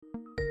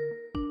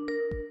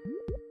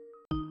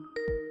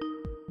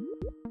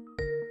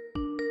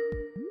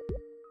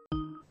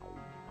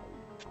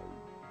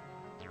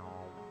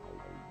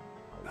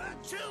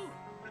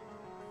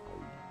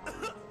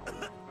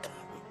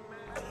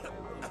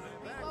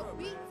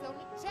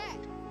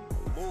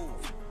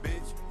Move,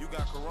 bitch, you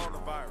got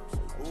coronavirus.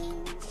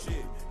 Ooh,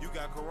 shit, you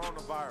got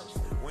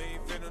coronavirus. We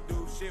ain't finna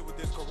do shit with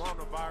this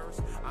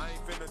coronavirus. I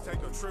ain't finna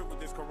take a trip with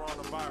this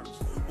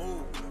coronavirus.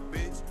 Move,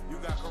 bitch, you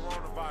got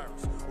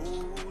coronavirus.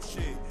 Ooh,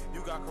 shit,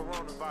 you got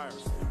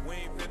coronavirus. We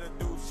ain't finna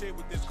do shit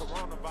with this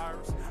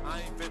coronavirus.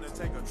 I ain't finna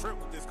take a trip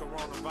with this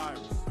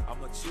coronavirus.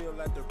 I'ma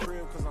chill at the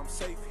crib cause I'm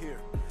safe here.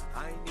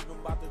 I ain't even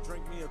about to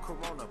drink me a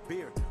Corona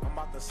beer. I'm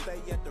about to stay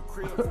at the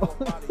crib for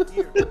about a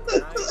year.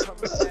 And I ain't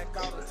coming back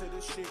out until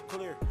this shit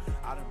clear.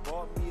 I done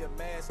bought me a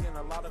mask and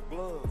a lot of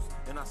gloves,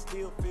 and I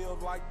still feel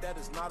like that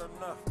is not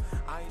enough.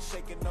 I ain't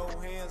shaking no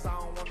hands, I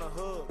don't wanna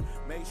hug.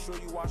 Make sure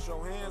you wash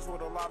your hands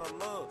with a lot of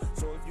love.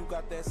 So if you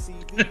got that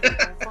CV, they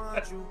gon'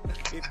 find you.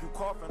 If you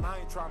coughing, I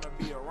ain't trying to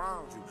be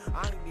around you.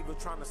 I ain't even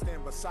trying to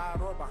stand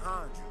beside or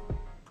behind you.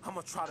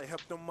 I'ma try to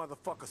help them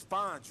motherfuckers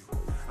find you.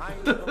 I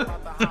ain't even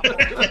about to hop on the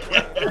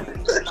plane. I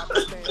ain't even about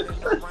to stand in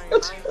the rain. I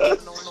ain't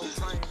getting on no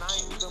train. I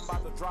ain't even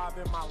about to drive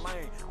in my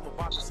lane. I'm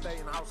about to stay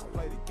in the house and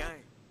play the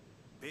game.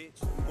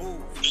 Bitch,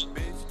 move,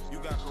 bitch, you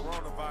got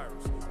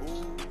coronavirus.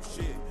 Ooh,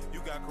 shit,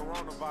 you got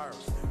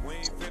coronavirus. We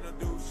ain't finna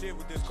do shit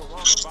with this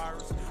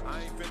coronavirus.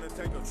 I ain't finna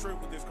take a trip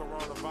with this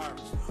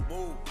coronavirus.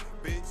 Move,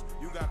 bitch,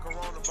 you got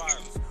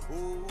coronavirus.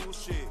 Ooh,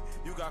 shit,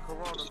 you got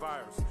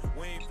coronavirus.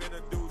 We ain't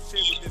finna do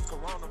shit with this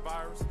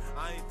coronavirus.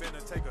 I ain't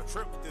finna take a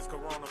trip with this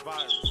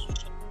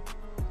coronavirus.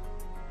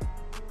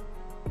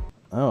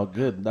 Oh,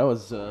 good. That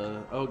was,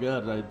 oh,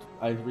 God.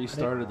 I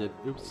restarted it.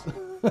 Oops.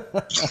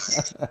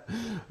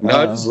 No,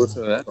 I just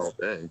listen to that all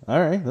day. All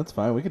right. That's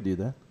fine. We could do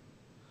that.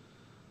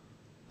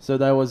 So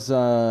that was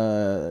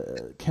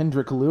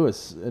Kendrick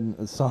Lewis in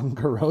the song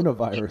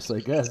Coronavirus, I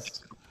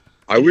guess.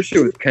 I wish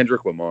it was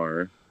Kendrick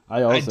Lamar.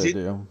 I also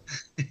do.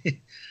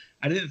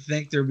 I didn't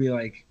think there'd be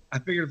like, I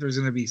figured if there's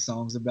going to be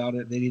songs about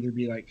it, they'd either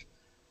be like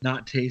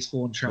not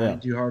tasteful and trying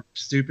too hard,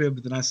 stupid.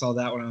 But then I saw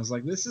that one, I was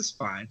like, this is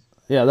fine.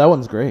 Yeah, that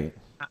one's great.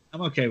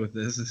 I'm okay with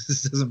this.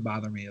 This doesn't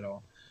bother me at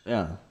all.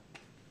 Yeah.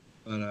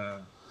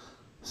 But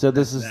so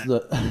this is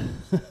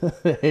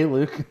the hey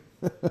Luke.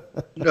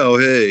 No,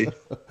 hey.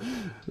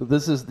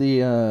 This is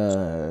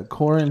the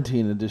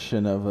quarantine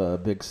edition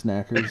of Big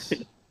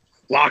Snackers.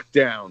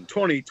 Lockdown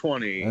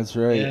 2020. That's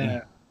right.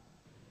 Yeah.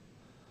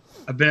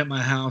 I've been at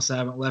my house. I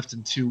haven't left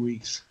in 2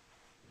 weeks.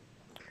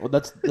 Well,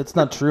 that's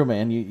not true,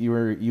 man.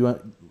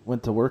 You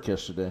went to work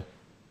yesterday.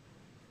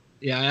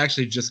 Yeah, I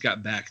actually just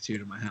got back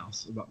to my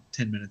house about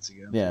 10 minutes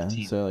ago. Yeah,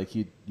 15. so like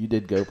you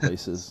did go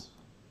places.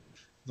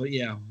 But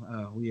yeah,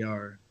 we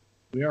are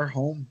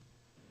home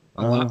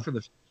a lot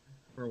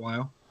for a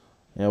while.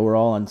 Yeah, we're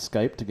all on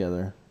Skype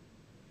together.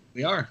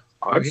 We are.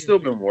 I've still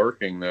been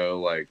working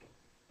though, like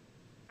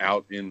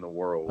out in the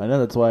world. I know,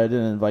 that's why I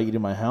didn't invite you to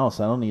my house.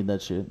 I don't need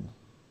that shit.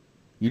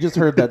 You just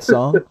heard that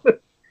song?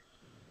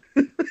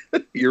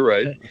 You're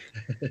right.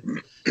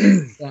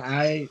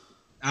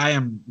 I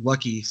am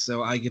lucky,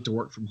 so I get to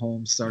work from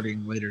home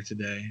starting later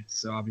today.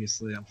 So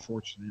obviously I'm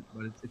fortunate,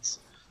 but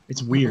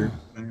it's weird.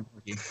 I am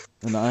lucky.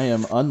 And I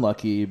am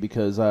unlucky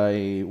because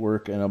I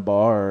work in the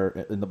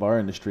bar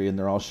industry, and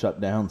they're all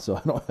shut down, so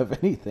I don't have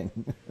anything.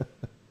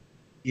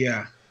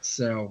 Yeah,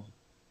 so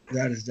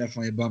that is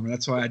definitely a bummer.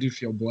 That's why I do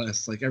feel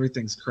blessed. Like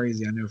everything's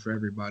crazy, I know, for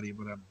everybody,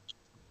 but I'm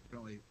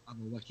definitely on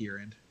the luckier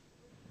end.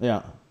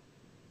 Yeah.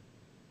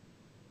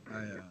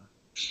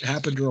 It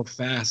happened real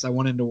fast. I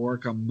went into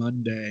work on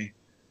Monday,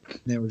 and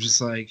they were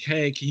just like,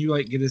 "Hey, can you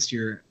like get us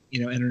your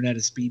internet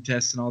a speed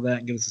test and all that,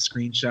 and get us a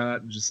screenshot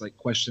and just like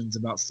questions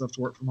about stuff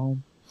to work from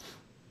home?"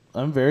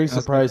 I'm very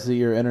surprised that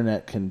your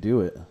internet can do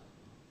it.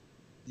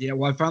 Yeah,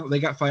 well, I found they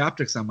got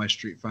Fioptics on my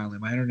street finally.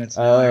 My internet's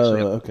now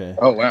actually okay.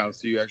 Oh wow,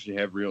 so you actually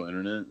have real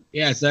internet?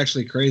 Yeah, it's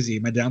actually crazy.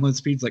 My download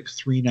speed's like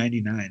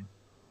 399.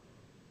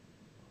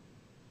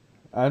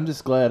 I'm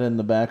just glad in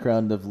the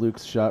background of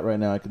Luke's shot right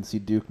now I can see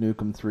Duke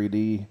Nukem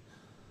 3D.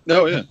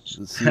 Oh yeah.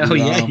 Hell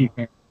yeah, you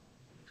can.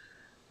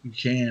 You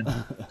can.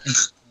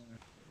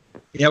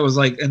 Yeah, it was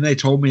like, and they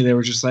told me they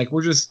were just like,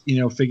 we're just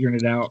figuring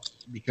it out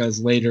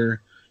because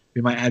later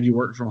we might have you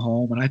work from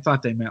home, and I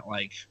thought they meant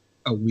like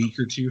a week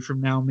or two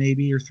from now,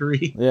 maybe, or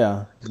 3.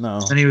 Yeah, no.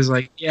 And he was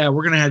like, yeah,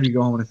 we're gonna have you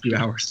go home in a few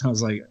hours. And I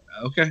was like,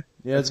 okay.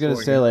 Yeah, I was gonna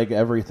say like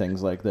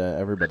everything's like that.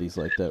 Everybody's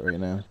like that right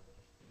now.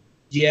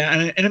 Yeah,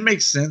 and it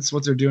makes sense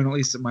what they're doing. At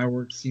least at my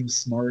work, seems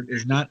smart.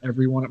 Is not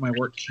everyone at my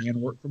work can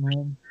work from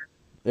home.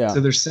 Yeah. So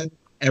they're sending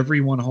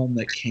everyone home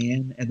that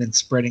can, and then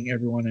spreading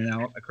everyone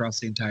out across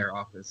the entire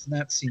office, and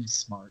that seems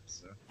smart.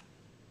 So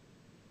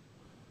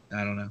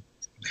I don't know.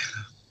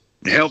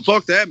 Hell,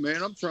 fuck that,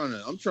 man. I'm trying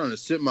to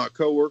sit in my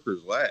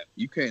coworker's lap.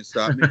 You can't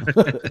stop me.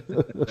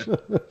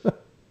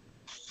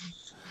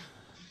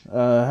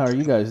 How are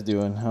you guys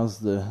doing?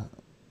 How's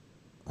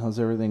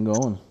everything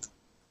going?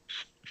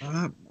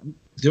 I'm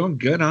doing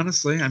good,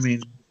 honestly. I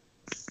mean,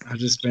 I've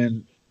just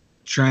been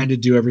trying to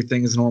do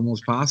everything as normal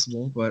as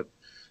possible, but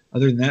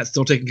other than that,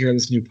 still taking care of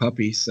this new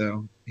puppy.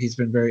 So he's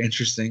been very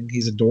interesting.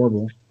 He's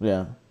adorable.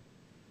 Yeah.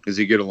 Does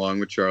he get along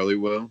with Charlie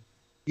well?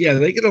 Yeah,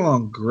 they get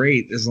along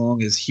great as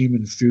long as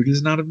human food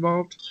is not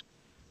involved.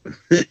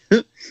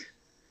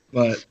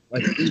 But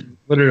like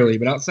literally,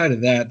 but outside of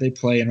that, they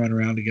play and run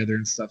around together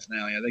and stuff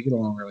now. Yeah, they get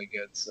along really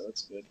good, so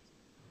that's good.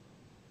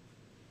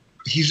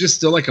 He's just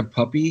still like a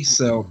puppy,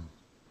 so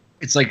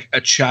it's like a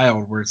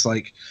child where it's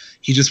like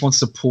he just wants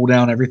to pull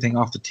down everything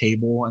off the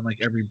table and like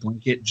every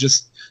blanket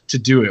just to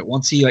do it.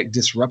 Once he like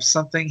disrupts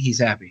something, he's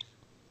happy.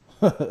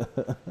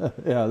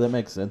 Yeah, that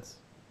makes sense.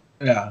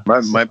 Yeah.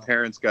 My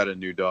parents got a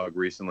new dog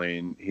recently,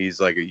 and he's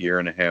like a year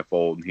and a half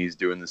old, and he's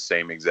doing the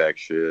same exact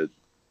shit.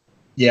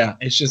 Yeah,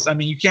 it's just I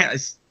mean you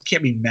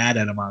can't be mad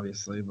at him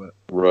obviously, but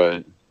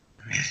Right.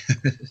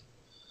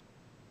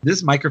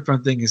 this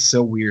microphone thing is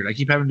so weird. I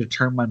keep having to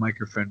turn my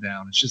microphone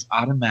down. It's just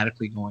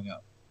automatically going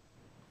up.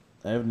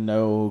 I have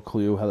no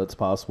clue how that's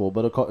possible,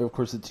 but of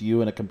course it's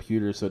you and a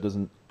computer, so it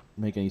doesn't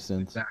make any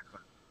sense. Exactly.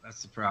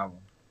 That's the problem.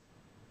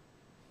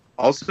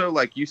 Also,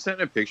 like, you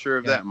sent a picture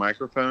of Yeah. that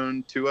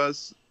microphone to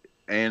us,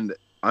 and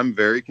I'm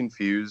very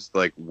confused.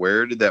 Like,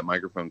 where did that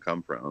microphone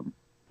come from?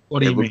 What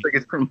do It you mean? looks like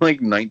it's from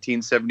like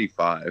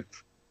 1975.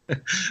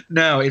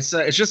 No, it's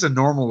just a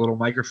normal little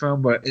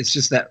microphone, but it's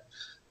just that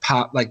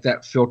pop like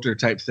that filter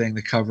type thing.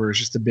 The cover is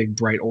just a big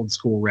bright old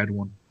school red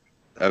one.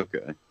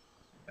 Okay.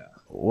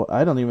 Well,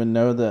 I don't even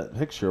know that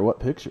picture. What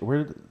picture?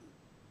 Where?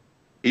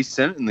 He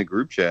sent it in the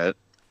group chat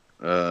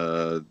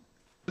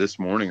this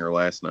morning or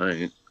last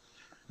night.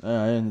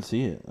 I didn't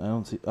see it. I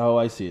don't see. Oh,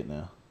 I see it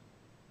now.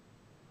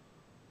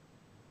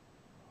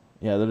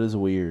 Yeah, that is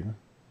weird.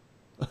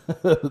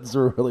 It's a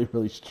really,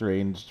 really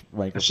strange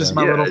microphone. It's just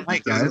my little it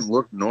mic, doesn't guys.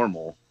 look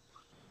normal.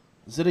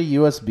 Is it a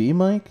USB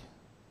mic?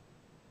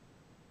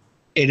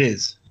 It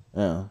is.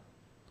 Yeah.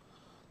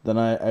 Then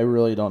I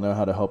really don't know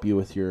how to help you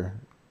with your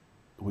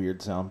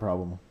weird sound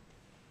problem.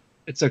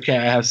 It's okay.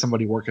 I have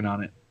somebody working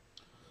on it.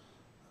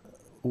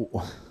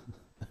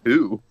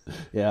 Who?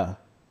 Yeah.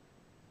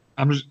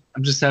 I'm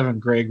just having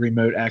Greg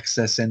remote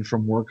access in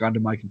from work onto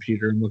my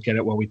computer and look at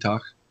it while we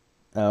talk.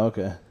 Oh,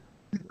 okay.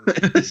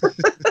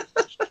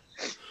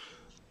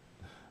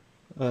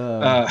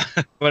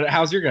 But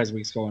how's your guys'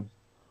 weeks going?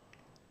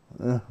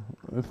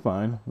 It's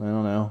fine. I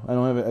don't know. I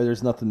don't have.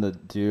 There's nothing to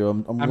do.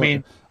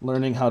 I'm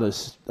learning how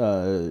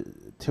to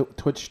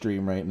Twitch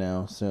stream right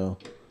now. So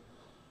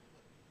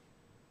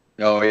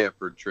Oh yeah,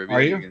 for trivia.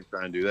 Are you? You're gonna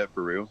try and do that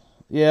for real?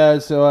 yeah,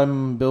 so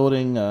I'm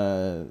building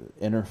a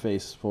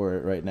interface for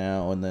it right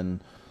now, and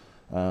then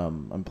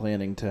I'm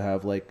planning to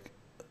have like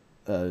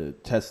a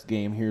test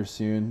game here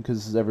soon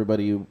because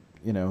everybody,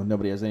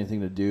 nobody has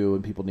anything to do,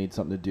 and people need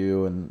something to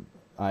do, and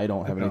I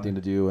don't have anything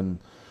to do, and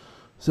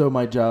so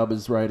my job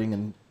is writing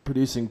and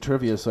producing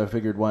trivia. So I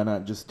figured why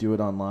not just do it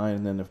online,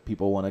 and then if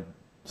people want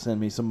to send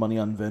me some money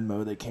on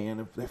Venmo, they can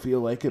if they feel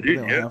like it, but they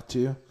don't have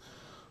to.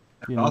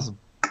 Awesome.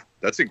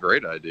 That's a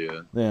great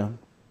idea. Yeah.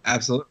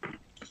 Absolutely.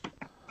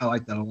 I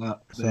like that a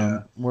lot. So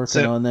Yeah. I'm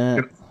working on that.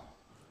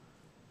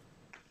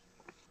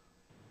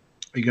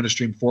 Are you going to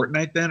stream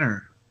Fortnite then,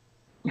 or?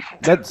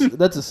 That's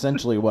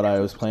essentially what I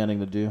was planning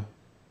to do.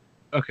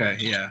 Okay,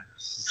 yeah.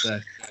 So,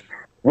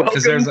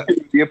 Welcome there's a-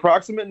 to the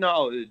approximate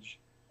knowledge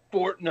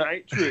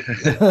Fortnite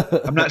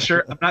trivia. I'm not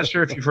sure. I'm not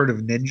sure if you've heard of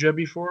Ninja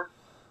before.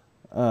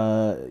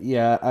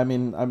 Yeah, I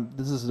mean,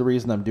 this is the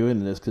reason I'm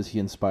doing this because he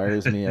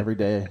inspires me every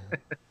day.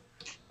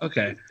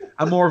 Okay,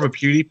 I'm more of a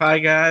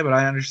PewDiePie guy, but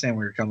I understand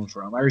where you're coming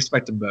from. I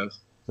respect them both.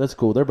 That's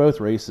cool. They're both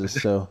racist,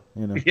 so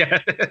Yeah,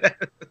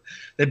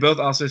 they both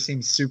also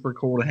seem super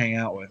cool to hang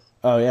out with.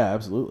 Oh yeah,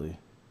 absolutely.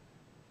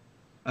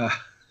 But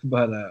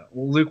well,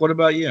 Luke, what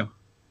about you?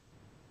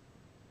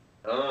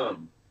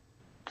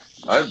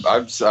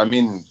 I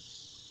mean,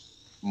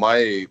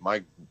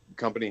 my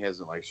company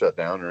hasn't like shut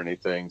down or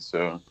anything,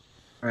 so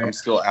I'm Right.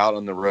 still out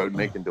on the road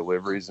making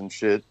deliveries and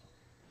shit.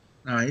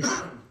 Nice.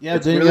 Yeah,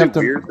 It's then you really have to-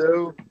 weird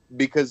though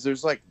because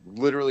there's like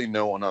literally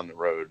no one on the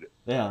road.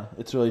 Yeah,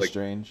 it's really Like-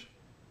 strange.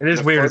 It is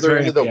The weird. It's further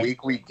very into the yeah.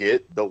 week we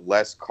get, the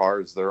less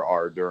cars there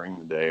are during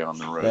the day on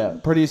the road. Yeah,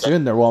 pretty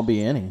soon there won't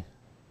be any.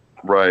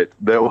 Right.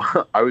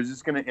 I was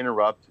just going to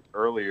interrupt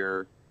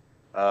earlier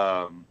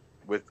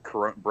with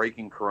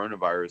breaking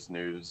coronavirus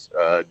news.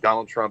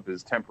 Donald Trump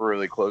is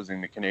temporarily closing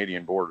the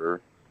Canadian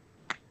border.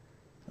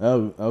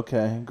 Oh,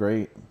 okay,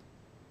 great.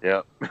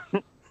 Yep.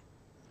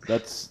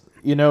 That's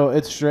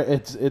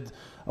it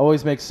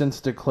always makes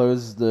sense to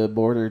close the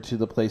border to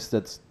the place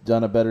that's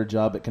done a better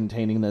job at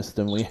containing this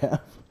than we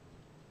have.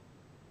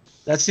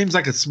 That seems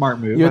like a smart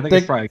move. You I would think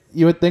think it's probably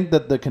you would think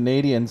that the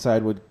Canadian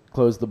side would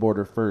close the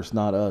border first,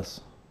 not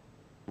us.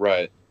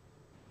 Right.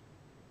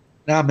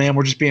 nah, man.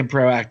 We're just being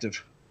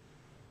proactive.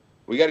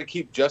 We got to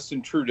keep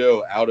Justin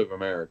Trudeau out of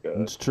America.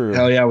 It's true.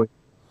 Hell yeah,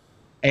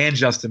 and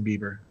Justin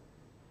Bieber.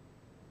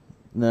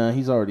 Nah,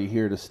 he's already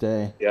here to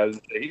stay. Yeah,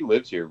 he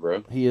lives here,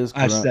 bro. He is.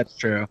 That's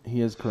true.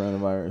 He is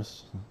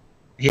coronavirus.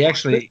 He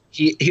actually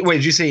he wait.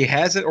 Did you say he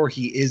has it or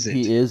he is it?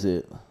 He is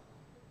it.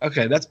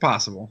 Okay, that's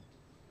possible.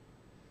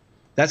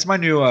 That's my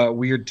new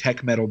weird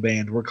tech metal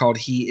band. We're called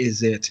He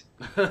Is It.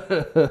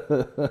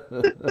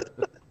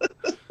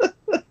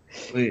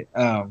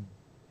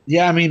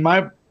 Yeah, I mean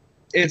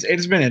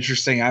it's been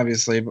interesting,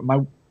 obviously, but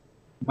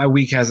my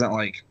week hasn't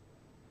like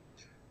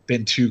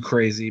been too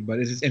crazy, but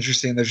it's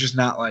interesting. There's just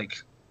not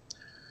like,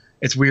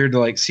 it's weird to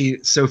like see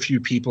so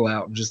few people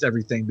out and just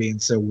everything being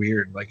so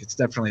weird. Like it's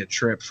definitely a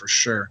trip for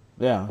sure.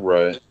 Yeah.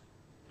 Right.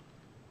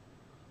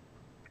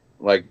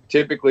 Like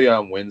typically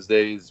on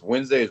Wednesday is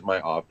my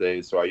off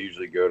day, so I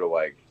usually go to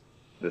like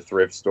the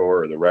thrift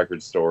store or the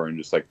record store and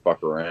just like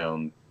fuck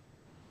around.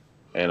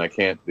 And I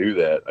can't do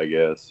that, I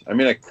guess. I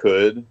mean, I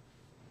could,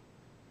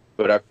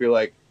 but I feel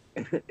like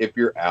if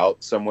you're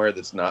out somewhere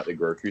that's not the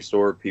grocery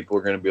store, people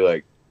are going to be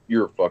like,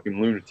 you're a fucking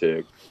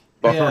lunatic.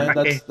 Yeah,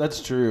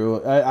 that's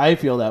true. I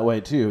feel that way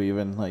too,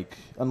 even like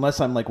unless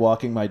I'm like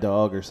walking my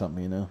dog or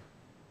something, you know.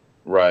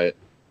 Right.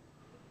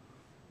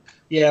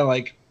 Yeah,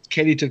 like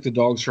Katie took the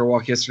dogs for a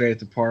walk yesterday at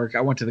the park.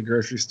 I went to the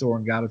grocery store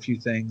and got a few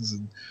things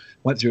and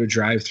went through a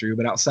drive-through.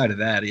 But outside of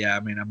that, yeah, I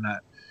mean, I'm not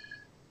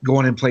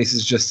going in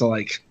places just to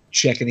like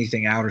check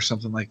anything out or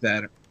something like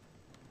that.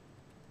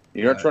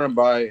 You're not trying to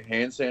buy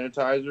hand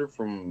sanitizer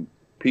from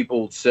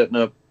people setting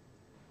up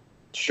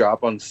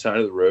shop on the side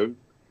of the road?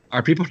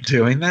 Are people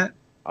doing that?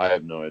 I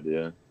have no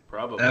idea.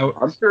 Probably.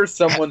 I'm sure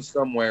someone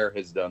somewhere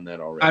has done that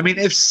already. I mean,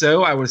 if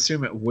so, I would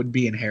assume it would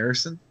be in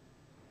Harrison.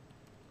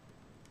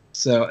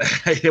 So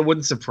it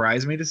wouldn't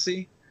surprise me to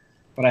see,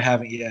 but I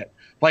haven't yet.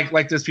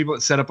 Like those people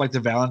that set up like the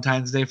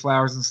Valentine's Day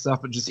flowers and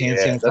stuff, but just hand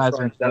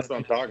sanitizer. That's what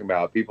I'm talking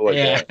about. People like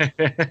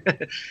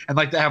that. And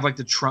like they have like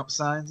the Trump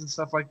signs and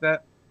stuff like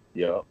that.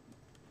 Yeah.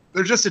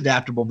 They're just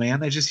adaptable, man.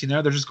 They just,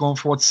 they're just going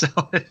for what's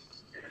selling.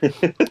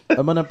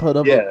 I'm gonna put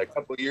up. Yeah, a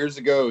couple of years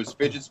ago it was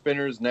fidget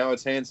spinners. Now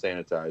it's hand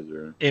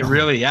sanitizer. It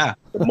really, yeah.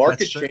 The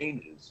market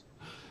changes.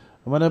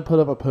 I'm gonna put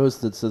up a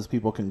post that says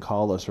people can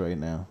call us right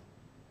now.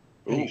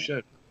 Yeah, you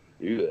should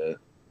do that.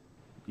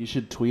 You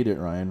should tweet it,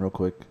 Ryan, real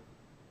quick.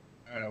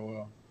 All right, I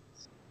will.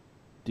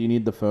 Do you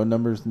need the phone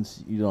number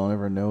since you don't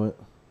ever know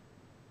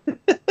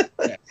it?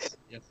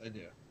 Yes, I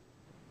do.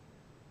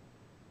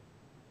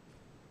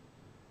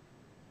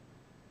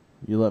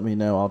 You let me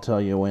know. I'll tell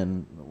you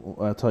when.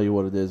 I'll tell you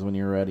what it is when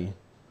you're ready.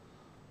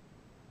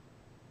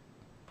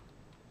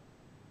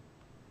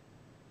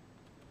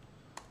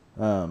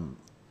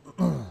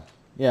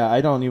 Yeah,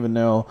 I don't even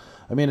know.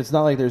 I mean, it's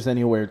not like there's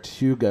anywhere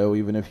to go,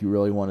 even if you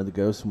really wanted to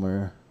go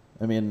somewhere.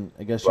 I mean,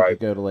 I guess you could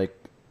go to like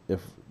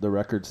if the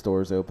record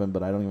store is open,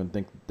 but I don't even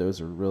think those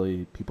are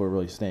really people are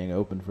really staying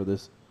open for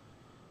this.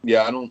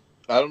 Yeah, I don't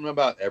know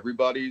about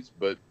everybody's,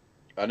 but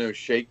I know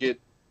Shake It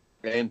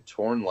and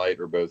Torn Light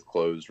are both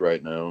closed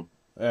right now.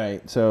 All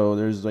right, so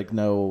there's like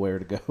nowhere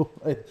to go.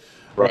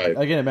 Right.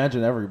 I can't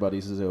imagine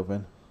everybody's is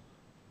open.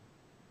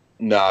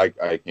 No,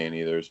 I can't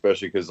either,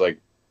 especially because like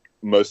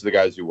most of the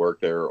guys who work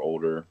there are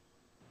older.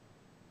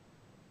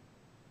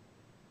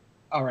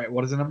 All right,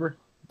 what is the number?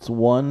 It's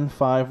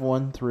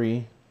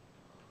 1513.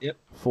 Yep.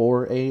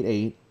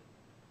 488.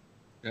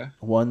 Yeah.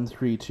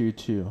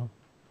 1322.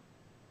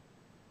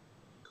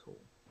 Cool.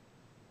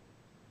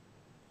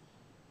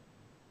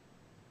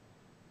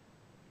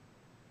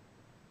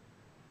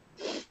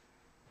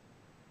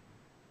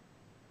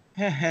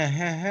 Ha ha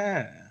ha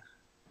ha.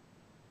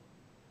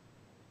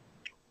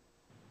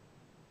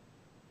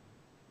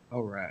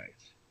 All right.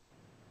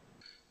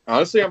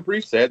 Honestly, I'm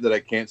pretty sad that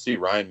I can't see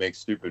Ryan make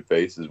stupid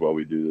faces while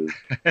we do this.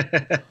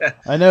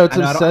 I know it's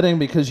upsetting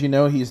because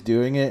he's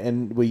doing it,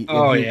 and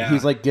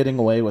he's like getting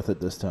away with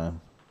it this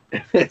time.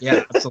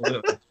 Yeah,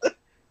 absolutely.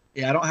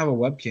 Yeah, I don't have a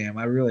webcam.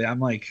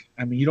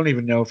 I mean, you don't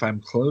even know if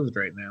I'm clothed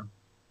right now.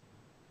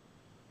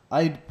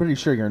 I'm pretty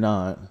sure you're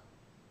not.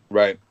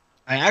 Right.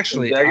 I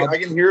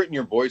can hear it in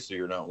your voice that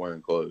you're not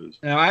wearing clothes.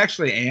 No, I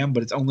actually am,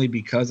 but it's only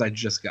because I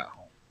just got home.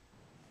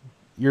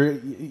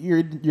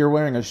 You're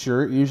wearing a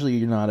shirt. Usually,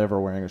 you're not ever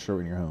wearing a shirt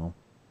when you're home.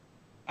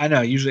 I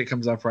know. Usually, it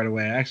comes up right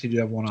away. I actually do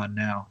have one on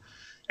now,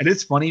 and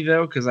it's funny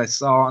though because I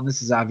saw, and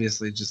this is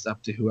obviously just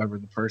up to whoever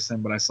the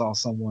person, but I saw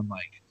someone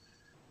like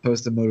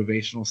post a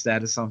motivational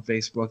status on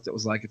Facebook that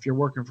was like, if you're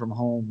working from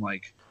home,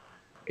 like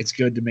it's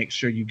good to make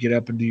sure you get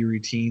up and do your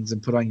routines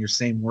and put on your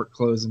same work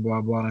clothes and blah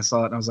blah. And I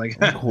saw it and I was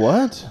like,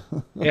 what?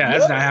 Yeah,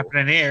 that's not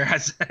happening here. I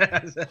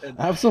said,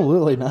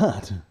 absolutely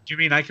not. Do you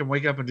mean I can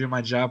wake up and do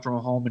my job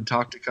from home and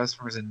talk to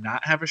customers and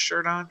not have a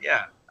shirt on?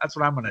 Yeah, that's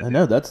what I'm gonna do. I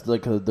know that's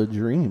like the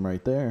dream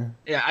right there.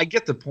 Yeah, I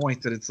get the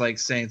point that it's like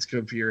saying it's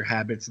good for your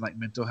habits and like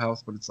mental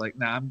health, but it's like,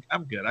 nah,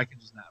 I'm good. I can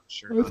just not have a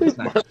shirt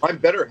on. My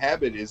better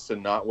habit is to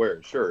not wear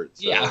a shirt.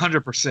 So. Yeah,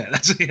 100%.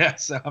 That's yeah.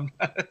 So I'm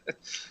not.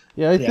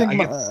 Yeah,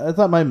 I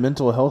thought my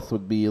mental health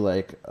would be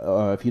like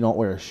if you don't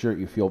wear a shirt,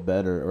 you feel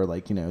better, or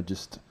like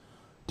just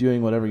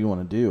doing whatever you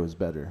want to do is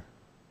better.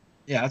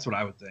 Yeah, that's what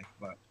I would think,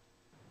 but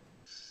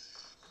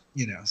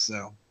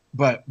so.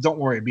 But don't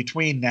worry.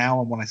 Between now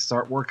and when I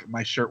start work,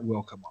 my shirt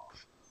will come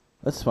off.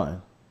 That's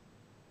fine.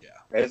 Yeah,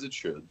 as it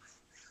should.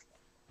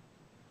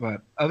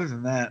 But other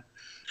than that,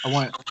 I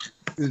went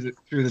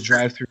through the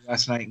drive-thru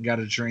last night and got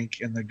a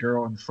drink, and the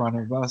girl in front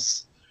of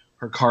us,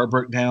 her car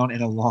broke down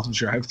in a long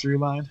drive-thru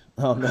line.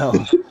 Oh no,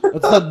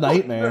 that's a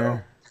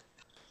nightmare.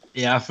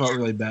 Yeah, I felt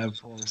really bad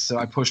for her, so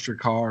I pushed her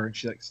car and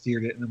she like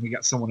steered it, and then we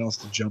got someone else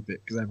to jump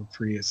it because I have a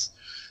Prius.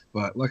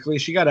 But luckily,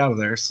 she got out of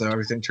there, so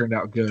everything turned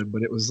out good.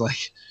 But it was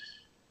like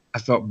I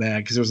felt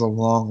bad because there was a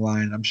long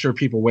line. I'm sure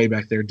people way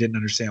back there didn't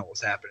understand what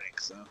was happening.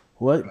 So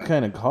What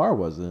kind of car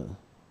was it?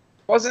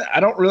 I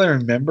don't really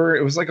remember.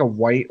 It was like a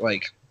white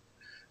like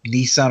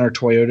Nissan or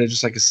Toyota,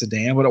 just like a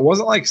sedan, but it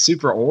wasn't like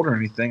super old or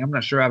anything. I'm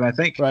not sure. I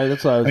think Right,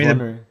 that's what I was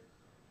wondering.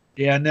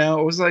 yeah, no,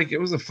 it was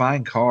a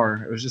fine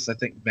car. It was just I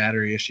think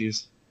battery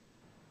issues.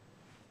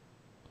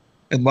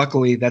 And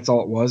luckily that's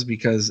all it was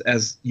because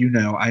as you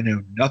know, I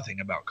know nothing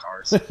about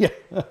cars. Yeah.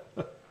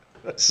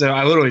 So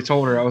I literally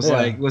told her, I was Yeah.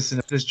 like, listen,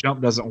 if this jump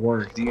doesn't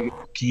work, can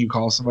you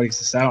call somebody?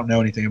 Because I don't know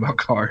anything about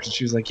cars. And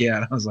she was like, yeah.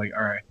 And I was like,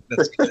 all right,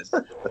 that's good.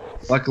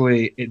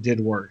 Luckily, it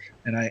did work.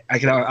 And I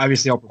can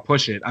obviously help her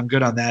push it. I'm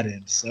good on that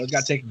end. So it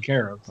got taken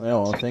care of. Yeah,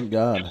 well, thank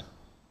God.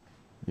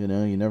 You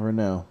know, you never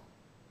know.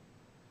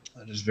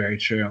 That is very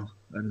true.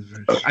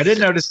 I did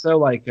notice, though,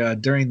 like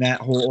during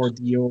that whole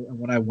ordeal and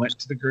when I went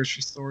to the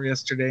grocery store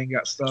yesterday and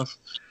got stuff,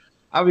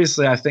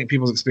 obviously, I think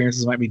people's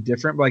experiences might be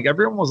different, but like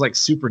everyone was like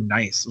super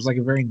nice. It was like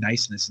a very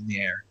niceness in the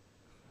air.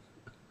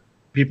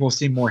 People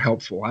seemed more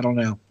helpful. I don't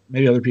know.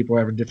 Maybe other people are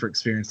having different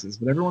experiences,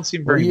 but everyone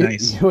seemed very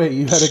nice. Wait,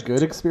 you had a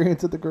good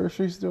experience at the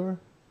grocery store?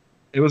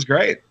 It was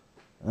great.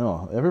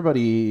 Oh,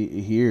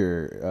 everybody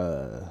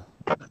here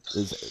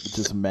is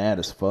just mad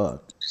as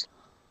fuck.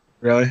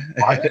 Really?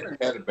 I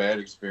haven't had a bad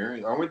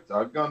experience.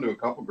 I've gone to a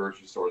couple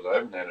grocery stores. I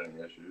haven't had any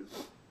issues.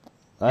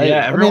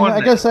 Yeah, I mean, I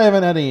guess I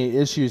haven't had any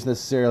issues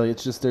necessarily.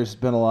 It's just there's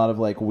been a lot of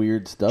like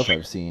weird stuff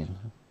I've seen.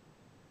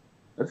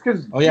 That's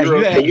because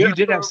you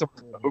did have some.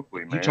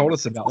 Oakley, man. You told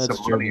us about That's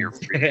some true. money you're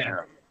freaking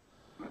out.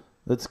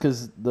 That's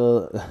because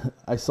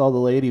I saw the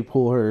lady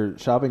pull her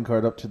shopping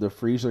cart up to the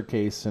freezer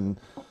case and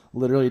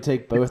literally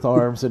take both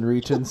arms and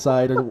reach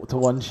inside to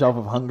one shelf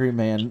of Hungry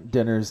Man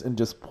dinners and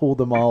just pull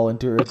them all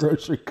into her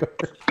grocery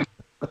cart.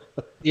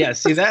 Yeah,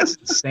 see, that's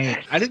insane.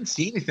 I didn't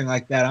see anything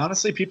like that.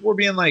 Honestly, people were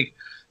being like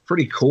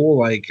pretty cool.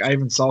 Like I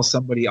even saw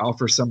somebody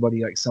offer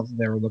somebody like something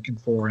they were looking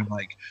for, and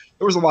like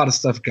there was a lot of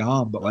stuff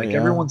gone, but like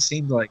everyone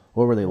seemed like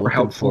what were they more looking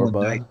helpful for, and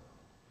bud?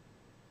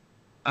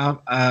 nice.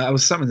 I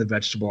was some in the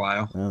vegetable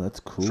aisle, Oh, that's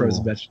cool.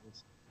 frozen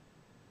vegetables.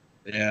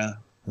 Yeah,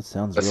 That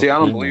sounds. See, real I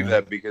don't cool, believe man.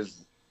 that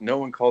because no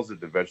one calls it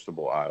the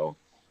vegetable aisle.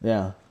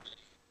 Yeah,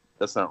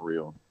 That's not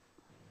real.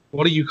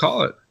 what do you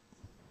call it?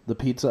 the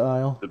pizza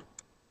aisle.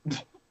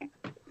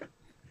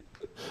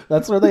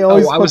 That's where they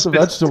always I put was the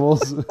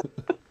vegetables.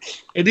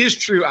 It is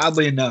true,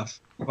 oddly enough,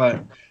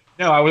 but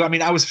no,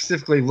 I was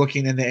specifically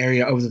looking in the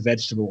area of the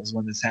vegetables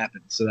when this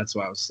happened, so that's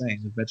why I was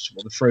saying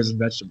the frozen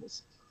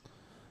vegetables.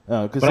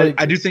 Oh, because But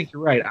I do think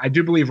you're right. I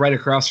do believe right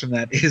across from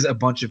that is a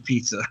bunch of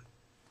pizza.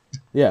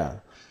 yeah,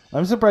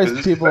 I'm surprised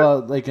This people is-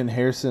 out like in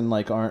Harrison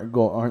like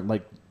aren't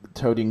like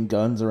toting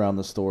guns around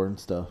the store and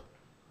stuff.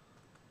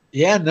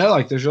 Yeah, no,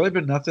 like there's really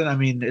been nothing. I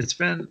mean, it's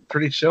been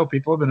pretty chill.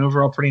 People have been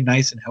overall pretty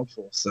nice and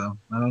helpful. So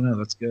I don't know.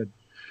 That's good.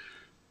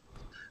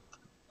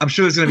 I'm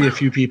sure there's going to be a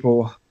few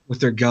people with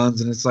their guns,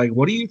 and it's like,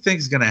 what do you think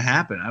is going to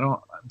happen? I don't.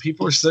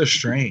 People are so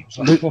strange.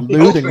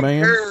 Looting,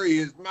 man. Harry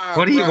is my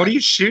What are right. you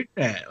shooting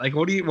at? Like,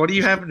 what are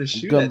you having to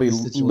shoot Gonna at? be in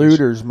this situation?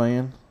 looters,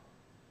 man.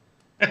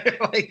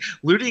 Like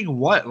looting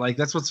what? Like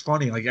that's what's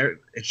funny. Like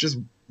it's just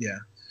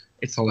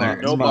it's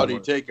hilarious. Nobody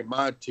taking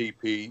my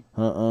TP.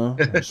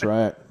 That's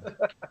right.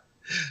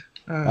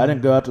 I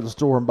didn't go out to the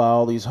store and buy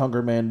all these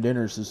Hunger Man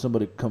dinners so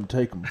somebody could come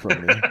take them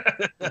from me.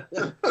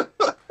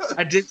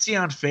 I did see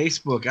on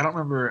Facebook. I don't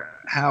remember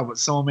how, but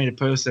someone made a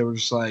post. They were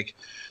just like,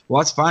 "Well,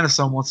 it's fine if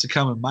someone wants to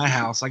come in my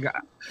house. I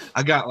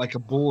got like a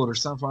bullet or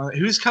something.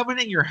 Who's coming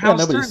in your house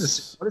during nobody's-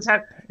 this? What is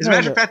that? As a No,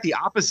 matter no. of fact, the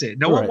opposite.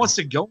 No one Right. wants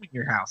to go in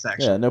your house.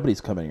 Actually, Yeah,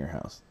 nobody's coming to your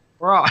house.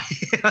 we're all.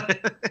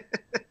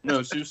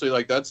 No, seriously,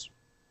 like that's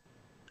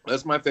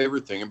my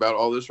favorite thing about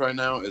all this right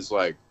now is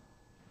like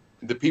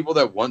the people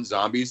that want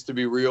zombies to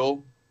be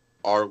real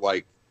are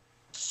like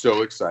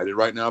so excited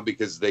right now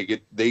because they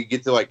get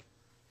to like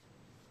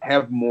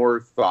have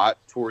more thought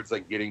towards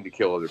like getting to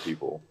kill other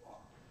people.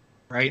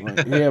 Right?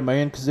 Like, yeah,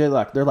 man, because they're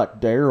like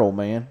Daryl,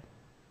 man.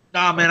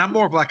 Nah, man, I'm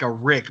more of like a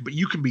Rick, but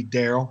you can be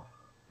Daryl,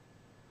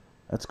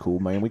 That's cool,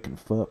 man. We can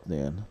fuck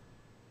then.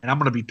 and I'm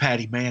gonna be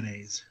Patty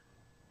Mayonnaise.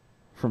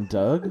 From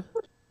Doug?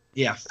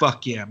 Yeah,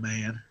 fuck yeah,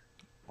 man.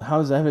 How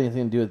does that have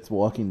anything to do with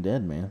Walking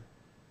Dead, man?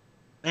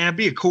 Man, it'd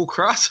be a cool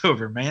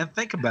crossover, man.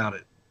 Think about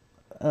it.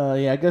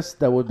 Yeah, I guess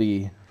that would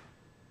be.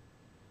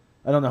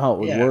 I don't know how it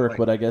would Yeah, work, like-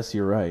 but I guess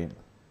you're right.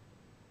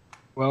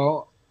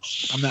 Well,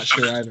 I'm not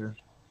sure either.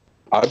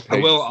 I'd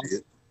pay will- to see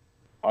it.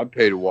 I'd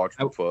pay to watch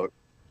the fuck.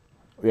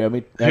 Yeah, I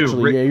mean, Who,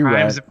 actually, Rick yeah, you're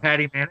Grimes right. and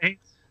Patty Mayonnaise?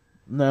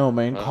 No,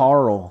 man,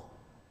 Carl.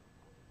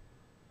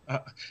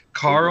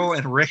 Carl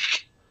and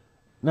Rick.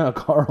 No,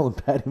 Carl and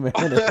Patty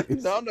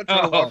Mayonnaise. No, I'm not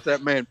trying to watch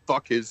that man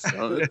fuck his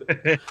son.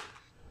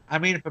 I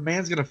mean, if a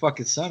man's gonna fuck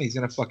his son, he's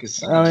gonna fuck his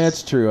son. I mean,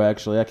 that's true.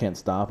 Actually, I can't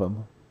stop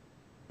him.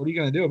 What are you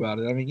gonna do about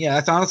it? I mean, yeah,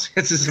 that's honestly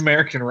it's his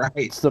American right.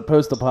 It's the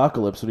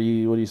post-apocalypse. What are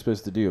you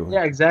supposed to do?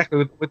 Yeah,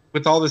 exactly.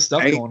 With all this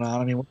stuff Hey, going on,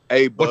 I mean,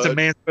 Hey, what's a bud,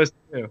 man supposed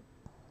to do?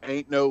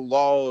 ain't no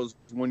laws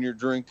when you're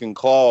drinking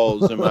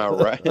claws, am I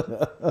right?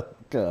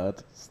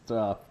 God,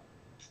 stop.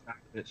 Stop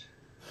it.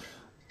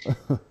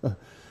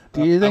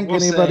 Do you think will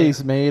say-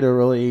 anybody's made a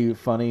really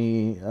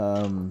funny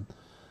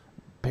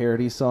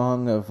parody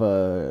song of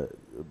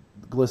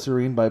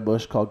Glycerine by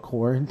Bush called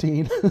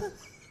Quarantine?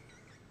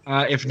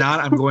 If not,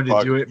 I'm going to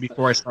Fuck. do it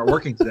before I start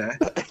working today.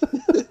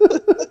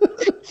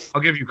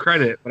 I'll give you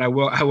credit, but I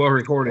will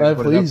record it. and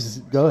put it up. Please,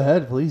 go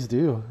ahead. Please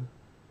do.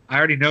 I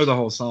already know the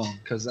whole song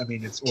because I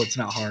mean it's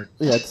not hard.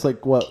 Yeah, it's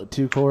like, what,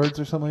 2 chords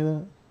or something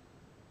like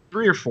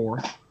 3 or 4.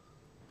 that?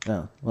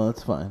 No, well,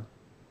 that's fine.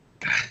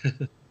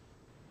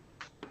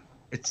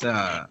 It's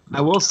I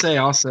will say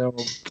also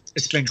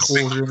it's been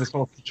cool during this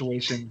whole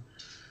situation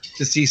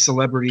to see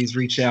celebrities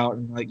reach out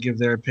and like give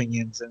their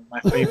opinions, and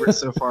my favorite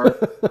so far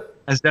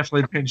has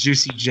definitely been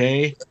Juicy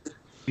J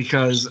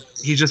because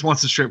he just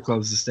wants the strip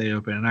clubs to stay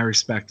open, and I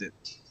respect it.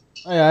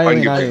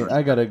 I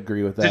gotta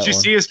agree with that. Did you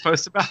one. see his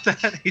post about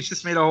that? He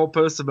just made a whole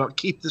post about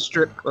keep the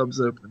strip clubs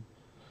open.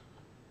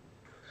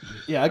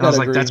 Yeah, I And I was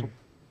gotta like, agree.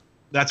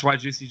 that's why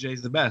Juicy J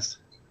is the best.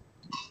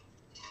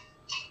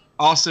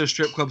 Also,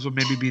 strip clubs would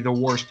maybe be the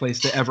worst place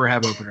to ever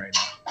have open right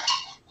now.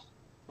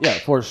 Yeah,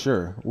 for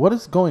sure. What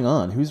is going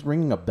on? Who's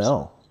ringing a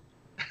bell?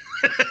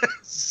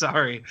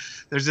 Sorry,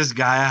 there's this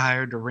guy I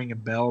hired to ring a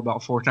bell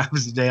about 4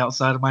 times a day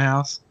outside of my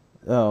house.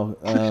 Oh,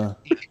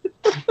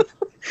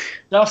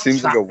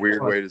 Seems like a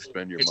weird way to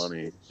spend your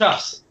money.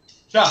 Just.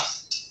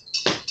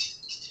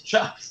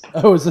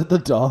 oh, is it the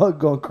dog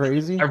going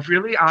crazy? I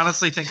really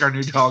honestly think our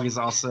new dog is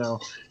also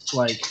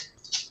like,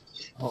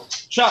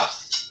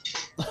 just.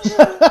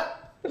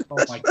 Oh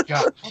my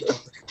god.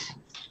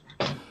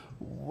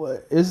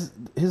 What is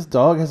his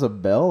dog has a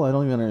bell? I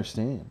don't even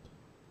understand.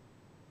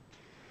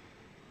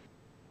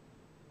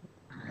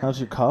 How's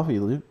your coffee,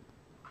 Luke?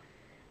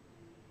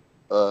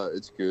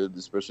 It's good,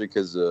 especially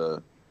because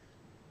All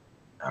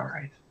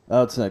right.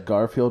 Oh, it's that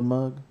Garfield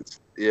mug.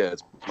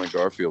 it's my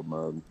Garfield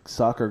mug.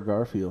 Soccer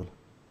Garfield.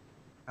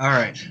 All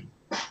right.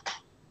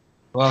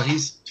 Well,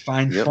 he's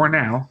fine Yep. for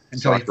now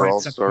until he Soccer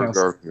finds something All-Star else.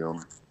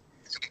 Garfield.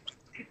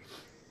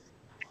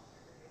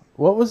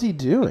 What was he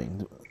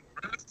doing?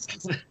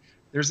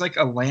 There's like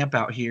a lamp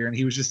out here, and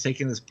he was just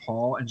taking his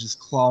paw and just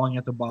clawing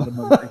at the bottom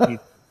of it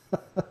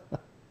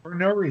for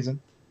no reason.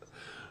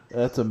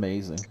 That's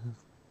amazing.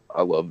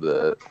 I love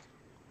that.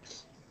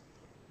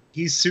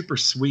 He's super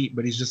sweet,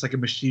 but he's just like a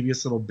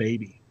mischievous little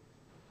baby.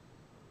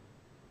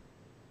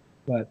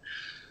 But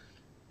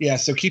yeah,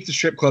 so keep the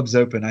strip clubs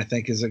open, I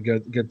think, is a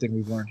good thing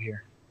we've learned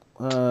here.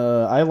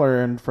 I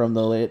learned from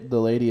the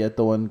lady at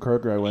the one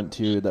Kroger I went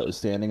to that was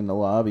standing in the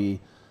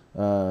lobby,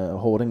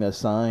 holding a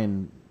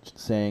sign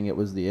saying it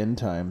was the end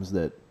times,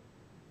 that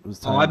it was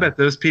time. Oh, I bet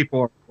those people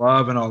are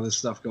loving all this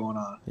stuff going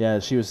on. Yeah,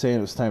 she was saying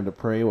it was time to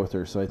pray with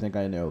her, so I think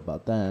I know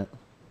about that.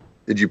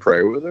 Did you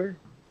pray with her?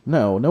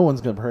 No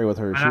one's gonna pray with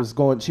her.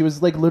 She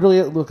was like, literally,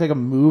 it looked like a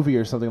movie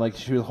or something. Like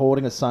she was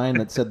holding a sign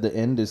that said the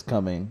end is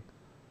coming.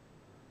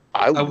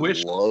 I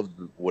wish- love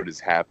what is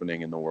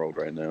happening in the world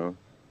right now.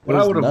 What It I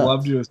was would have nuts.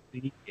 loved to have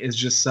seen is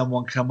just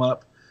someone come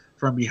up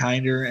from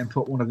behind her and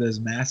put one of those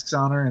masks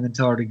on her and then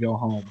tell her to go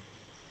home.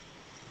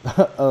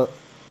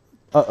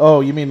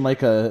 Oh, you mean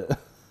like a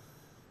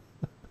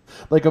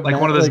like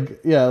one of those-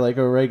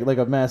 like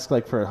a mask,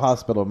 like for a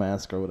hospital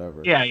mask or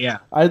whatever. Yeah.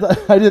 I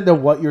didn't know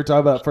what you were talking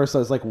about at first. I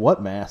was like,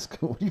 what mask?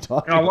 What are you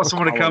talking I want about?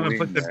 someone to come and Halloween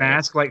put the mask.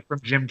 mask like from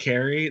Jim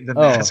Carrey, the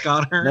Oh. mask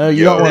on her. No,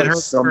 you Yo, don't want her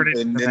to turn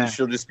into and the then mask.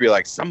 she'll just be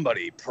like,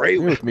 "Somebody pray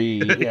with with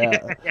me. Yeah.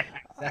 Exactly.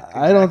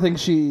 I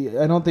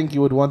don't think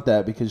you would want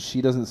that, because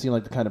she doesn't seem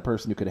like the kind of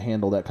person who could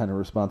handle that kind of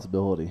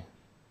responsibility.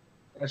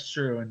 That's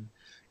true, and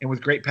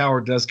with great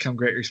power does come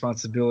great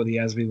responsibility,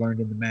 as we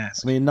learned in the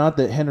mask. I mean, not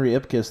that Henry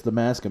Ipkiss, the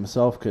mask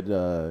himself, could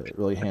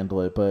really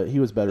handle it, but he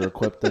was better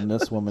equipped than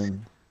this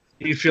woman.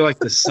 Do you feel like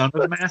the son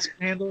of the mask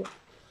can handle it?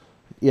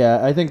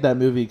 Yeah, I think that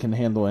movie can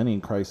handle any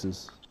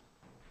crisis.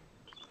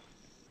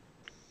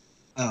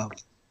 What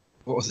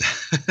was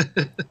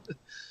that?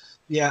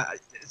 Yeah,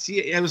 see,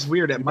 it was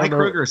weird. At You Mike don't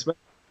know- Kroger especially,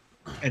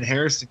 and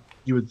Harrison,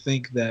 you would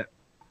think that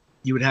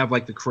you would have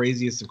like the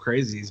craziest of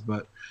crazies,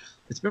 but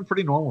it's been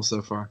pretty normal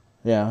so far.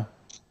 Yeah.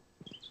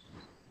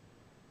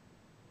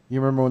 You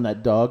remember when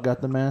that dog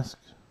got the mask?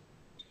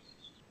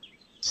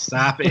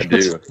 Stop I it.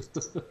 do.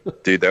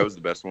 Dude, that was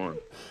the best one.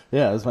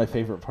 Yeah, it was my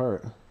favorite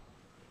part.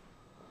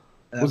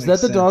 Was makes that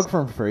the sense. dog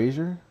from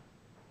Frasier?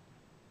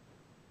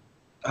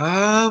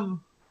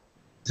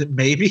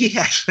 Maybe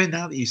actually.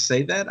 Now that you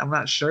say that, I'm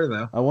not sure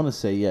though. I want to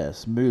say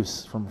yes.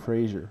 Moose from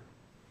Frasier,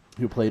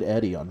 who played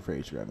Eddie on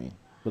Frasier, I mean.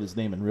 But his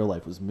name in real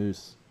life was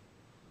Moose.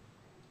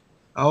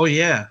 Oh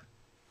yeah,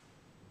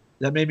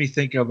 that made me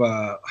think of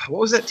what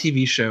was that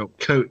TV show?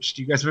 Coach.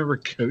 Do you guys remember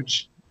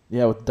Coach?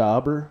 Yeah, with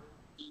Dauber.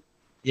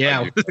 Yeah,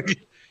 I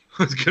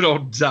with good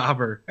old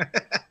Dauber.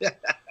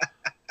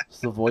 It's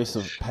the voice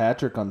of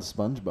Patrick on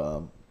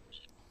SpongeBob.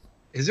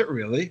 Is it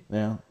really?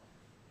 Yeah.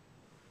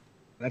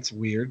 That's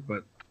weird,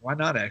 but why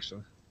not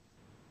actually?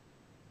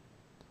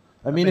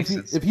 I mean, makes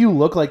sense. if you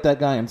look like that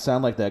guy and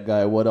sound like that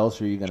guy, what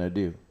else are you going to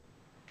do?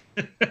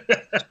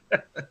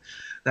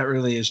 That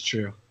really is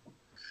true.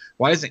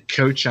 Why isn't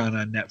Coach on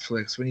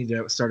Netflix? We need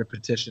to start a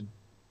petition.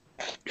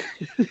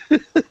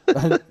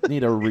 I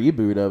need a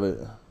reboot of it.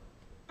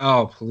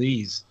 Oh,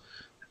 please.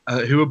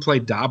 Who would play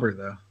Dauber,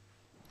 though?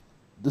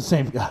 The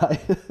same guy.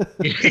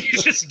 You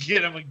just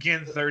get him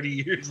again 30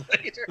 years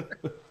later.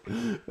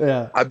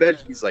 Yeah. I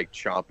bet he's like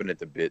chomping at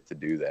the bit to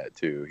do that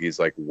too. He's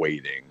like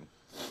waiting.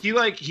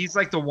 He's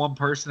like the one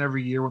person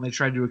every year when they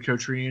try to do a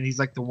coach reunion. He's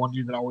like the one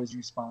dude that always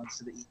responds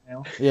to the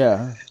email.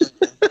 Yeah.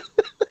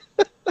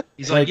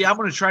 He's like, yeah, I'm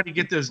going to try to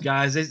get those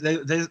guys.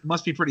 They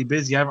must be pretty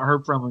busy. I haven't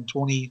heard from them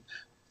in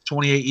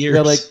 28 years.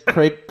 Yeah,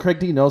 like Craig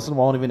D. Nelson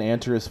won't even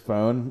answer his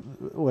phone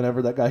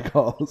whenever that guy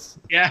calls.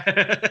 Yeah.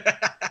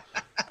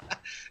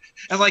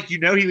 And like, he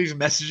leaves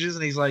messages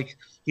and he's like,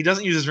 he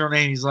doesn't use his real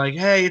name. He's like,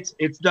 hey,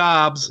 it's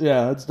Dobbs.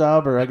 Yeah, it's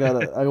Dauber.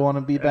 I want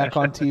to be back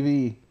on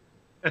TV.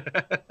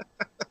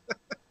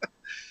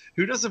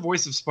 Who does the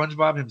voice of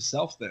SpongeBob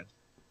himself then?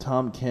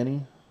 Tom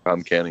Kenny.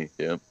 Tom Kenny,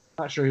 yeah.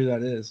 Not sure who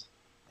that is.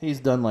 He's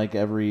done like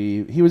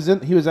every. He was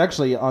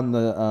actually on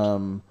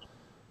the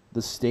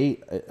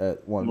state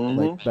at one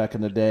like back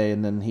in the day,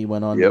 and then he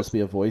went on to just be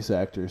a voice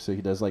actor. So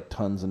he does like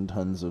tons and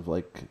tons of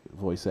like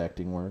voice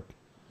acting work.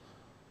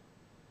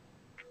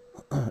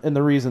 And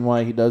the reason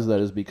why he does that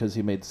is because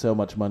he made so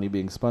much money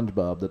being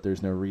SpongeBob that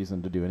there's no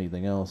reason to do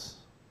anything else.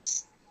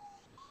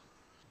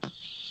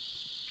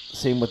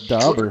 Same with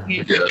Dauber.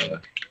 Yeah.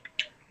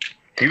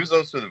 He was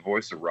also the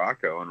voice of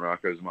Rocco on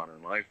Rocco's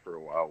Modern Life for a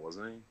while,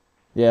 wasn't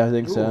he? Yeah, I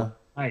think so.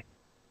 Nice.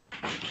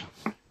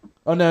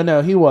 Oh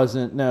no, he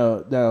wasn't.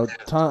 No,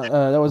 Tom,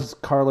 that was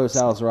Carlos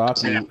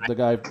Alazraqui, the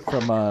guy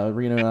from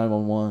Reno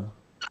 911.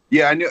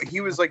 Yeah, I knew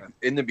he was like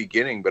in the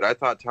beginning, but I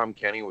thought Tom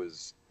Kenny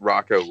was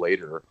Rocco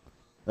later.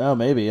 Oh,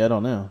 maybe, I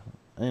don't know.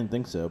 I didn't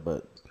think so,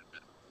 but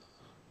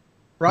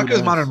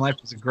Rocco's Modern Life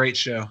was a great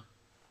show.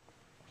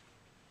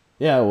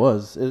 yeah, it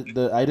was. Did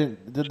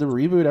the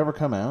reboot ever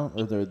come out,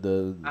 or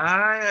the?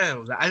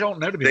 I don't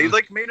know, to be They honest.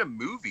 like made a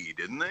movie,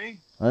 didn't they?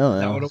 I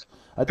don't know. No,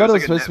 I thought it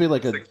was like supposed to be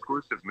like Netflix a.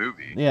 exclusive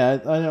movie. Yeah,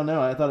 I don't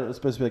know. I thought it was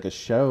supposed to be like a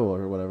show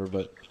or whatever,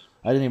 but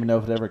I didn't even know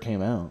if it ever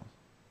came out.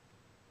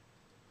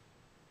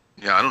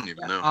 Yeah, I don't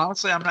even know.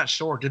 Honestly, I'm not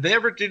sure. Did they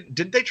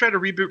try to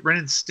reboot Ren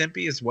and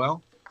Stimpy as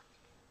well?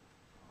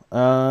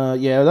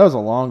 Yeah, that was a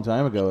long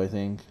time ago, I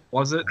think.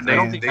 Was it?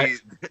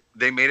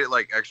 They made it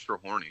like extra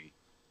horny.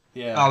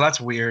 Yeah. Oh, that's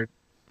weird.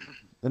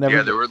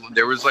 Yeah,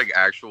 there was like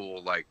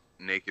actual like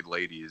naked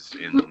ladies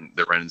in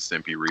the Ren and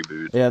Stimpy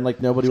reboot. Yeah, and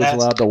like nobody was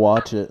allowed to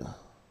watch it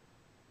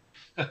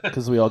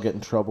because we all get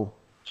in trouble.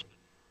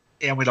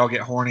 And we'd all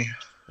get horny.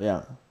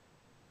 Yeah.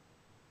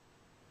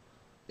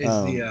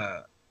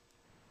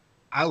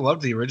 I love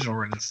the original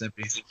Ren and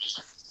Stimpy.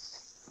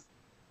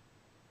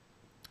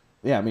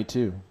 Yeah, me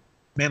too.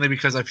 Mainly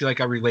because I feel like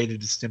I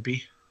related to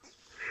Stimpy.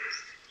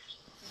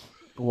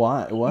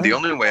 Why? What? The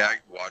only way I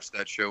watched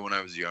that show when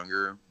I was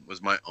younger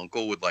was my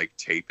uncle would like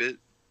tape it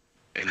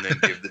and then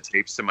give the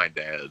tapes to my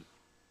dad.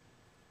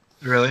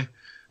 Really?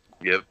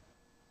 Yep.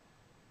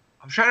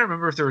 I'm trying to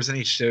remember if there was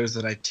any shows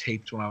that I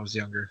taped when I was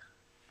younger.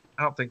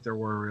 I don't think there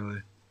were, really.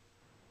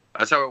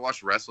 That's how I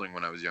watched wrestling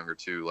when I was younger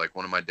too. Like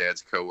one of my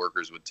dad's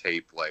coworkers would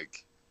tape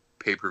like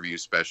pay-per-view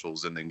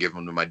specials and then give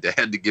them to my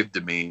dad to give to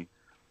me.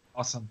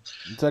 Awesome.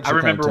 It's actually I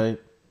remember kind of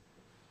tight.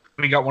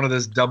 we got one of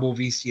those double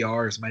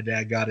VCRs. My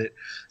dad got it,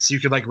 so you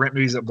could like rent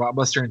movies at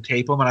Blockbuster and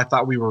tape them. And I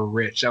thought we were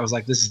rich. I was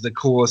like, "This is the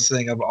coolest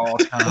thing of all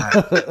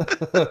time."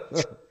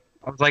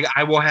 I was like,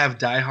 "I will have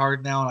Die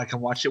Hard now, and I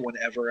can watch it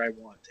whenever I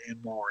want." And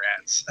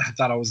Mallrats. I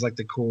thought I was like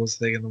the coolest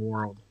thing in the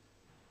world.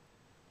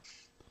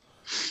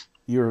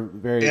 You were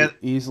very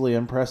easily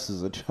impressed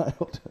as a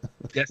child.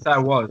 Yes, I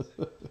was.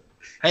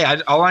 Hey,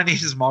 all I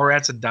need is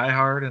Mallrats and Die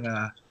Hard and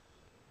a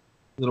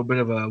little bit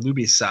of a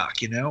Luby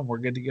sock, and we're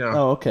good to go.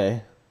 Oh,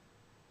 okay.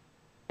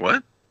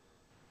 What?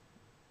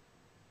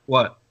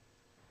 What?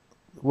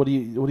 What do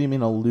you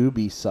mean a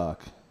Luby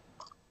sock?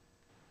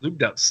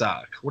 Lubed up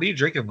sock. What are you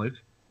drinking, Luke?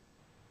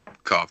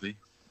 Coffee.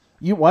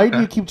 Why do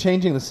you keep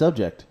changing the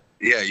subject?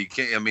 Yeah, you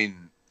can't. I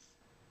mean,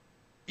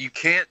 you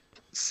can't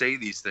say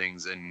these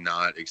things and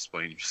not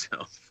explain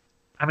yourself.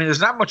 I mean,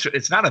 there's not much.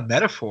 It's not a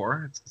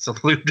metaphor. It's a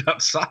lubed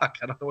up sock.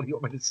 I don't know what you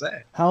want me to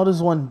say. How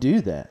does one do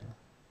that?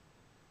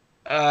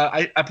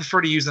 I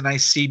prefer to use a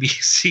nice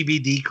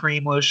CBD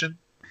cream lotion.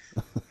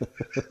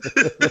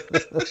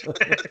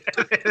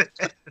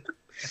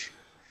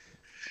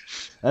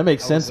 That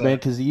makes sense, man,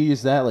 because you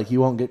use that like you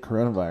won't get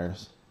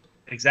coronavirus.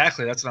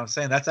 Exactly, that's what I'm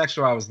saying. That's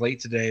actually why I was late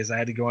today. Is I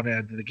had to go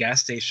into the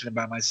gas station and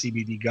buy my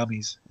CBD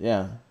gummies.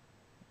 Yeah.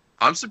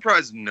 I'm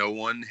surprised no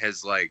one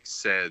has like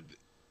said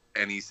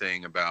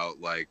anything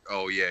about like,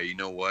 oh yeah, you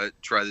know what?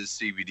 Try this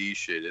CBD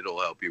shit. It'll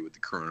help you with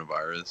the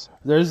coronavirus.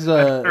 There's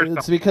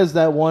it's because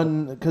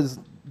because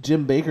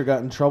Jim Baker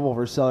got in trouble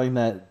for selling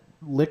that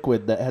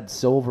liquid that had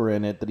silver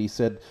in it that he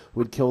said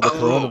would kill the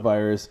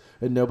coronavirus,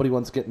 and nobody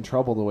wants to get in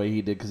trouble the way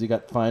he did because he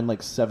got fined like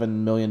 $7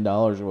 million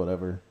or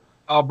whatever.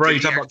 Oh, bro, you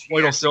talking about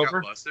colloidal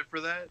silver? Got busted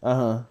for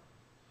that?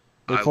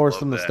 They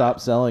forced him to stop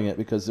selling it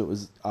because it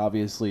was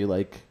obviously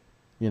like,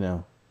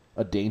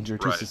 a danger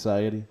to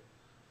society.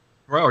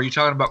 Bro, are you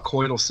talking about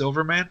colloidal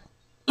silver, man?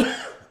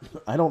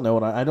 I don't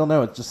know I don't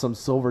know. It's just some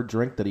silver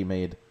drink that he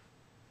made.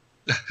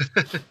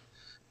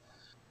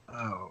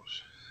 Oh.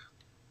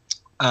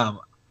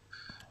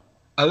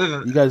 Other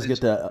than You guys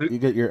get that? You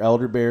get your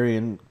elderberry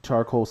and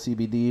charcoal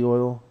CBD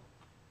oil.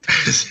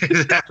 is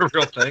that a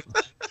real thing?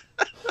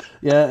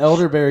 Yeah,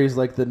 elderberry is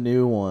like the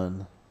new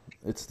one.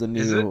 It's the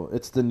Is new.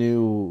 It's the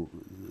new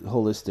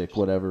holistic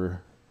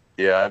whatever.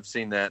 Yeah, I've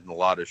seen that in a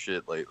lot of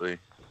shit lately.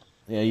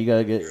 Yeah, you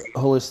gotta get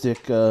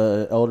holistic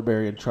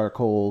elderberry and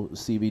charcoal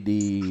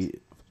CBD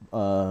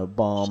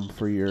balm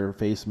for your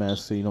face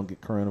mask so you don't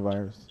get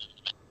coronavirus.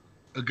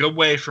 A good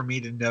way for me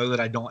to know that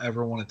I don't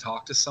ever want to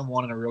talk to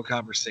someone in a real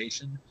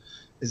conversation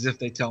is if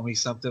they tell me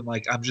something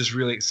like, I'm just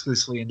really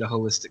exclusively into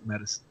holistic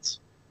medicines.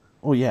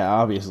 Oh yeah,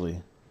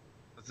 obviously.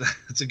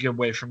 That's a good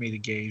way for me to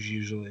gauge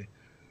usually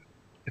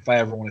if I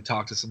ever want to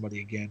talk to somebody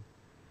again.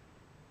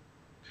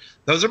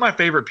 Those are my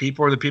favorite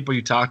people, are the people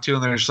you talk to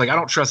and they're just like, I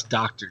don't trust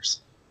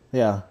doctors.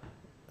 Yeah.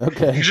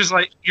 Okay. You're just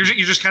like, you're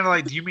just kind of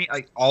like, do you mean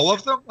like all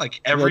of them? Like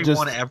Yeah, everyone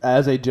just ever?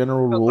 as a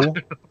general rule.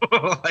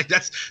 Like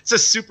it's a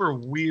super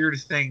weird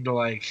thing to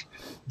like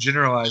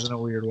generalize in a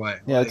weird way.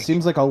 Yeah, Like, it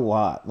seems like a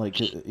lot. Like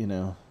you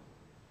know.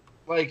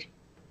 like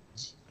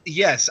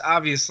yes,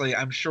 obviously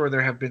I'm sure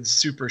there have been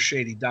super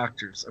shady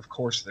doctors. Of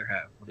course there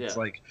have. It's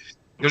Yeah. like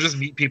you'll just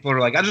meet people who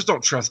are like, I just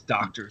don't trust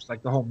doctors.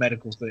 Like the whole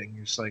medical thing.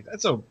 You're just like,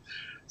 it's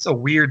a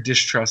weird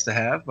distrust to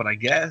have, but I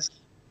guess.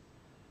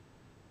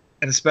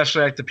 And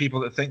especially like the people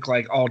that think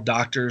like all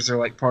doctors are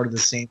like part of the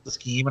same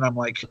scheme, and I'm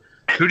like,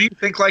 who do you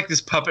think like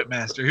this puppet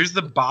master? Who's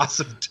the boss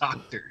of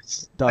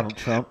doctors? Donald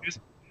Trump.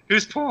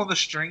 Who's pulling the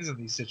strings in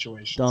these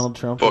situations? Donald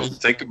Trump. Well, is-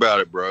 think about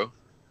it, bro.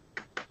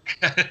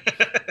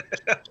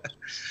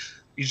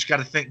 You just got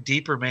to think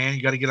deeper, man.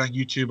 You got to get on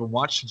YouTube and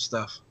watch some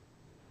stuff.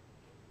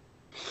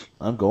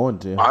 I'm going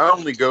to. I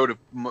only go to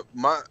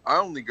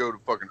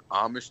fucking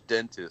Amish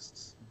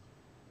dentists.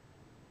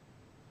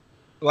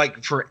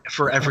 Like for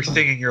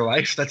everything in your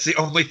life, that's the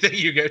only thing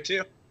you go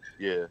to.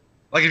 Yeah.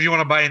 Like if you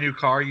want to buy a new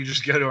car, you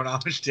just go to an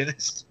Amish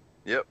dentist.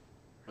 Yep.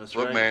 That's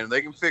Look, man, if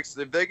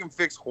they can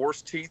fix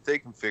horse teeth, they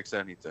can fix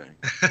anything.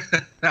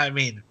 I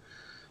mean,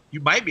 you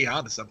might be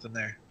onto something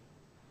there.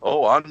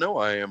 Oh, I know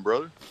I am,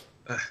 brother.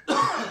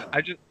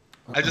 I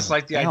just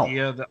like the Ow.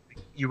 idea that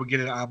you would get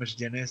an Amish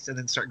dentist and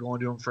then start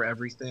going to him for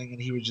everything,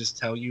 and he would just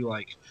tell you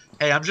like,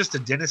 "Hey, I'm just a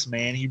dentist,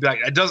 man." And you'd be like,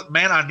 "It doesn't,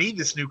 man. I need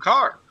this new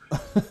car."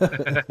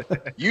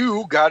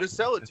 You got to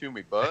sell it to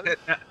me, bud.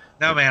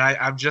 No, man.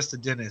 I'm just a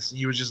dentist.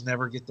 You would just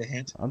never get the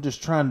hint. I'm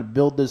just trying to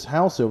build this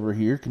house over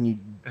here. Can you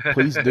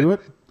please do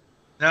it?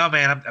 No,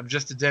 man. I'm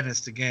just a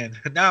dentist again.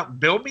 Now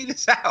build me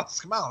this house.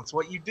 Come on, it's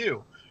what you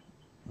do.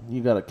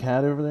 You got a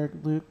cat over there,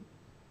 Luke?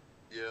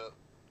 Yeah.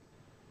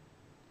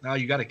 No,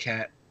 you got a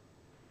cat.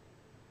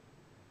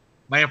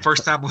 Man,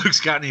 first time Luke's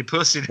got any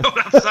pussy. You know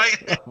what I'm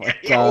saying? Oh my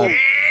god.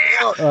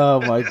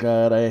 Oh my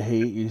god, I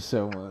hate you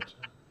so much.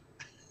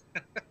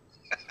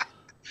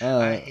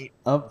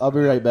 I'll be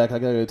right back. I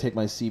gotta go take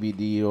my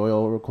CBD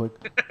oil real quick.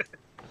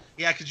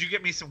 Yeah, could you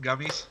get me some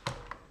gummies?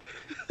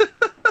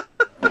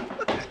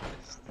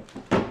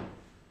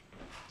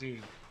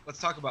 Dude, let's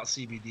talk about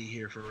CBD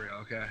here for real,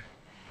 okay?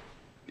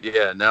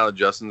 Yeah, now that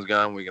Justin's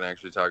gone, we can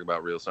actually talk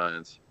about real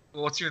science.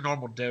 Well, what's your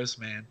normal dose,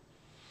 man?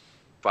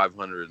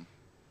 500.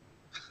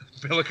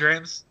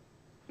 Milligrams?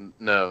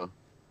 No.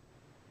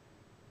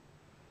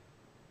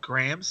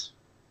 Grams?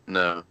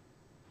 No.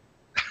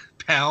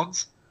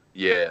 Pounds?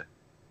 Yeah.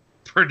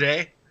 Per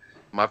day?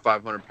 My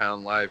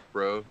 500-pound life,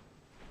 bro.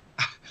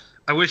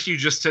 I wish you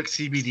just took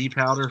CBD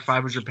powder,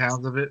 500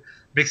 pounds of it,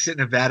 mix it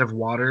in a vat of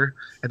water,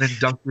 and then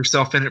dunk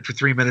yourself in it for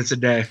 3 minutes a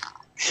day.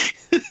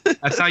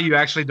 That's how you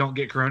actually don't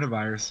get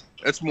coronavirus.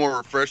 That's more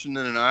refreshing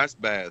than an ice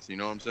bath, you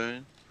know what I'm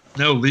saying?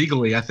 No,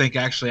 legally, I think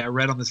actually. I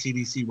read on the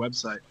CDC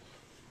website.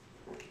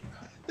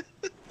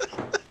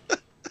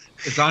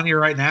 It's on here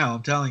right now,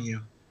 I'm telling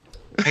you.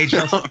 Hey,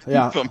 Justin,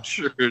 Yeah. I'm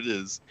sure it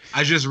is.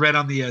 I just read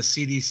on the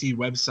CDC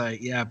website.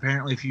 Yeah,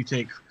 apparently if you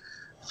take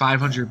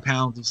 500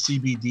 pounds of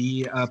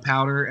CBD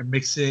powder and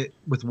mix it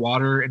with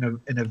water in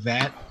a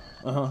vat,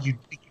 Uh-huh.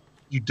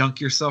 you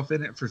dunk yourself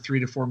in it for 3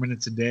 to 4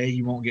 minutes a day,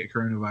 you won't get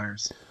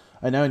coronavirus.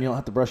 I know, and you don't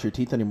have to brush your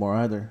teeth anymore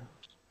either.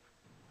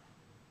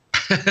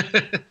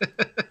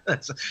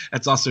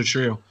 That's also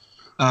true.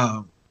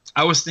 I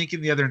was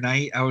thinking the other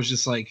night, I was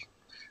just like,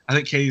 I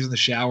think Katie's in the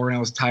shower and I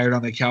was tired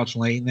on the couch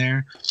laying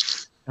there.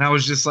 And I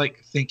was just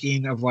like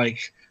thinking of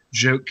like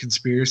joke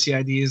conspiracy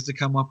ideas to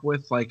come up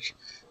with. Like,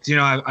 you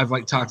know, I've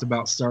like talked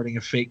about starting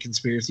a fake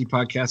conspiracy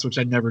podcast, which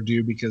I never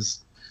do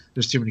because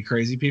there's too many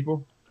crazy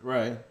people.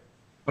 Right.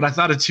 But I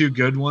thought of two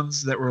good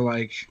ones that were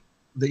like,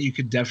 that you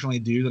could definitely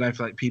do that I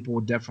feel like people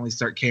would definitely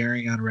start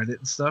carrying on Reddit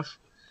and stuff.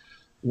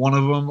 One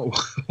of them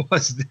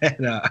was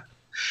that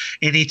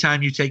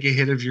anytime you take a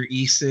hit of your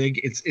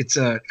e-cig, it's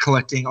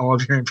collecting all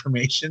of your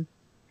information.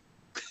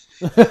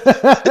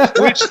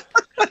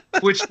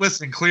 Which,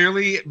 listen,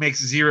 clearly it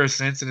makes zero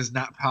sense and is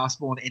not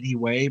possible in any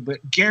way, but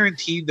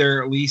guaranteed there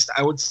are at least,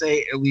 I would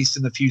say, at least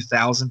in a few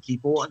thousand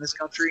people in this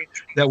country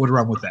that would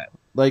run with that.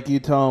 Like you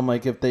tell them,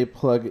 like if they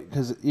plug,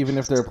 because even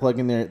if they're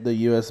plugging the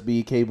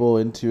USB cable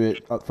into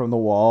it from the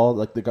wall,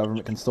 like the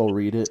government can still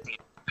read it.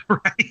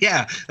 Right?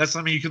 Yeah, that's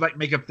something you could like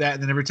make up that,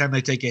 and then every time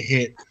they take a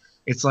hit,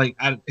 It's like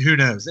who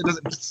knows? It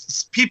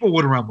doesn't. People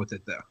would run with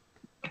it though.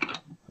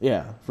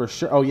 Yeah, for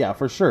sure. Oh yeah,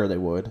 for sure they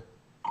would.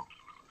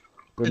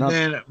 They're And not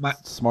then the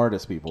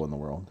smartest people in the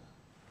world.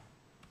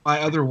 my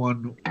other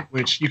one,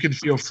 which you can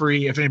feel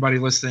free if anybody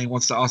listening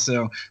wants to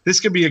also. This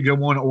could be a good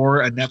one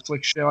or a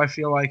Netflix show. I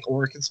feel like,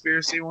 or a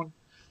conspiracy one,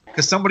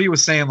 because somebody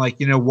was saying like,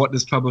 what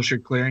does Publisher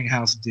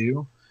Clearinghouse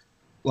do?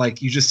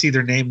 Like you just see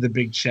their name, the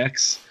big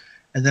checks,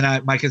 and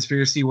then my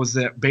conspiracy was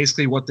that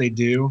basically what they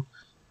do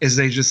is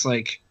they just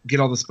like get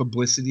all this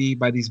publicity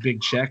by these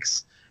big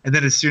checks, and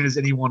then as soon as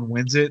anyone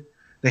wins it,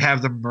 they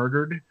have them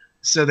murdered,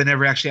 so they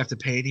never actually have to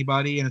pay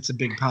anybody, and it's a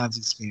big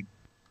Ponzi scheme.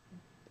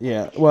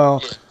 Yeah, well,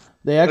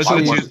 they Those are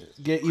actually the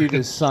two- get you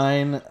to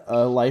sign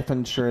a life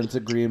insurance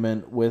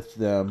agreement with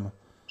them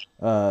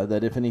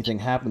that if anything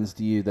happens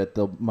to you, that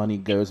the money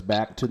goes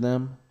back to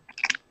them.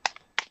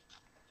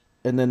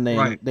 And then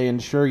they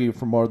insure you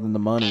for more than the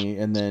money,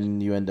 and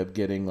then you end up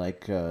getting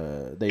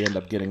they end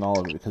up getting all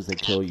of it because they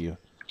kill you.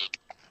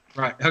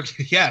 Right.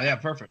 Okay. Yeah.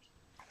 Perfect.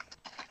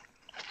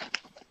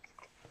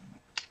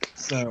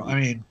 So, I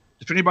mean,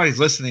 if anybody's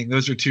listening,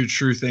 those are two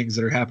true things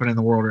that are happening in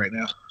the world right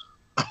now.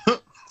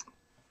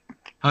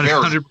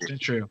 100%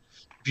 true.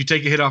 If you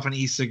take a hit off an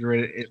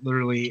e-cigarette, it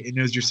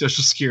knows your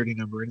social security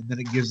number, and then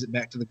it gives it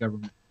back to the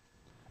government.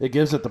 It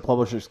gives it the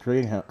Publishers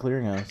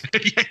Clearinghouse.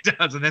 Yeah, it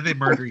does, and then they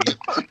murder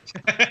you.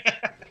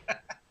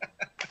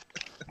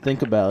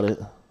 Think about it.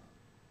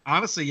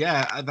 Honestly,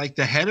 yeah, like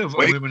the head of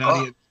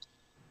Illuminati.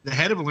 The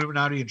head of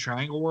Illuminati and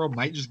Triangle World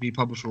might just be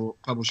Publishers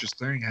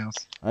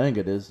Clearinghouse. I think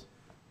it is.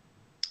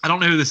 I don't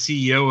know who the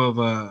CEO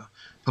of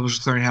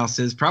Publishers Clearinghouse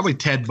is. Probably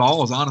Ted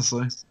Balls,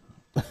 honestly.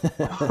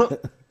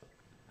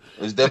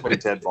 It's definitely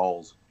Ted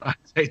Balls. I'd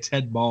say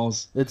Ted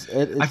Balls. I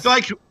feel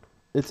like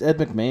it's Ed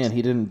McMahon.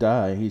 He didn't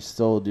die. He's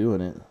still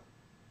doing it.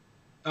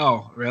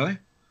 Oh, really?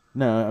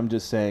 No, I'm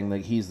just saying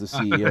like he's the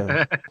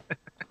CEO.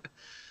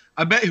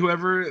 I bet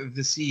whoever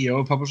the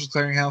CEO of Publishers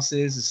Clearinghouse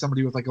is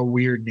somebody with like a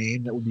weird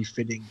name that would be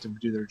fitting to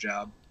do their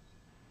job.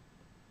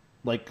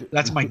 Like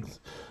that's my.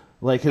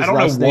 Like his I don't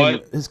last know name.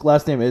 what. His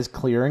last name is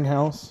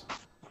Clearinghouse.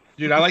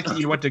 Dude, I like that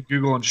you went to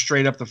Google and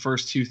straight up the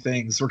first two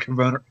things were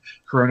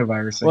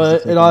coronavirus things. Well,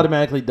 it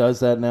automatically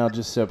does that now,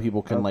 just so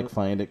people can like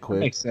find it That quick.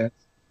 makes sense.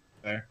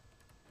 There.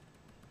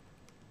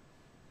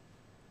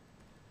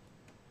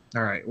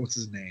 All right, what's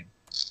his name?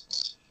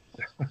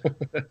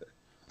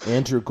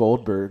 Andrew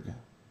Goldberg.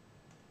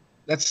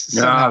 That's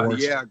somehow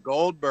worse. Yeah,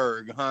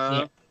 Goldberg, huh?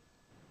 Yeah.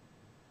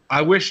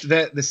 I wish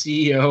that the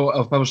CEO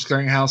of Publishers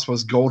Clearinghouse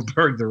was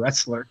Goldberg the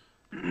wrestler.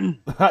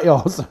 I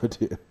also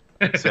do.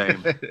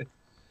 Same.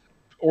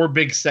 Or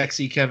big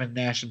sexy Kevin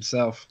Nash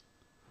himself.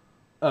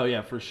 Oh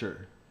yeah, for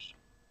sure.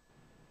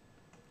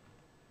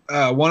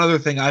 One other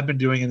thing I've been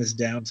doing in this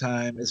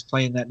downtime is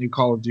playing that new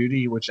Call of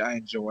Duty, which I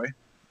enjoy.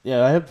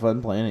 Yeah, I had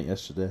fun playing it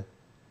yesterday.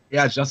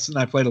 Yeah, Justin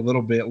and I played a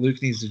little bit.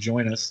 Luke needs to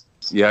join us.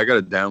 Yeah, I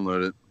gotta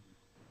download it.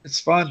 It's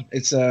fun.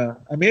 It's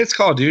it's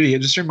Call of Duty.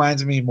 It just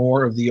reminds me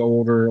more of the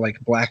older like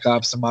Black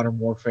Ops and Modern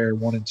Warfare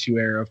 1 and 2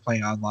 era of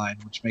playing online,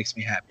 which makes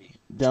me happy.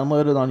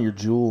 Download it on your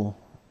Jewel.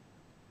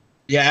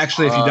 Yeah,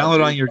 actually, if you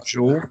download on your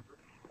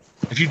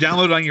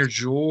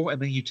Jewel,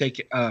 and then you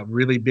take a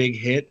really big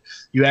hit,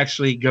 you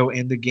actually go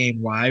into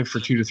game live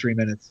for 2 to 3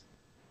 minutes.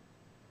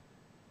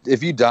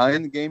 If you die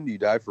in the game, do you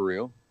die for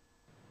real?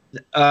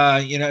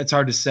 It's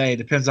hard to say. It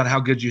depends on how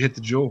good you hit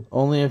the Jewel.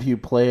 Only if you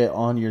play it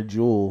on your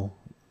Jewel.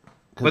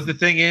 But the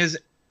thing is,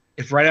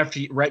 if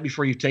right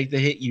before you take the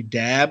hit, you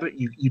dab,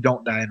 you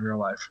don't die in real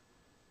life.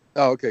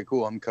 Oh, okay,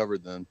 cool. I'm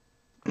covered then.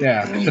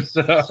 Yeah.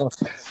 So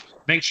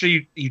make sure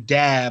you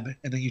dab,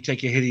 and then you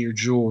take a hit of your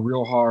Jewel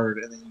real hard,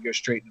 and then you go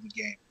straight into the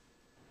game.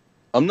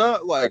 I'm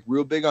not like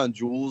real big on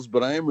jewels,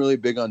 but I am really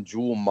big on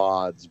jewel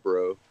mods,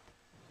 bro.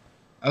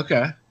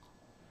 Okay.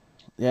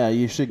 Yeah,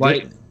 you should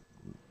get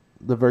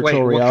the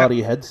virtual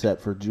reality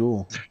headset for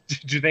Jewel.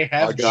 Do they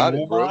have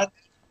Jewel mods?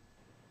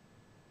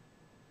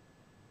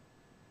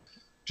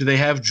 Do they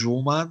have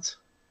Jewel mods?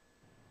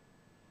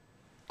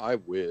 I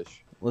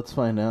wish. Let's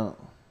find out.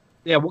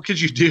 Yeah, what could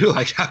you do?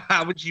 Like,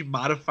 how would you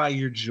modify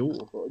your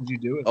Jewel? What would you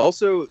do with it?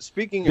 Also,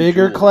 speaking of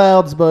bigger jewels,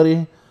 clouds,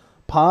 buddy.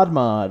 Pod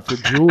mod for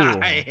Jewel.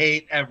 I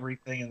hate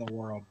everything in the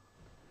world.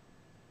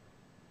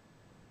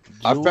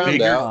 I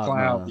found out.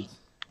 Clouds.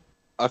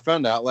 I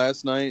found out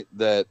last night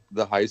that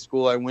the high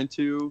school I went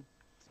to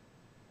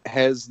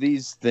has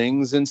these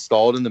things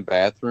installed in the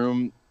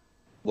bathroom,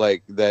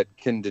 like that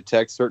can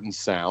detect certain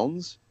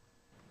sounds.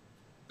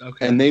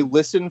 Okay. And they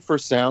listen for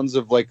sounds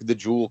of like the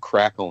Jewel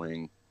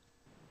crackling.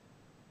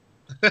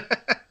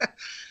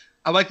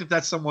 I like that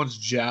that's someone's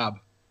job.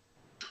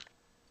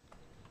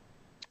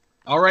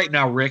 All right,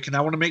 now, Rick, and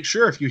I want to make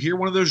sure if you hear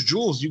one of those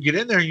Jewels, you get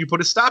in there and you put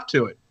a stop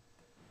to it.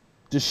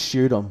 Just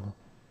shoot them.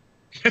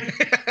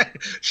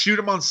 Shoot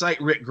him on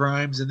sight, Rick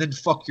Grimes, and then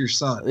fuck your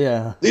son.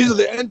 Yeah. These are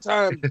the end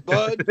times,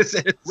 bud.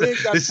 We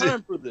ain't got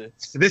time for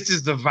this. This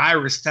is the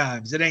virus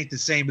times. It ain't the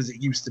same as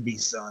it used to be,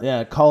 son.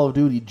 Yeah, Call of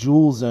Duty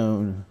Jewel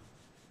Zone.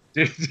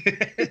 Dude,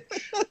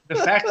 the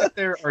fact that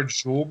there are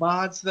Jewel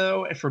mods,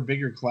 though, for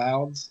bigger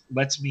clouds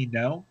lets me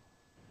know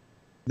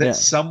that Yeah.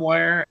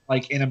 somewhere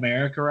like in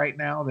America right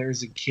now,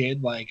 there's a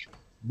kid like,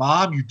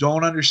 Mom, you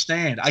don't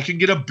understand. I can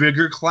get a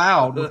bigger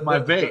cloud with my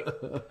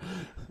vape.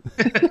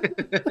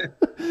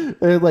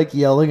 They're like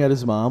yelling at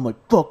his mom, like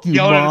 "Fuck you,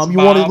 Yelling at his mom! You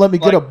want to mom, let me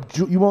get like-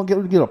 you won't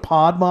get a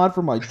pod mod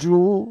for my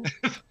jewel?"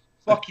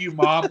 Fuck you,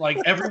 Mom. Like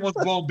everyone's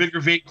blowing bigger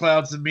vape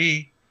clouds than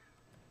me.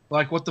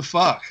 Like what the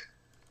fuck?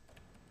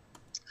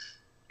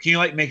 Can you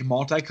like make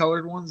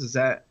multicolored ones? Is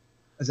that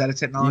a You can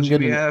technology get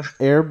we an have?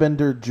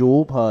 Airbender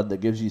jewel pod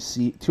that gives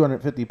you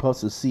 250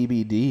 puffs of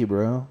CBD,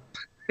 bro.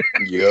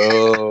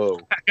 Yo.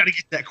 I gotta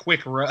get that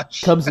quick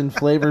rush. Comes in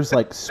flavors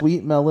like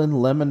sweet melon,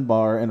 lemon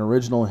bar, and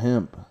original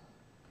hemp.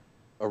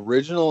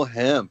 Original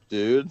hemp,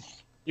 dude.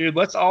 Dude,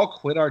 let's all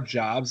quit our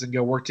jobs and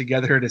go work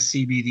together at a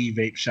CBD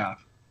vape shop.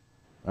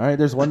 All right,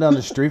 there's one down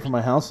the street from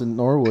my house in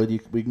Norwood.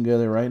 We can go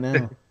there right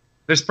now.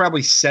 There's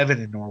probably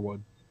 7 in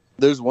Norwood.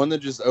 There's one that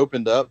just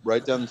opened up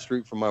right down the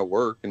street from my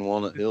work in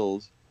Walnut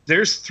Hills.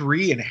 There's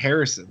 3 in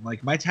Harrison.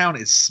 Like my town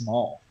is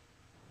small.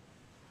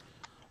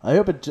 I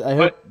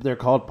hope they're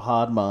called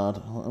Pod Mod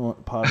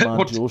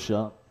What- Jewel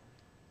Shop.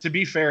 To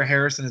be fair,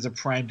 Harrison is a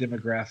prime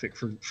demographic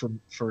for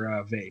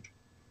vape.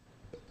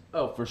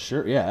 Oh, for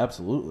sure. Yeah,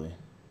 absolutely.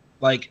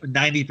 Like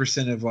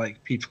 90% of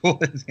like people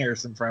in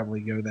Harrison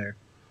probably go there.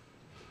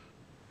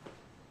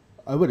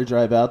 I would have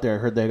drive out there. I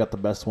heard they got the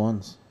best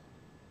ones.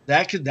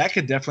 That could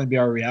definitely be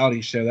our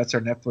reality show. That's our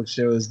Netflix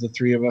show. Is the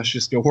 3 of us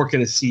just go work at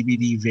a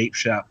CBD vape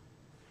shop?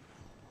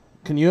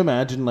 Can you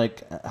imagine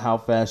like how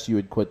fast you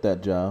would quit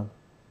that job?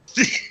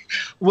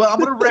 Well, I'm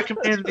going to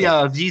recommend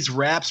these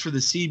wraps for the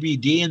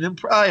CBD, and then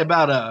probably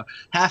about a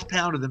half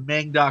pound of the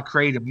Mang Da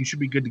Kratom. You should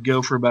be good to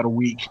go for about a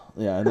week.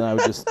 Yeah, and then I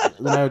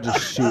would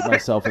just shoot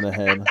myself in the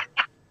head.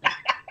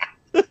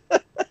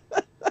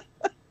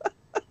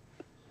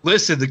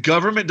 Listen, the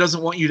government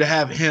doesn't want you to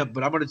have hemp,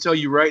 but I'm going to tell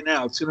you right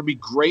now, it's going to be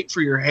great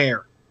for your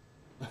hair.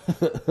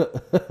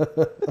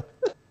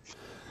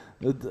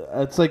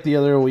 It's like the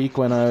other week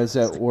when I was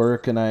at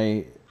work and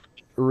I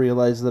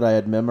realized that I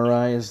had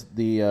memorized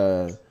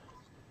the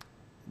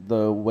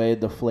way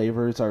the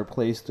flavors are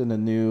placed in the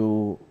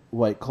new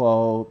White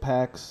Claw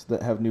packs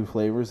that have new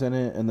flavors in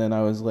it, and then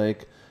I was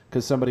like,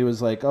 because somebody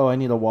was like, "Oh, I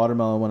need a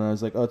watermelon one," and I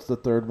was like, "Oh, it's the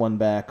third one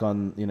back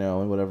on,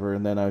 and whatever,"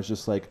 and then I was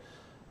just like,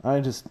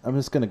 I'm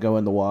just gonna go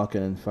into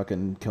walk-in and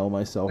fucking kill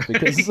myself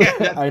because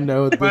Yeah, I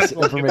know Might this as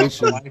well give up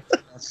information. life.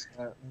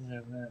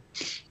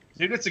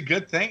 Dude, it's a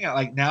good thing.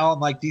 Like now,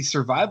 on like these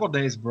survival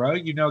days, bro,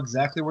 you know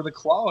exactly where the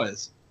claw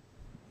is.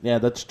 Yeah,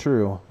 that's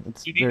true.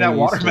 It's You need very that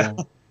useful.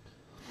 watermelon.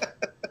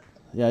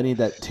 Yeah, I need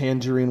that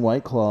tangerine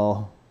White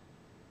Claw.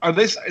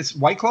 Is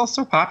White Claw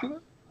so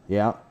popular?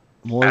 Yeah,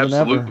 more than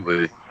ever.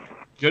 Absolutely.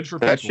 Good for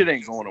people. That shit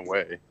ain't going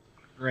away.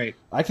 Great.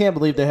 I can't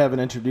believe they haven't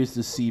introduced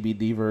the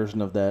CBD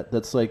version of that.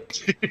 That's like,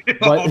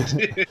 Oh, What?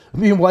 dude. I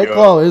mean, White Yeah.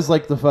 Claw is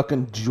like the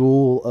fucking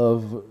jewel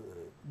of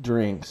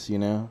drinks,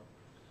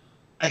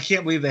 I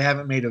can't believe they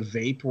haven't made a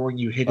vape where when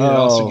you hit it, it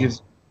also Oh.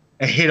 gives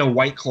a hit of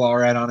White Claw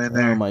right on in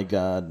there. Oh my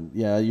god,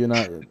 yeah,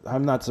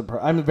 I'm not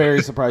surprised. I'm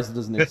very surprised it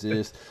doesn't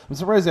exist. I'm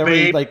surprised every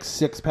Babe. like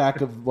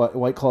 6-pack of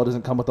White Claw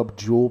doesn't come with a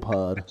jewel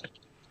pod.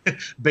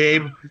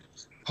 Babe,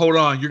 hold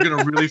on. You're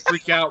gonna really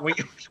freak out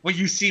when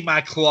you see my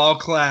claw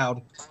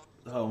cloud.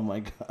 Oh my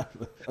god.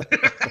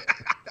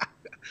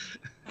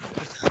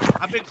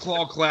 I've been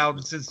claw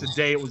cloud since the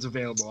day it was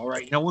available. All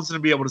right, no one's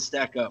gonna be able to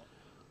stack up.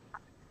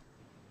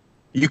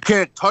 You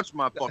can't touch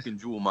my fucking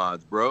jewel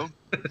mods, bro.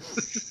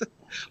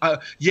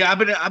 Yeah,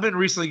 I've been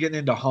recently getting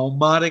into home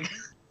modding.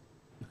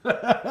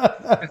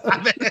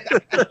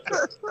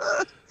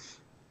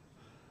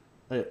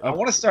 Hey, I up,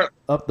 want to start.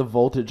 up the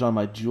voltage on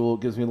my jewel.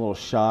 It gives me a little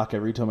shock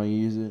every time I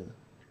use it.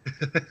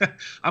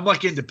 I'm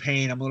like into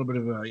pain. I'm a little bit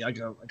of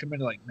I'm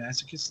into like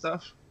masochist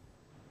stuff.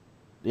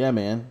 Yeah,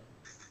 man.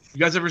 You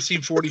guys ever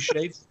seen 40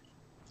 Shades?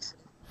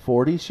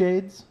 40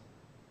 shades?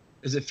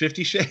 Is it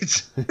 50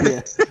 Shades?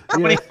 Yeah. How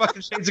many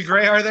fucking shades of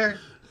gray are there?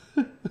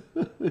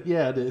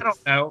 Yeah, it is. I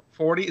don't know.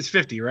 40 is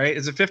 50, right?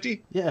 Is it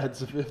 50? Yeah,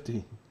 it's a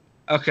 50.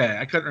 Okay,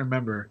 I couldn't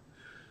remember.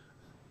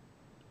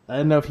 I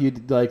don't know if you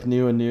like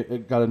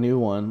got a new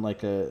one.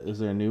 Like, is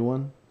there a new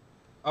one?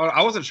 Oh,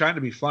 I wasn't trying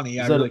to be funny.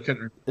 I Is that really a-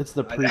 couldn't. It's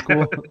the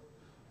prequel.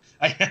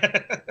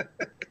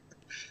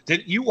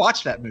 Did you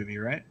watch that movie,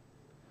 right?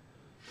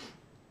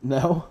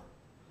 No.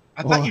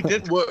 I thought you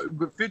did. What?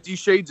 But 50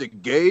 Shades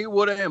of Gay?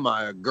 What am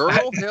I, a girl?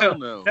 Hell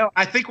no. No,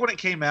 I think when it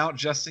came out,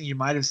 Justin, you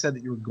might have said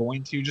that you were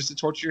going to just to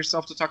torture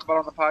yourself to talk about it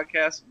on the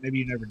podcast. Maybe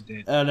you never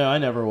did. Oh no, I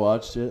never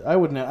watched it. I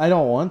wouldn't. I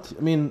don't want to.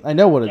 I mean, I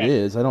know what it Yeah.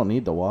 is. I don't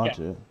need to watch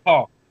it.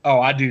 Oh,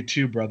 I do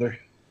too, brother.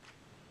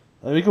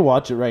 We could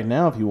watch it right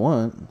now if you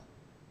want.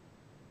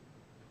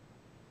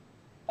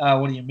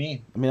 What do you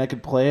mean? I mean, I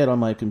could play it on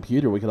my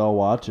computer. We could all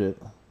watch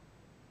it.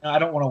 No, I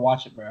don't want to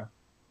watch it, bro.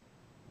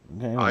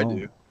 Okay. I well,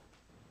 do.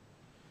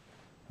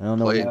 I don't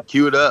know. Play What, it.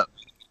 Cue it up.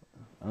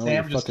 I don't know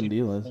Sam what your just fucking keeps-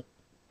 deal is.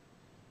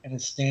 And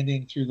is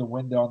standing through the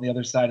window on the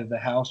other side of the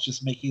house,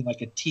 just making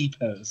like a T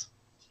pose.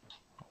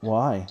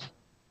 Why?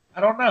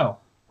 I don't know.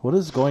 What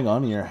is going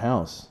on in your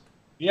house?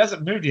 He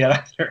hasn't moved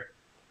yet either.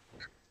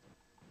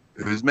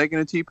 Who's making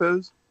a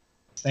T-pose?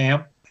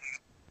 Sam.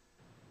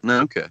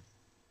 No, okay.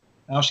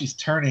 Now she's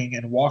turning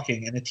and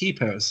walking in a T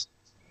pose.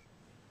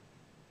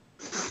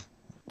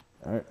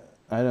 I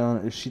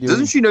don't. Is she doing?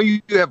 Doesn't she know you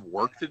have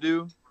work to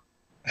do?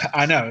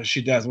 I know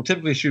she does. Well,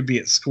 typically she would be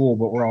at school,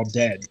 but we're all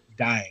dead,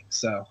 dying.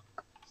 So,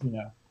 you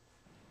know.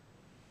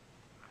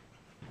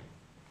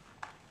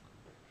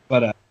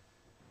 But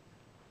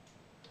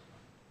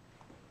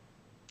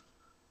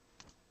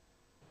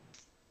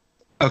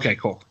okay,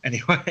 cool.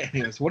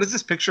 Anyways, what is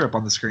this picture up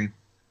on the screen?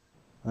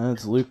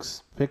 It's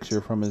Luke's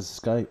picture from his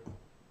Skype.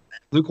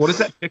 Luke, what is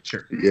that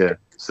picture? Yeah.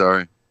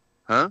 Sorry.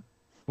 Huh?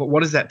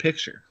 What is that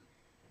picture?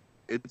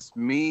 It's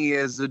me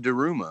as a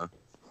Daruma.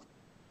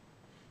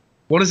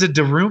 What is a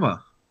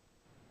Daruma?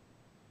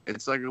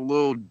 It's like a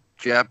little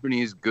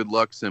Japanese good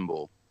luck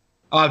symbol.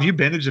 Oh, have you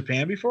been to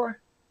Japan before?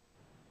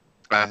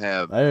 I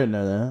have. I didn't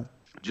know that.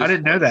 Just I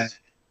didn't know once. that.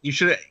 You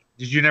should.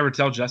 Did you never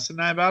tell Justin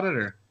and I about it,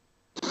 or?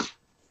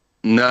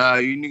 Nah,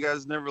 you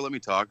guys never let me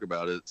talk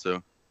about it.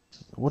 So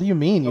What do you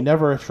mean? You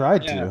never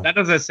tried Yeah, to? that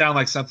doesn't sound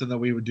like something that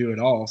we would do at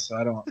all. So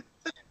I don't.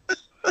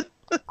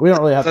 We don't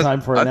really have time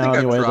for it I now think I've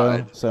anyway, though.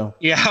 tried. So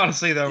Yeah,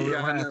 honestly though, we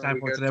Yeah, don't I have know, time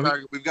for it today.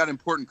 we've got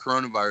important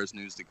coronavirus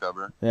news to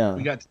cover. yeah,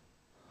 We got.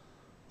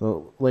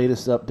 the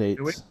latest updates.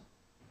 Do we?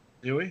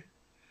 Do we?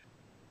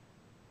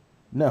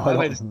 No, The I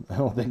latest-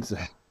 don't think so.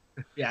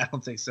 Yeah, I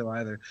don't think so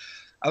either.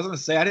 I was gonna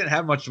say I didn't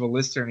have much of a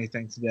list or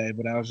anything today,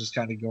 but I was just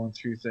kind of going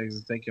through things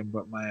and thinking.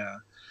 But my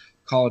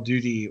Call of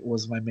Duty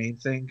was my main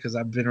thing because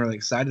I've been really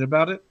excited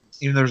about it,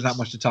 even though there's not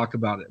much to talk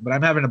about it. But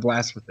I'm having a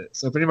blast with it.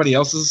 So if anybody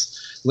else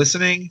is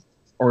listening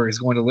or is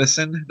going to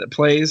listen that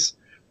plays,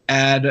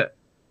 add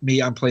me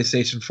on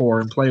PlayStation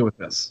 4 and play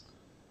with us.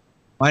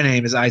 My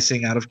name is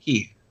Icing Out of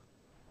Key.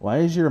 Why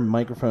is your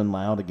microphone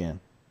loud again?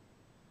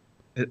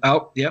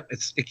 Yep,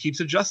 it keeps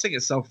adjusting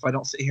itself if I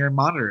don't sit here and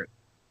monitor it.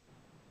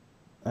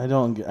 I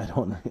don't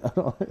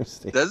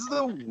understand. That's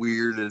the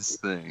weirdest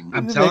thing.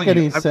 I'm It doesn't telling make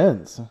any you,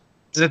 sense.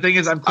 The thing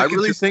is, I'm I clicking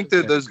really through think that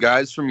everything. those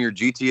guys from your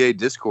GTA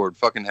Discord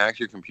fucking hack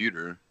your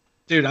computer.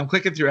 Dude, I'm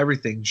clicking through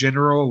everything.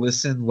 General,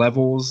 listen,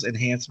 levels,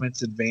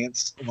 enhancements,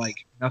 advanced,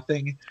 like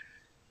nothing.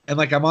 And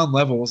like I'm on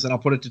levels and I'll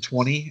put it to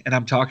 20 and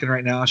I'm talking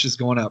right now. It's just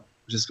going up,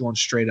 just going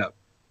straight up.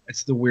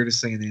 It's the weirdest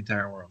thing in the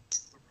entire world.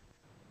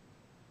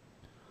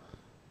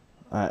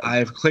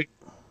 I've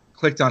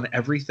clicked on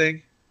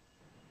everything.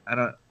 I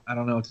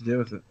don't know what to do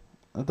with it.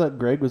 I thought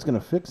Greg was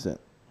gonna fix it.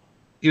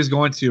 He was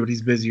going to, but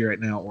he's busy right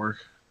now at work.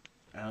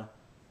 Oh.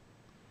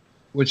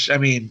 Which, I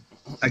mean,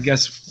 I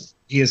guess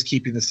he is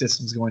keeping the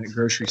systems going at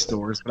grocery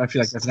stores, but I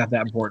feel like that's not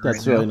that important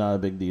That's right really now. not a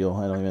big deal.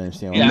 I don't even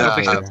understand. Yeah, No,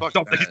 I don't fuck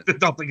think, that.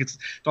 don't think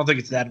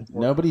it's that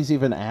important. Nobody's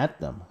even at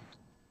them.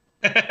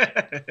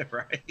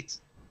 Right.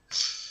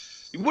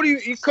 What do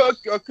you cook?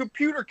 A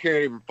computer can't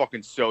even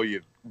fucking sell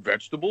you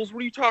vegetables.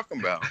 What are you talking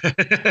about?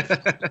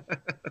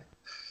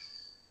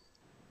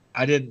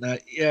 I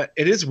didn't. Yeah,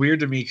 it is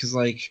weird to me because,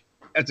 like,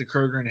 at the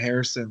Kroger in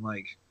Harrison,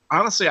 like,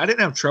 honestly, I didn't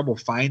have trouble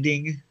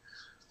finding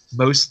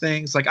most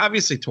things. Like,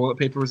 obviously, toilet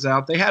paper was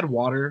out. They had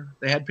water.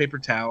 They had paper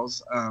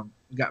towels.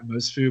 We got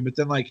most food, but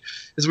then, like,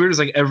 as weird as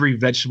like every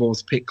vegetable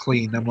was picked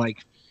clean. I'm like,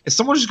 is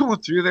someone just going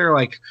through there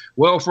like,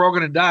 well, if we're all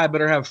gonna die, I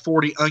better have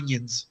 40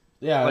 onions.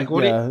 Yeah, Like,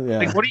 what? yeah.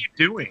 Like, what are you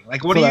doing?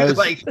 Like, what That's are I you was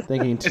like?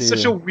 thinking too. It's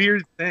such a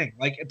weird thing.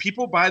 Like,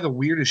 people buy the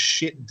weirdest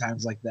shit in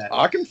times like that.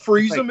 I can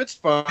freeze Like- them. It's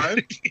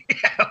fine.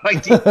 Yeah,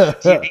 like, do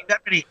you need that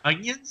many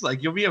onions?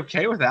 Like, you'll be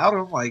okay without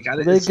them. Like,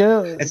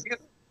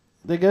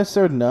 They go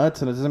so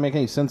nuts, and it doesn't make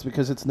any sense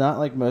because it's not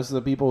like most of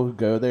the people who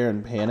go there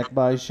and panic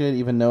buy shit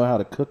even know how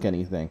to cook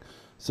anything.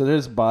 So they're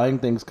just buying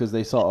things because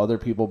they saw other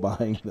people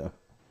buying them.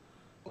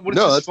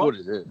 No, that's what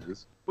it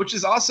is. Which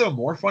is also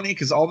more funny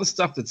because all the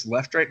stuff that's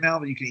left right now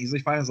that you can easily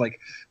find is like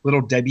little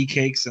Debbie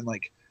cakes and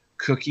like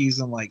cookies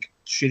and like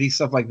shitty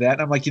stuff like that.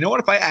 And I'm like, you know what?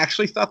 If I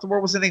actually thought the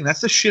world was ending,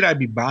 that's the shit I'd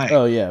be buying.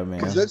 Oh yeah,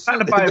 man. That's Trying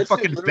to buy that shit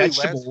fucking literally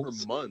lasts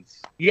vegetables. for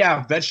months.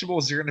 Yeah,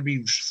 vegetables are going to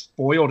be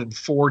spoiled in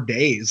 4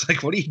 days.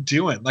 Like, what are you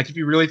doing? Like, if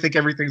you really think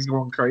everything's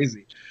going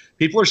crazy,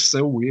 people are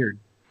so weird.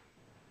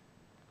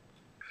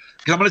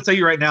 Because I'm going to tell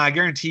you right now, I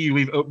guarantee you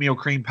leave oatmeal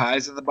cream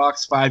pies in the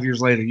box 5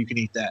 years later, you can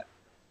eat that.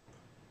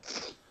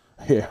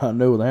 Yeah, I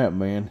know that,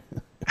 man.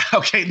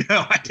 Okay,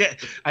 no,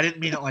 I didn't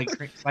mean it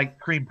like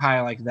cream pie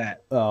like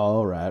that. Oh,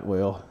 all right.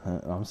 Well,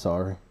 I'm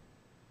sorry.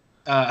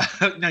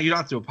 No, you don't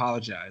have to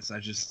apologize.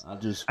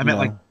 I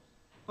meant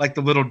like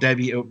the little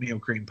Debbie oatmeal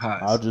cream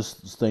pies. I was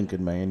just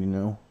thinking, man. You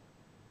know.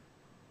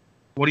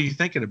 What are you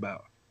thinking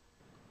about?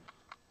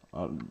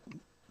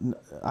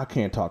 I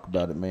can't talk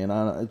about it, man.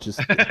 It just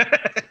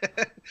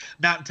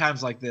Not in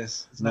times like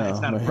this. It's not. no,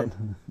 It's not.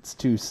 man. It's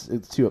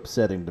too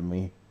upsetting to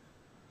me.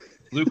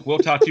 Luke, we'll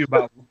talk to you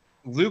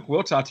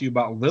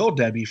about Lil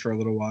Debbie for a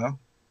little while.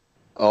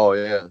 Oh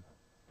yeah,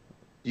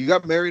 you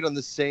got married on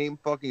the same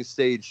fucking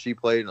stage she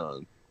played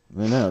on.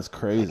 I know, it's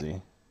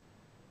crazy.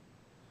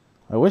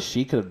 I wish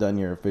she could have done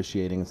your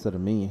officiating instead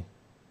of me.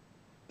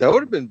 That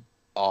would have been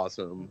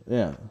awesome.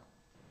 Yeah.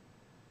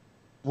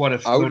 What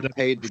if I Lil would have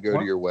Debbie paid to go to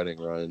performed? your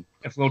wedding, Ryan.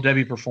 If Lil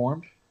Debbie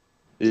performed?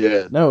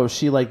 Yeah. No,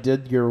 she like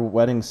did your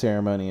wedding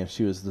ceremony if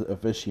she was the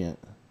officiant.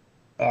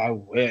 Oh, I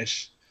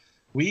wish.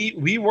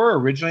 We were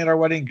originally at our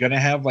wedding gonna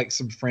have like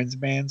some friends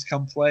bands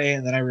come play,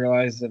 and then I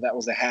realized that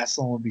was a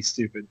hassle and would be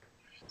stupid.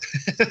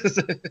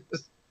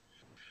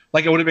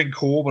 Like it would have been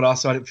cool, but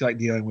also I didn't feel like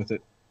dealing with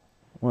it.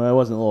 Well, that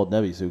wasn't Little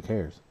Debbie, so who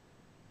cares?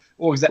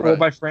 Well, exactly. Right.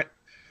 Well, my friend.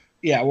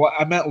 Yeah, well,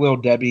 I met Lil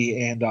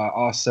Debbie and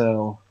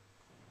also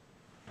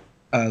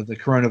the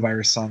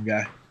coronavirus song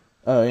guy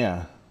Oh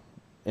yeah,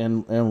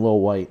 and Lil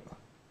White.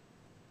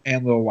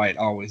 and Lil White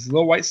always.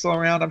 Lil White still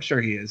around? I'm sure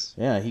he is.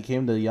 Yeah, he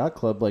came to the yacht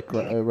club like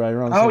right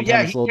around the Oh, same yeah,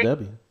 time as he Lil came-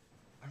 Debbie.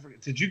 I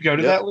forget. Did you go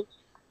to Yep. that? Luke?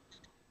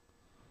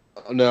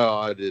 No,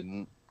 I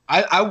didn't.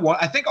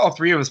 I think all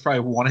three of us probably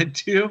wanted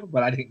to,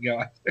 but I didn't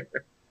go.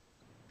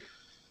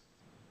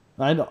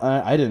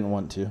 I didn't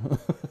want to.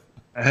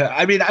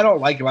 I mean, I don't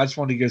like him. I just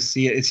wanted to go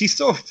see it. Is he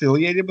still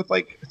affiliated with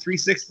like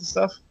 3-6 and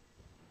stuff?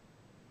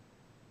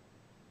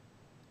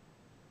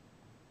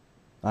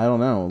 I don't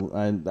know.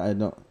 I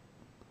don't.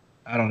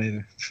 I don't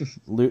either.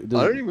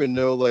 I don't even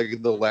know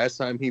like the last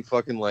time he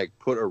fucking like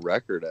put a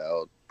record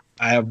out.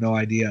 I have no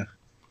idea.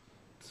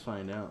 Let's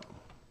find out.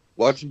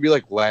 Watch it be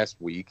like last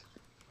week.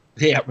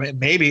 Yeah,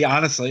 maybe.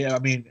 Honestly, I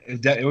mean,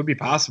 it would be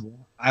possible.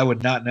 I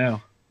would not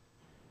know.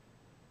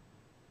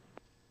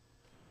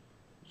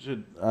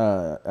 Should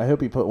I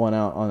hope he put one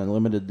out on a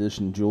limited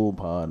edition Jewel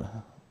Pod.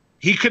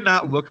 He could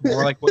not look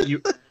more like what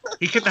you.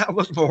 He could not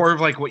look more of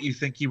like what you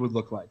think he would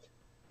look like.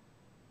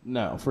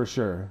 No, for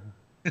sure.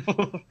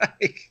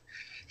 Like,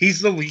 he's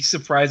the least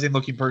surprising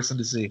looking person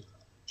to see.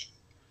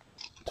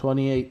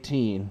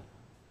 2018.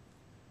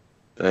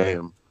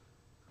 Damn.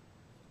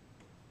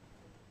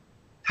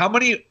 How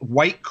many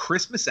White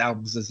Christmas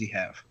albums does he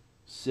have?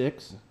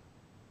 6.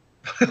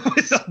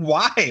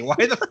 Why? Why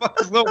the fuck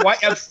does Lil White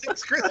have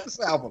 6 Christmas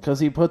albums? Because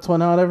he puts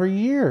one out every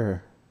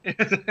year.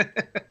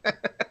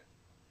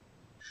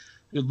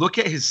 Dude, look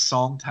at his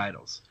song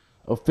titles.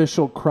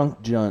 Official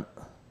Crunk Junt.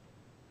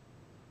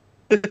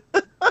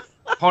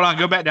 Hold on,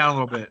 go back down a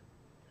little bit.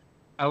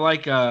 I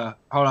like hold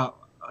on.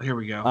 Here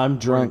we go. I'm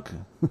drunk.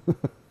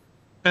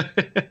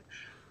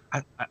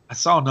 I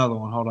saw another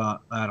one. Hold on.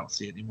 I don't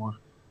see it anymore.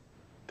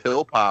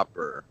 Pill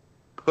popper.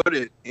 Put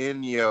it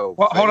in yo.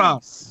 Well, hold on.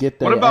 face. Get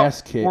What that about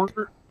ass kicked.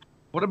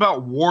 What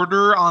about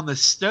Warder on the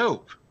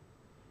stove?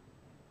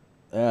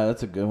 Yeah,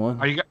 that's a good one.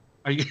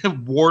 Are you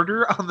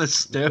Warder on the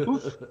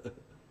stove?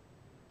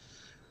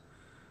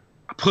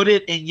 Put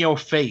it in your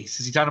face.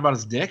 Is he talking about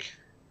his dick?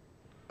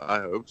 I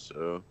hope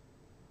so.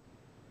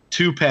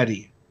 Too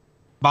petty.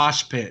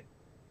 Mosh pit.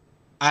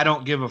 I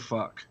don't give a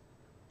fuck.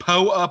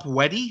 Po up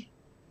Weddy?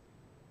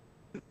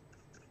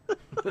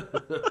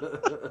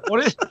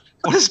 What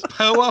is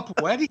Po up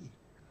Weddy?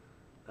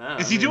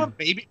 Is he doing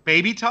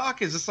baby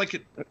talk? Is this like a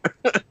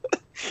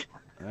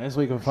I guess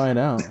we can find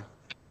out.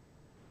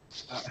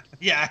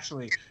 yeah,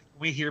 actually,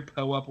 we hear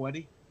Po up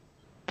Weddy,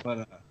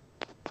 but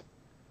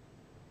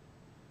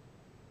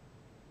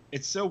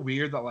it's so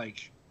weird that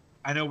like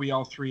I know we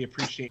all three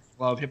appreciate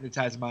Love,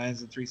 Hypnotized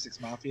Minds, and 3-6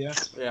 Mafia.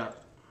 Yeah.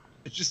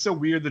 It's just so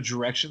weird the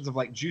directions of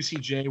like Juicy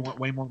J went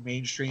way more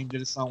mainstream,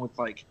 did a song with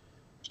like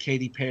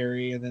Katy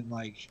Perry, and then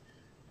like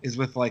is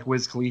with like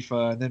Wiz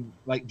Khalifa, and then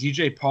like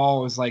DJ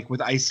Paul is like with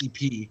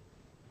ICP.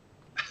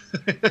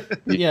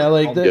 Yeah,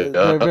 like they're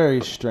Yeah.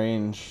 very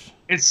strange.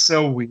 It's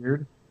so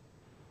weird.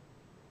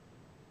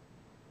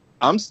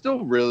 I'm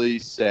still really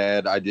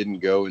sad I didn't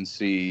go and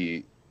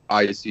see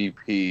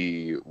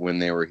ICP when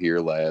they were here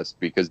last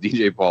because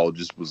DJ Paul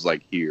just was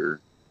like here.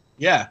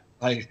 Yeah,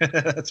 like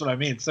that's what I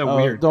mean. It's so Oh,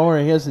 weird. don't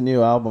worry, he has a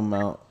new album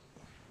out.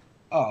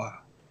 Oh,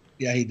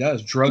 yeah, he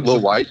does. Drugs. Lil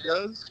and- White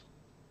does?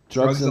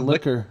 Drugs and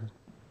liquor.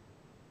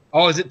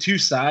 Oh, is it two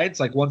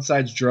sides? Like one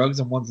side's drugs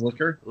and one's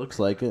liquor? Looks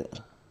like it.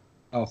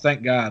 Oh,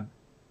 thank God.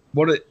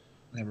 Never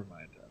mind.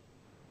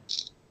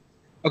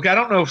 Okay, I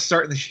don't know if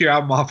starting this year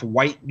album off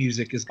white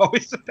music is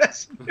always the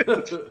best.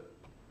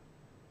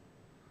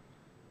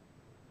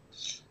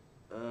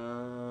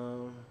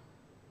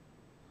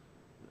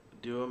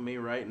 Doing me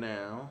right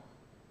now.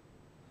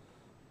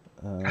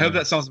 I hope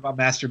that song's about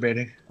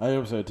masturbating. I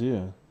hope so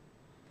too.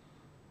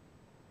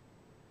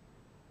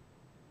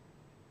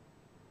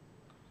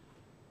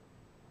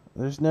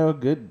 There's no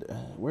good.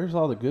 Where's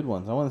all the good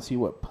ones? I want to see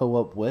what Po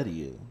Up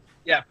Weddy is.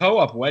 Yeah, Po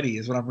Up Weddy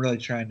is what I'm really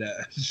trying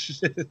to.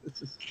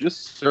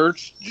 Just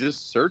search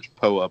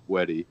Po Up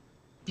Weddy.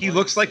 He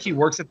looks like he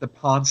works at the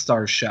Pawn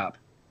Stars shop.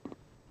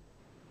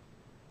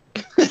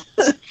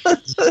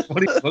 That's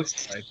what he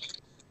looks like.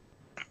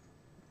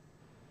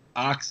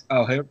 Ox.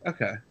 Oh, here.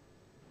 Okay.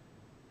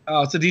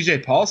 Oh, it's a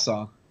DJ Paul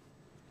song.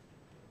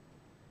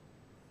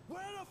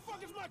 Where the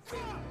fuck is my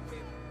car?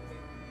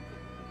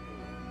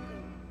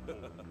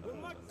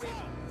 My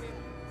car.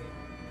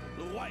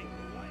 The white.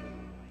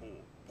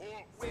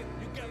 You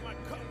got my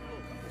car.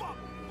 Fuck.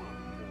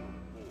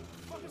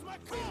 Fuck is my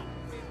car?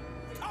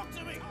 Talk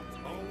to me.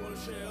 I don't wanna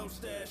share, I'm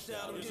stashed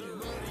out. I'm getting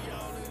money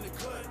all in the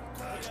cut.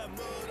 I got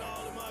mud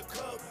all in my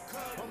cup.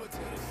 I'm a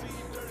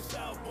Tennessee dirty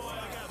South boy.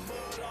 I got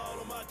mud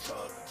all in my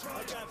truck.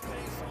 I got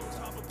pace on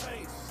top of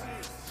pace.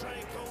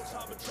 Drink on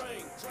top of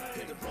drink.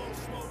 Hit the blow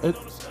smoke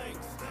on the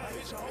stinks. I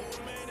hit your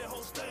whole man, that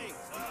whole stink.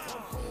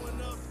 I'm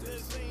pulling up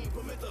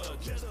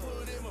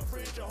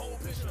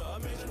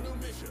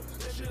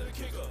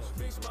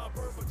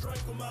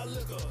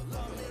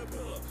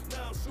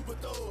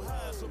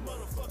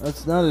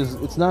It's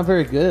not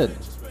very good.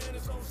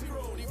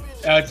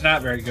 It's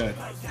not very good.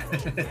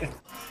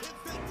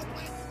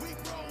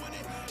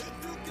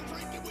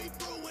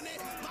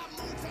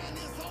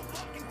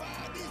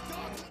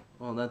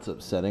 Well, that's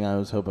upsetting. I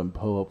was hoping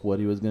Poe Up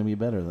Woody was going to be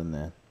better than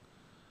that.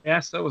 Yeah,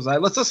 so was I.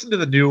 Let's listen to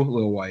the new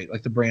Lil White,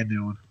 like the brand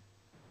new one.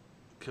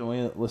 Can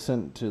we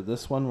listen to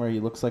this one where he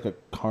looks like a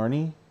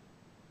carny?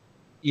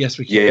 Yes,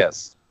 we can.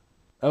 Yes.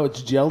 Oh,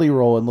 it's Jelly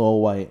Roll and Lil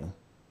White.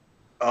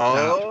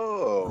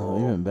 Oh,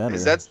 even better.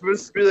 Is that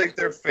supposed to be like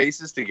their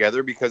faces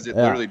together? Because it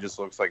literally just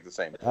looks like the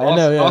same. I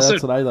know, yeah, Also-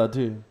 that's what I thought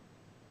too.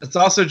 It's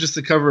also just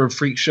a cover of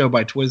Freak Show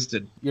by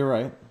Twisted. You're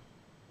right.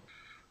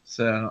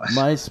 So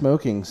My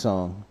Smoking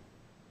Song.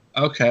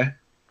 okay.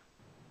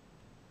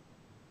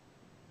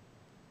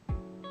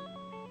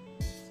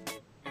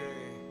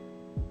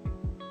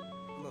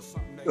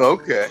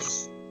 Okay.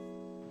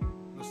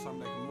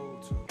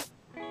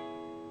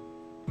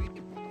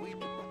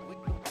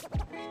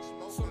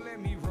 So let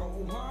me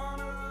roll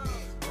harder,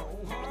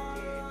 roll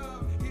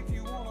harder. If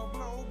you wanna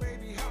blow,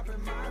 baby, hop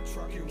in my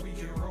truck and we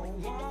can roll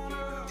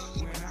harder.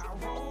 When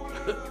I roll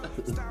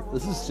up,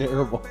 This is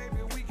terrible.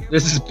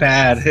 This is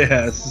bad.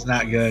 Yeah, this is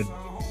not good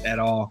at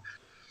all.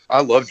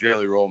 I love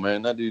Jelly Roll,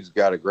 man. That dude's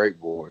got a great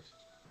voice.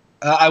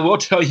 I will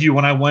tell you,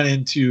 when I went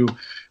into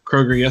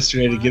Kroger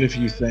yesterday to get a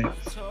few things.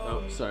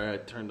 Oh, sorry, I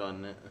turned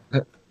on it.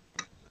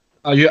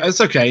 Oh, yeah, it's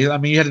okay. I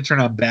mean, you had to turn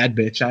on Bad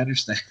Bitch. I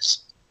understand.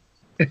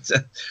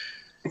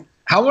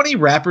 How many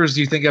rappers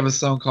do you think have a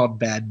song called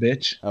Bad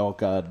Bitch? Oh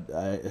God,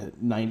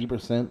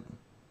 90%.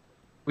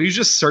 Will you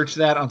just search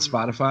that on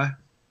Spotify?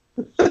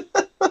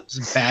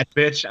 Just Bad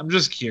Bitch. I'm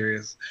just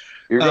curious.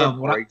 You're gonna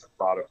when I- break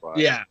Spotify.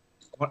 Yeah,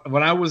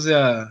 when I was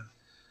in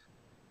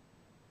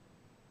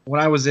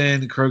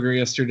Kroger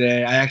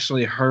yesterday, I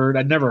actually heard.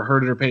 I'd never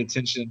heard it or paid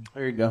attention.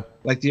 There you go.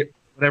 Like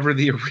whatever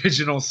the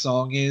original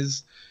song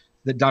is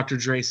that Dr.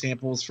 Dre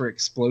samples for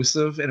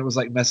Explosive, and it was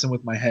like messing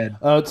with my head.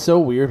 Oh, it's so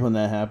weird when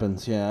that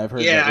happens. Yeah, I've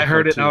heard. Yeah, that I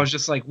heard it, before, and I too. was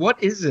just like,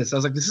 "What is this?" I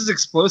was like, "This is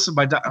Explosive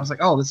by." I was like,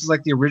 "Oh, this is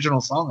like the original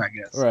song, I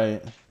guess."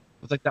 Right.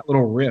 With like that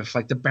little riff,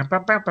 like the bow, bow,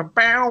 bow, bow,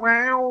 bow,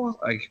 wow.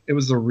 Like it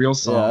was the real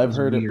song. Yeah, I've was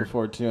heard it weird.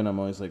 before too, and I'm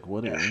always like,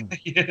 "What is it?"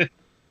 Yeah.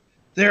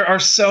 There are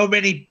so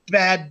many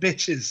bad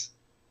bitches.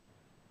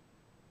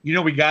 You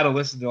know, we got to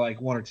listen to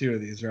like one or two of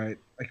these, right?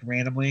 Like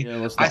randomly. Yeah,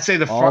 listen to I'd say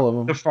all of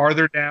them. the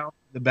farther down,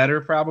 the better,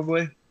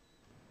 probably.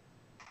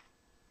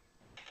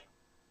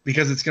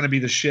 Because it's going to be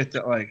the shit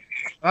that, like,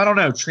 I don't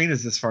know.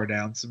 Trina's this far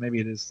down, so maybe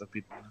it is the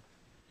people.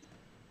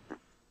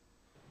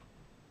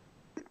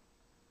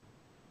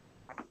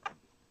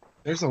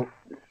 There's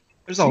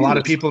a lot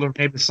of people that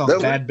made the song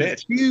That "Bad was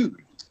Bitch." huge.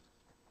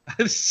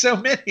 There's so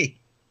many.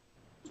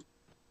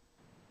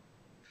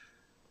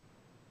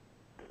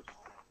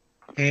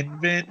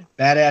 Hinman,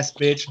 badass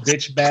bitch,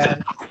 bitch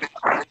bad,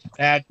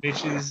 bad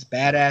bitches,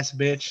 badass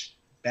bitch,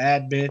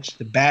 bad bitch,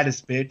 the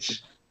baddest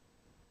bitch.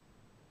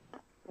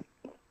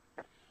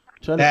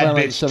 Trying to Bad find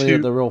like bitch somebody too.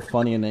 with a real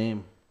funny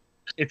name.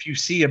 If you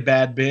see a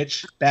bad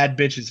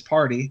bitches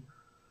party.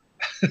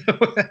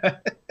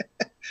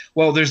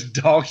 Well, there's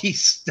doggy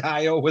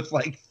style with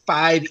like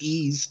 5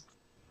 E's.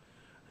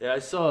 Yeah, I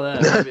saw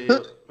that.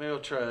 Maybe I'll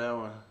try that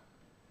one.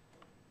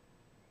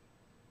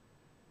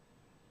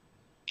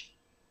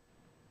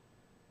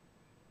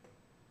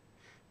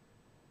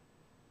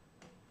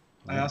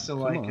 I also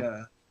Come like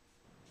on.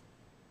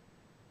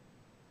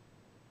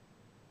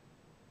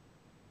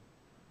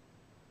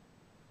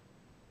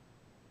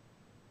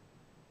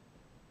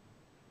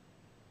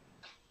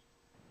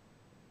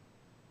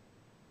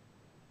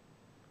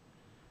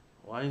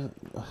 Why is it?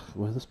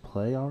 Will this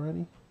play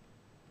already?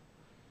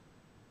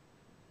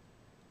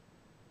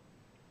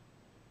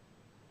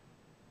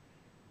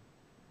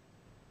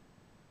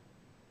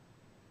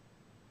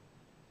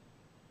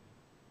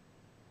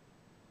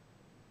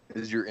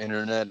 Is your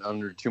internet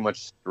under too much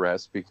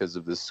stress because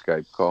of this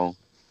Skype call?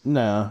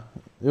 No,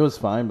 it was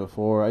fine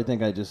before. I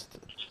think it's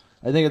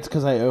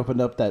because I opened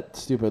up that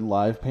stupid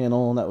live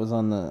panel that was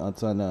on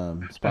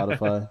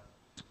Spotify.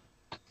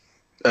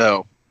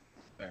 Oh,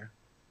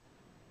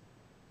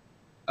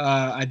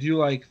 I do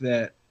like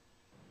that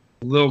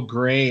Lil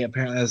Gray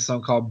apparently has a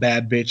song called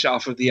Bad Bitch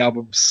off of the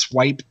album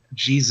Swipe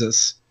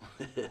Jesus.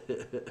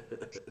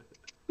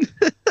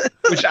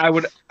 Which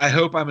I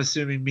hope I'm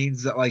assuming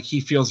means that like he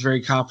feels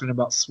very confident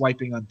about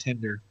swiping on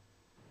Tinder.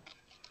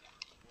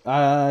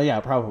 Yeah,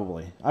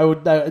 probably. I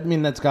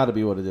mean, that's got to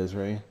be what it is,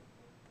 right?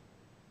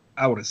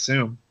 I would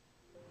assume.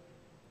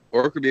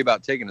 or it could be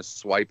about taking a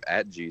swipe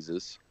at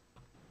Jesus.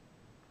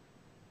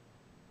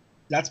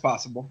 That's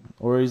possible.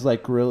 Or he's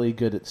like really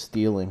good at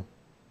stealing.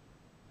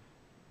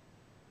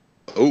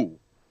 Oh,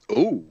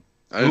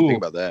 I didn't Ooh. think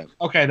about that.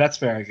 Okay, that's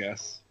fair, I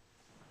guess.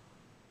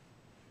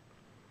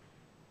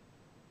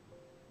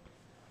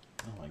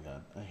 Oh my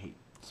god, I hate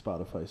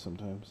Spotify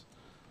sometimes.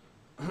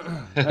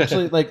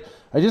 Actually, like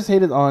I just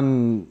hate it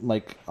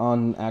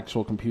on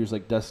actual computers.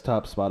 Like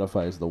desktop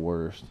Spotify is the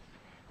worst.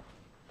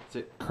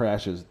 It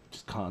crashes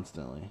just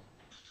constantly.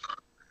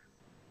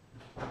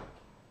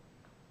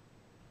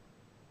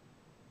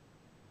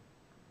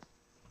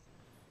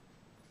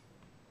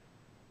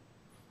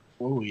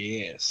 Oh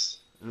yes.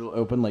 It'll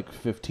open like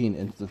 15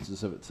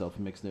 instances of itself.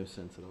 It makes no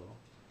sense at all.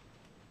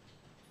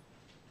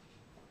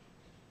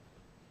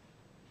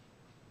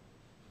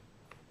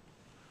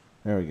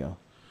 There we go.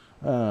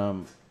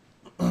 What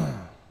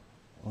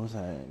was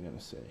I going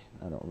to say?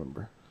 I don't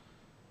remember.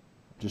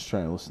 Just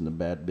trying to listen to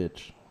Bad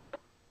Bitch.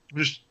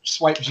 Just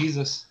swipe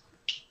Jesus.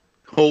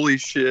 Holy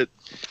shit.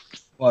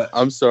 What?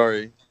 I'm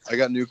sorry. I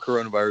got new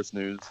coronavirus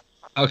news.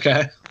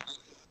 Okay.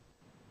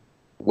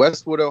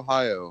 Westwood,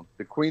 Ohio.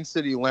 The Queen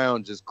City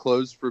Lounge is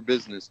closed for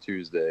business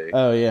Tuesday.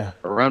 Oh, yeah.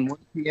 Around 1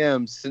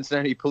 p.m.,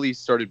 Cincinnati police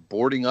started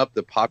boarding up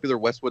the popular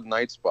Westwood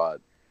night spot.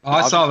 Oh,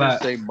 I saw Officers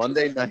that. say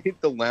Monday night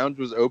the lounge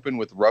was open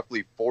with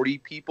roughly 40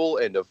 people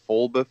and a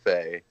full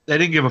buffet. They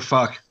didn't give a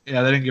fuck.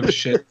 Yeah, they didn't give a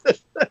shit.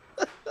 It's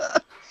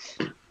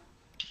 'cause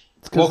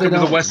Welcome they to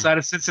the don't- west side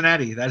of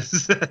Cincinnati. That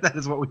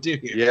is what we do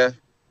here. Yeah.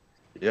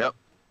 Yep.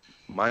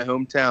 My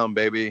hometown,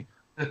 baby.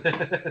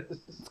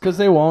 It's because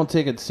they won't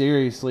take it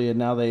seriously, and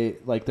now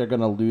they're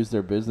gonna lose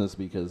their business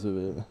because of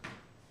it.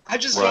 I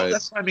just Right.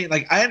 that's what I mean.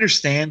 Like, I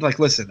understand. Like,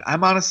 listen, I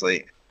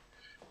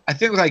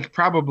think like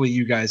probably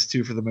you guys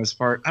too, for the most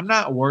part. I'm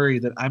not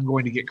worried that I'm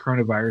going to get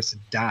coronavirus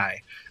and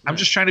die. I'm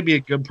just trying to be a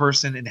good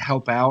person and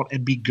help out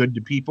and be good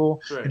to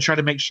people Right. and try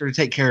to make sure to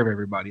take care of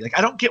everybody. Like,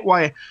 I don't get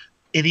why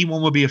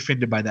anyone would be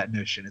offended by that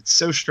notion. It's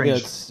so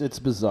strange. Yeah, it's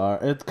bizarre.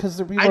 It's because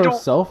the I people are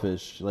don't-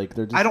 selfish. Like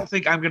they're just. I don't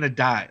think I'm gonna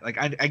die. Like,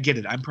 I get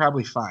it. I'm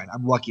probably fine.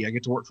 I'm lucky. I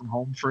get to work from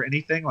home for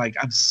anything. Like,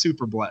 I'm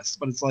super blessed.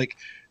 But it's like,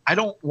 I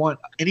don't want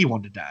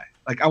anyone to die.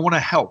 Like, I want to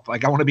help.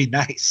 Like, I want to be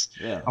nice.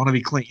 Yeah. I want to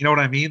be clean. You know what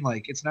I mean?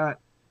 Like, it's not.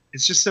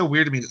 It's just so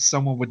weird to me that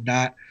someone would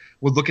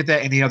look at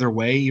that any other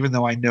way, even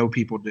though I know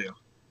people do.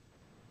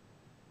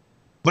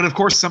 But of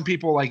course, some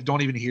people like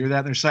don't even hear that.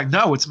 And they're just like,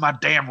 "No, it's my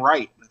damn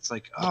right." It's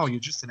like, "Oh, you're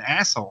just an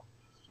asshole."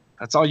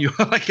 That's all you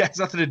like. It has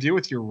nothing to do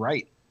with your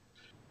right.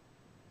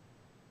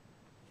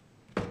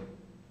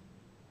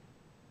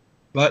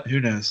 But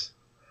who knows?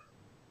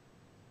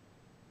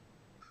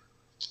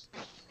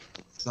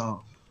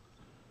 So.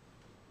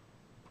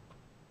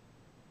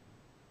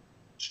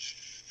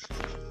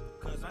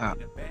 Ah,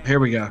 here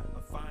we go.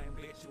 A fine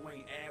bitch who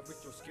ain't average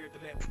or scared to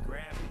let me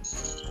grab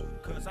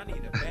it. Cause I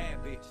need a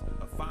bad bitch.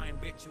 A fine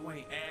bitch who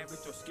ain't average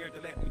or scared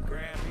to let me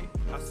grab it.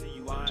 I see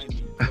you eyeing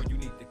me, girl, you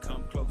need to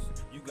come closer.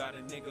 You got a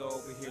nigga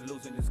over here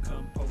losing his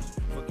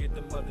composure. Forget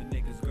them other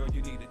niggas, girl,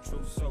 you need a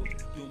true soldier.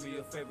 Do me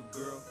a favor,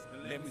 girl,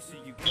 and let me see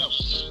you go.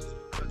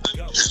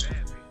 Go.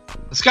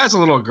 This guy's a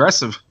little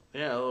aggressive.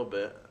 Yeah, a little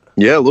bit.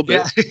 Yeah, a little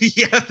bit.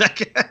 Yeah,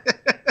 yeah.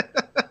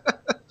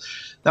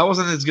 That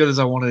wasn't as good as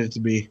I wanted it to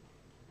be.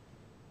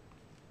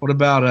 What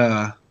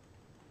about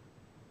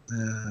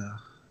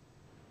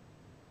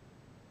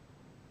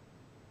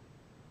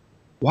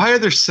why are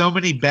there so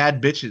many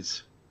bad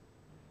bitches?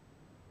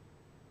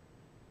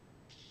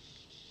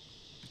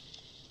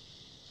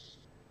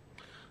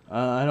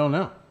 I don't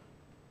know.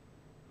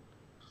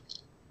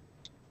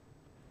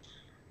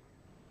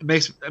 It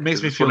makes me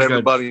That's feel what good.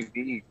 everybody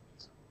needs.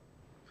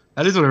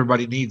 That is what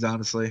everybody needs,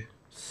 honestly.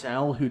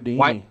 Sal Houdini.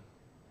 Why-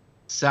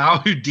 Sal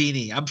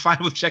Houdini. I'm fine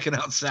with checking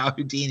out Sal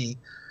Houdini.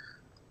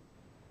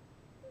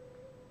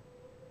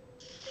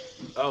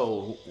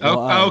 Oh. Oh,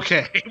 wow.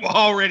 okay. Well,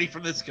 already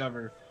from this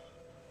cover.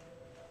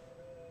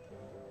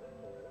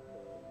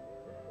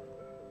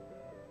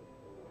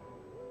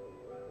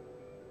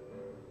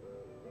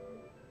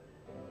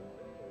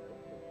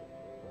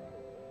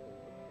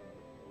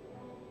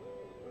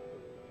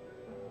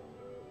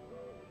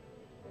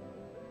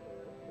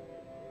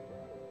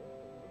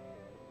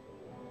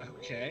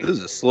 Okay. This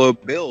is a slow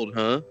build,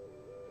 huh?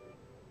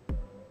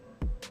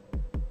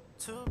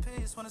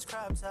 Two-piece when it's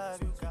crab time,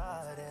 you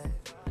got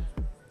it.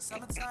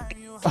 Summertime,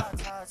 you hot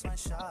tots, my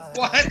shot.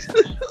 What?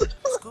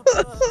 Scoop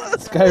it up,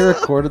 This guy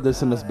recorded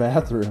this in his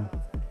bathroom.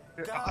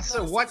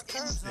 Also, what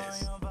is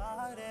this?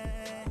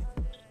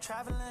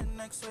 Traveling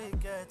next week,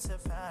 get to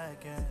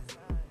packing.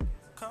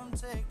 Come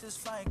take this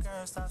flight,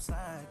 girl, stop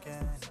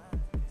slacking.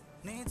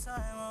 Need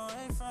time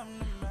away from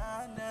the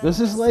madness. This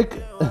is like.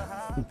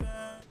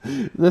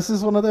 This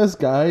is one of those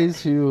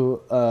guys who,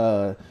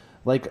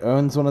 like,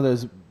 owns one of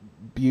those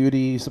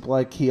beauty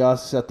supply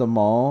kiosks at the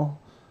mall.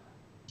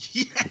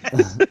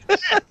 Yes.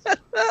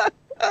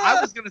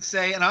 I was gonna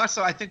say, and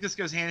also I think this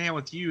goes hand in hand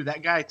with you.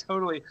 That guy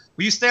totally.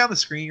 Will you stay on the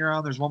screen you're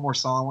on? There's one more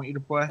song I want you to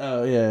play.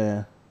 Oh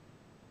yeah.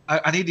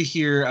 I need to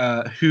hear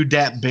 "Who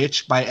Dat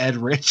Bitch" by Ed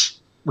Rich,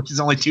 which is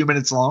only 2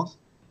 minutes long.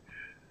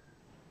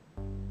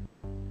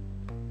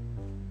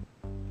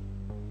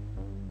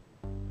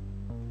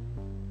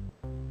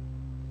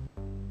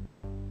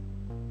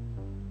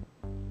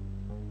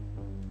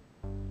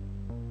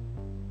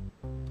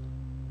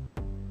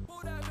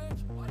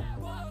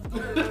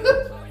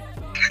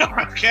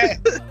 Okay,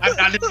 I'm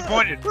not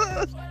disappointed.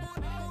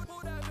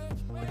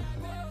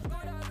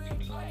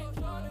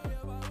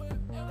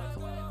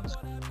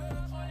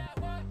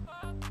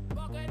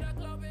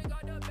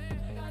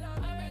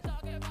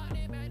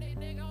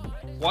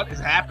 What is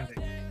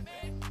happening?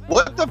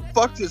 What the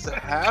fuck just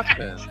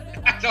happened?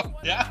 I don't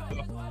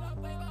know.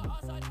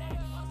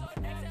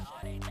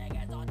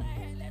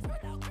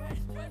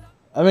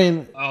 I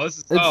mean,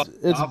 it's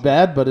awful.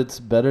 bad, but it's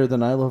better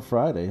than I Love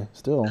Friday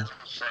still.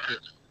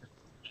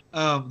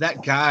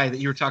 That guy that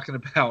you were talking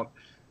about,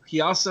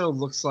 he also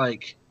looks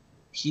like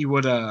he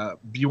would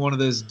be one of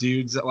those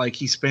dudes that like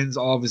he spends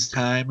all of his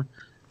time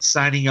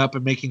signing up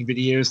and making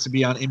videos to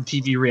be on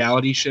MTV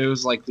reality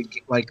shows like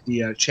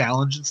the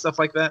challenge and stuff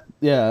like that.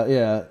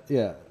 Yeah.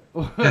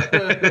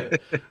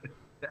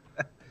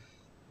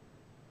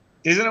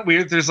 Isn't it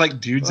weird? There's like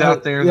dudes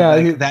out there yeah,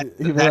 that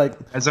he'd be that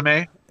like,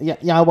 resume.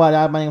 Yeah, what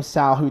up? My name's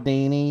Sal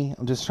Houdini.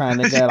 I'm just trying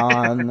to get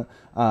on,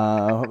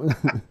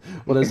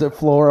 what is it,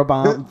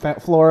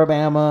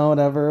 Floribama,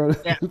 whatever,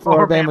 Yeah,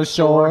 Floribama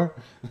Shore.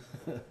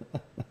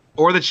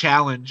 Or the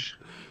challenge.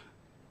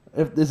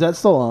 Is that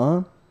still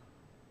on?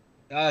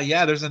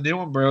 Yeah, there's a new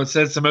one, bro. It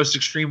says it's the most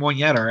extreme one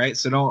yet. All right,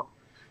 so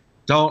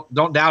don't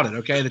doubt it.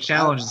 Okay, the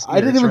challenge is here.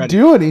 I didn't even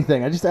do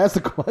anything. I just asked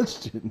a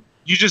question.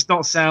 You just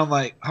don't sound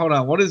like. Hold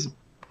on, what is?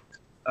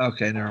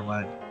 Okay, never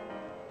mind.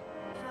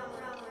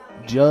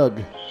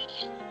 Jug.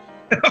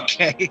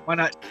 Okay, why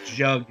not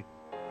Jug?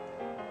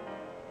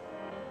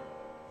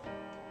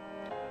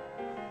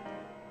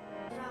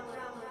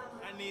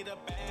 I need a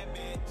bad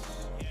bitch.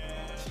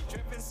 Yeah. She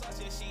drippin' so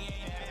shit, she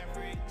ain't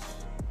average.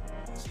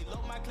 She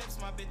load my clips,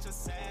 my bitch a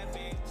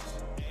savage.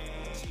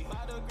 She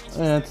bought a green, she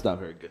That's not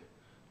very good.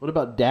 What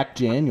about Dak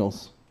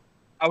Daniels?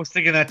 I was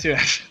thinking that too.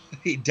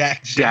 Actually,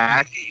 Dak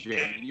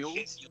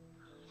Daniels?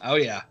 Oh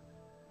yeah,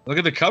 look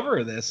at the cover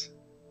of this.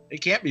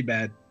 It can't be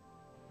bad.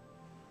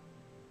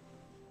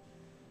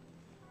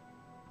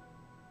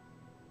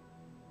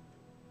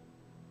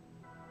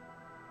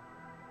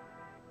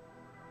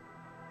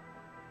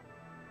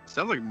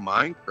 Sounds like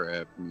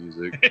Minecraft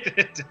music.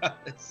 It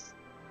does.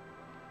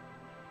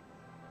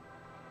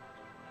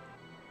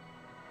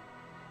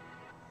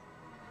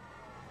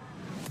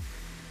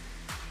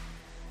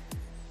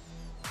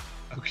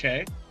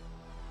 Okay.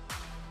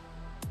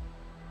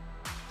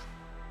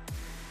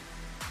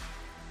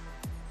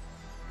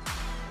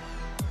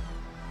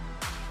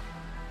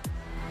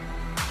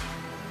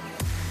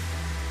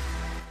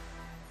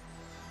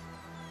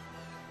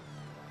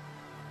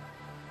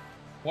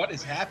 What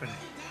is happening?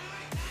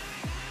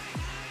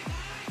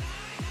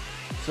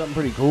 Something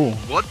pretty cool.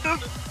 What the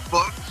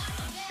fuck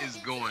is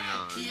going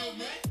on?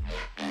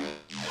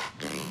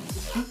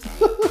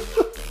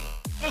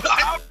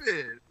 Stop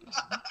it!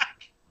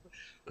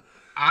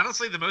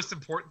 Honestly, the most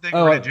important thing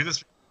Oh, we're gonna do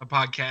this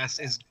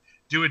podcast is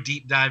do a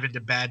deep dive into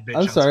Bad Bitch.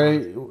 I'm on sorry,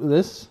 Spotify.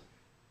 this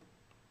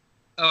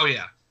Oh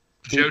yeah,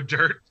 Joe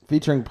Dirt,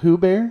 featuring Pooh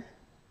Bear?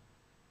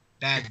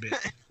 Bad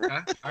Bitch.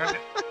 Huh? All right.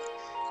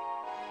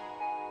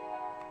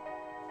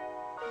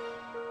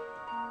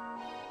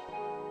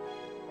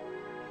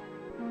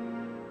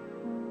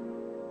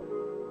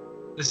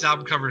 This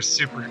album cover is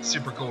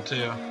super cool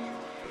too.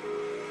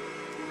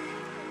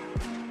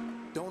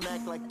 Don't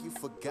act like you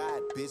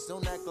forgot, bitch.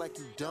 Don't act like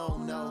you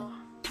don't know.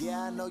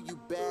 Yeah, I know you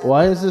bad.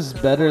 Why is this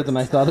better than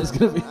I thought it was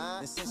gonna be?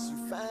 And since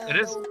you fine, It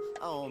is. though,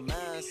 I don't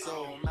mind,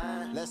 so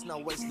let's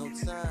not waste no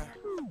time.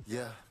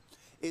 Yeah.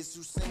 Is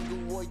you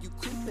single or you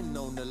creeping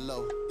on the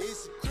low?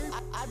 Is you creep?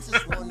 I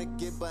just wanna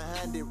get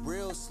behind it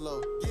real slow.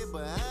 Get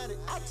behind it.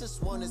 I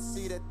just wanna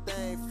see that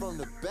thing from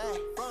the back.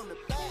 From the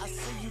back. I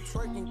see you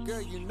twerking,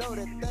 girl. You know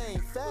that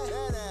thing fat.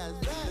 That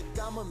ass fat.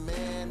 Look, I'm a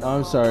man.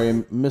 I'm sorry,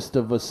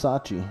 Mr.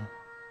 Versace.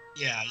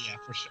 Yeah,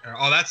 for sure.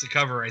 Oh, that's the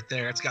cover right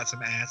there. It's got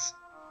some ass.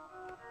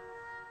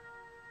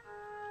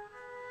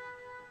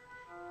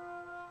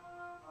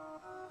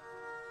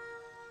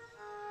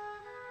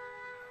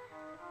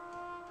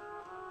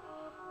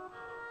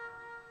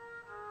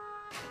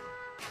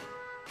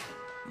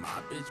 My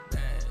bitch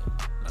bad,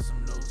 like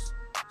some news.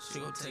 She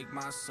gon' take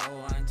my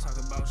soul, I ain't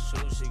talking about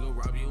shoes. She gon'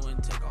 rob you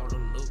and take all the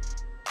loot.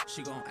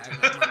 She gon'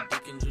 act like my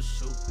dick and just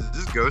shoot. Is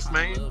this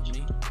Ghostman? Love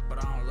me,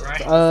 but I don't love Right.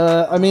 you.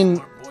 I mean,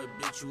 Smart boy,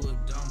 bitch, you a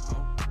dumb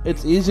hoe.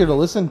 it's easier to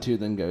listen to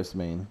than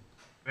Ghostman.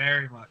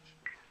 Very much.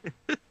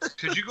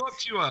 Could you go up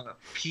to a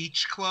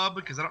Peach Club?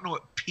 Because I don't know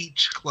what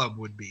Peach Club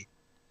would be.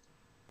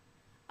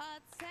 I'll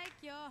take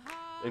your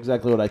heart,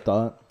 Exactly what I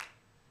thought.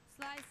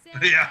 slice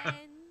it Yeah.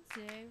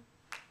 into,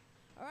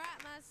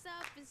 wrap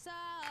myself inside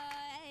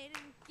and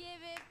give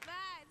it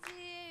back to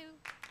you.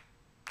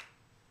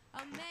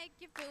 I'll make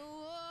you feel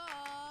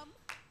warm.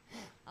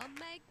 I'll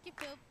make you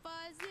feel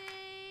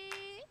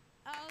fuzzy.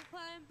 I'll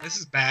climb This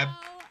is back bad.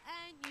 low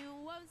and you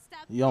won't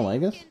stop You don't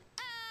like us? thinking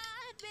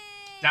of me.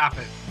 Stop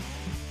it.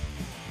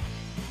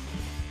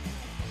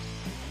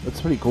 That's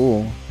pretty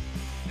cool.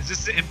 Is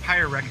this the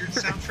Empire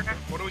Records soundtrack?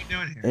 What are we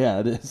doing here? Yeah,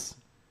 it is.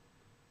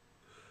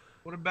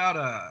 What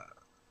about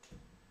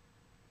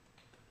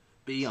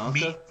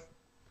Bianca?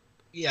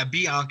 yeah,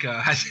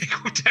 Bianca? I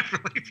think would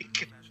definitely be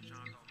good.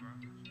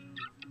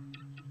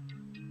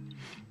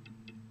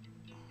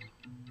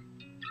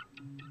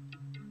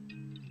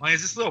 Why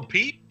is this little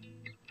Pete?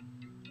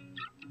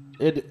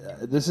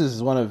 This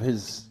is one of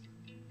his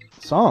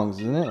songs,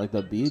 isn't it? Like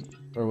the beat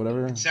or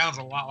whatever. It sounds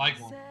a lot like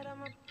one. Said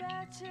I'm a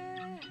bad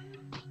chick.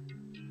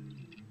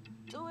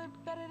 Do it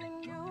better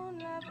than you,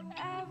 never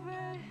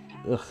ever.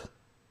 Ugh.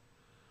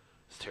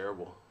 It's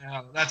terrible.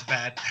 Oh, that's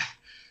bad.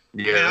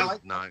 Yeah, Man, I that's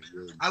like- not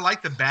good. I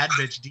like the bad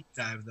bitch deep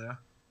dive though.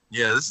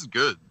 Yeah, this is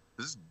good.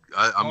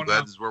 I'm Hold glad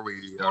on. this is where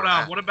we Hold are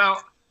on. at.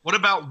 What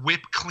about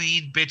whip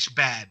clean bitch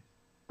bad?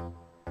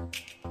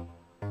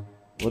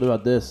 What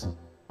about this?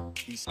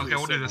 Okay,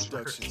 we'll do this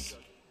first.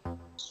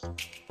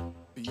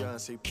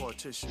 Beyonce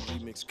Partition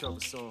remix cover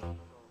song.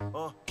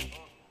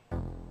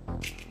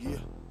 Yeah.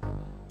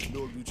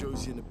 North New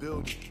Jersey in the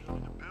building.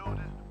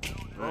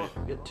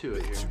 Get to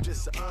it Bitch, you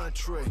just an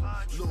entree,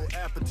 little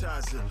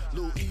appetizer,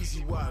 little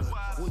easy wilder.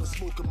 When I'm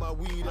smoking my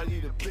weed, I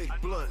need a big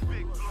blunt.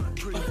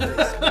 Pretty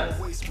face, small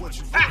waist, what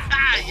you want?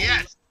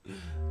 Yes,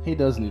 He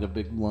does need a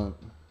big blunt.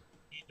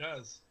 he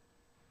does.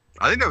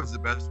 I think that was the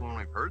best one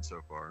we've heard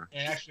so far. It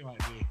actually might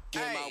be.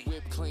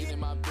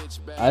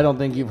 I don't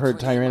think you've heard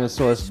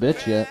Tyrannosaurus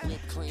bitch yet.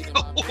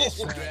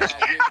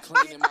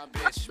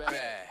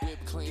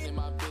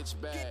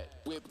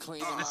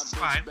 This is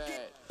fine.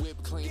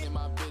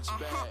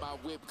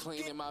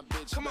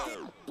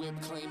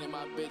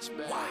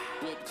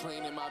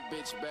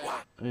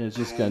 I mean, it's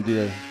just gonna do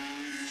the.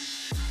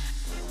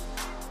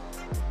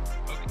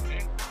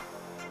 Okay.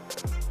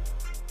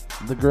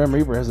 The Grim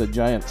Reaper has a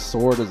giant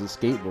sword as a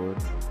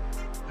skateboard.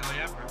 Hell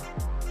yeah, bro.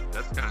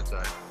 That's kind of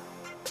tight.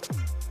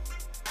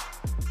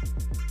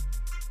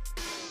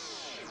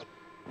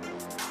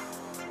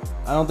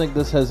 I don't think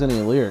this has any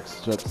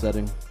lyrics. It's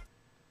upsetting.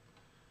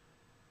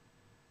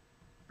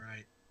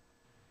 Right.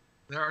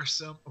 There are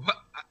some.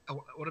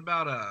 What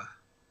about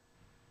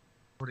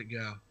where'd it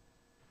go?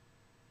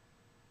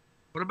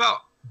 What about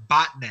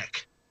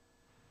Botneck?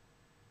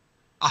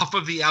 Off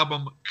of the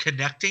album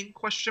Connecting?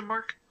 Question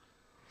mark.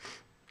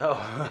 Oh.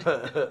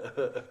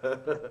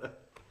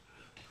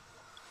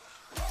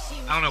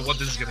 I don't know what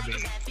this is gonna be.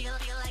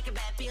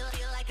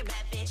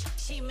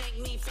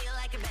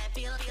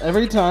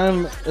 Every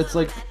time it's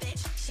like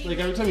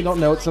every time you don't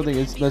know what something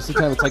is, most of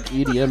the time it's like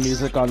EDM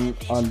music on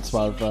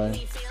Spotify.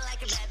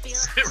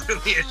 It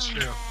really is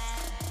true.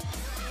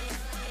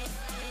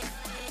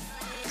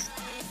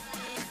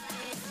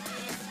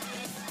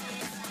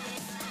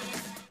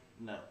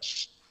 No.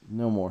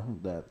 No more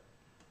of that.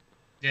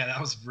 Yeah, that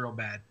was real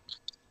bad.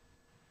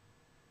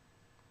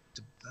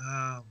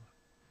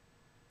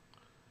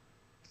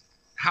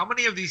 How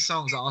many of these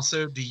songs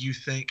also do you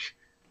think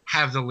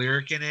have the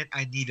lyric in it,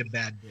 I need a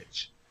bad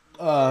bitch?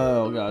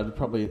 Oh god,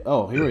 probably.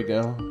 Oh, here we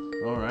go.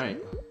 All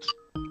right.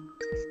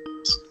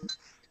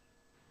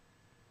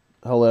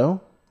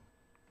 Hello?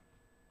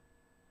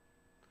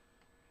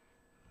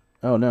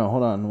 Oh no,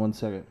 hold on 1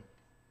 second.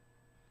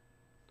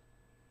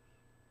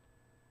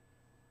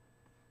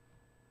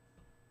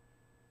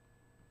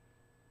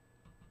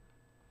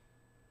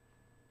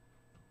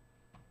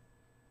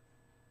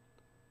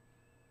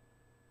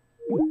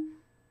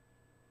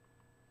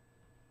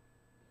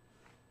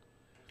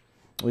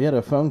 We had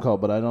a phone call,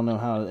 but I don't know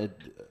how to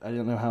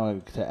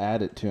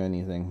add it to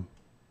anything.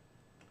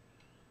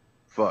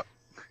 Fuck.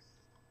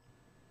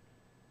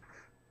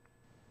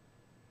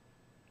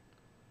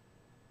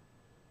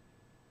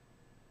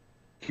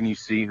 Can you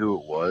see who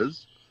it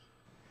was?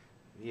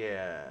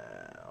 Yeah,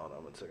 hold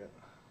on 1 second.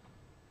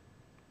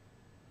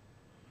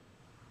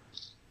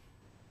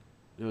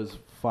 It was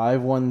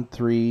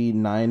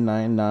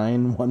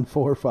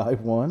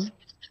 513-999-1451.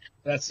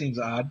 That seems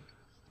odd.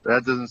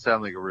 That doesn't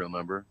sound like a real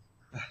number.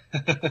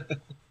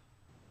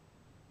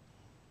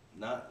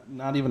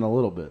 Not even a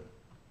little bit.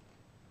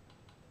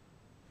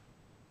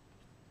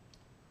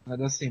 That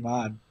does seem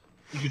odd.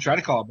 You could try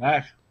to call it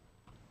back.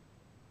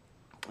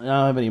 I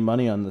don't have any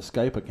money on the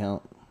Skype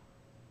account.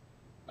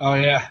 Oh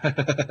yeah.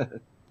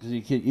 'Cause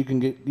you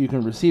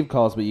can receive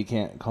calls, but you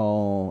can't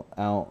call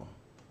out.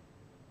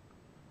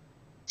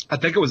 I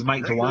think it was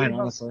Mike Is that really DeWine, how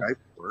honestly. Skype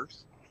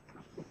works?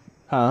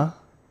 Huh?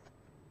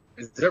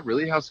 Is that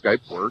really how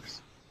Skype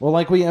works? Well,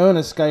 like we own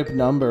a Skype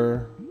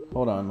number.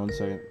 Hold on 1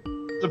 second.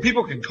 So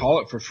people can call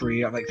it for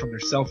free, like from their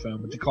cell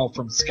phone, but to call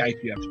from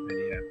Skype, you have to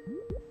pay. Yeah.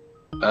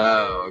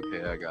 Oh,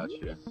 okay, I got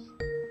you.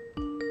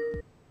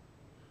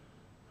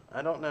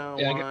 I don't know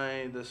Yeah,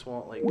 why this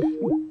won't like.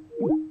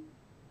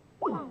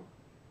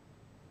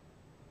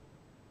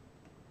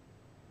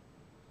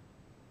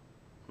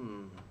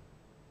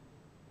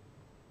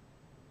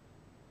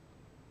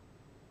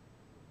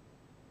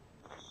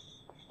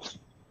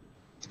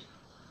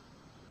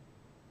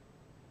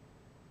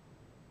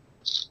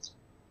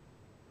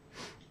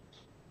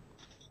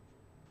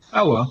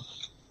 Oh well.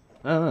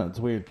 I don't know. It's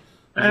weird.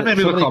 Maybe they'll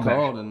Somebody call back.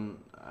 called, and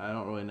I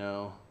don't really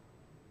know.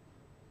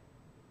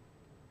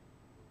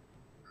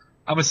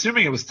 I'm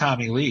assuming it was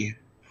Tommy Lee.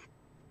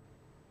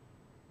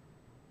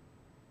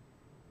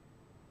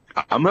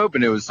 I'm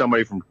hoping it was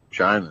somebody from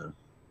China.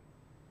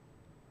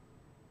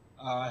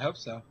 I hope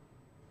so.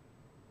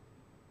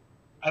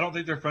 I don't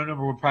think their phone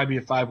number would probably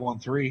be a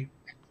 513.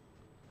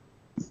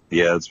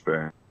 Yeah, that's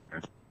fair.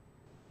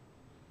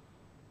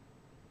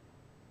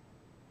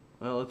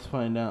 Well, let's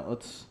find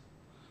out.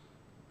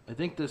 I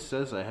think this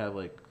says we have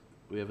like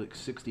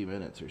 60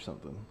 minutes or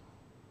something.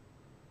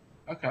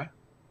 Okay.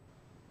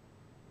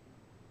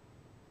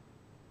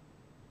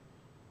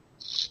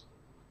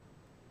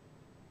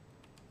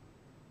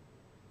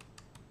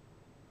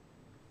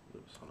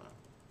 Hold on.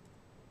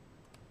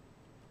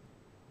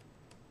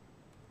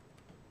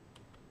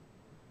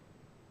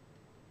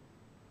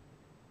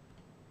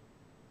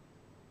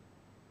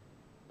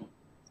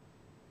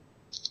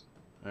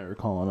 All right, we're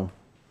calling him.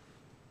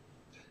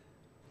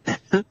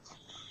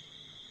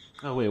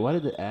 Oh wait, why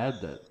did it add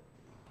that?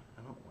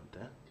 I don't want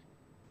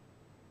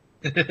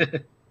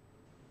that.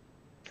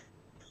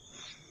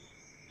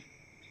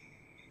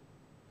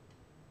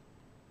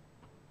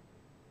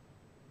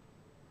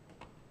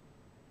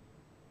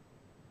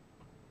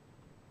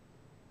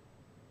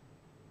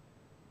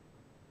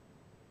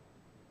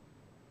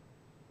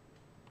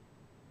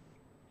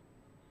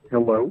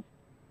 Hello.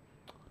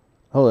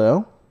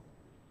 Hello.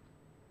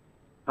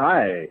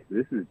 Hi,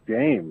 this is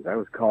James. I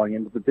was calling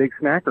into the Big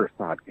Snackers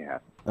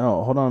podcast.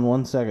 Oh, hold on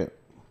 1 second.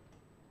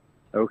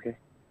 Okay.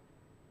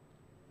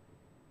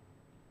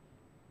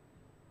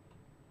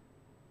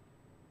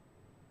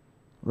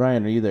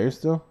 Ryan, are you there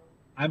still?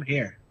 I'm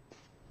here.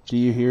 Do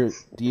you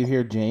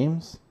hear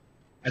James?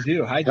 I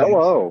do. Hi, James.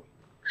 Hello.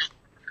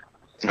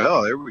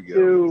 Oh, there we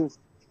go.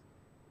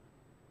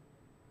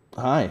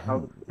 Hi.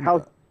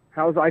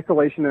 How's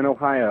isolation in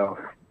Ohio?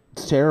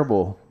 It's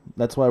terrible.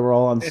 That's why we're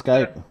all on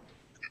Skype.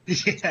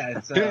 Yeah,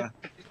 it's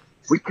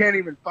We can't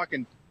even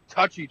fucking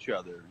touch each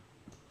other.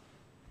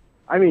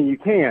 I mean, you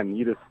can.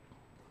 You just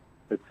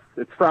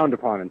it's frowned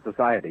upon in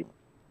society.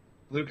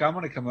 Luke, I'm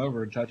gonna come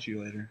over and touch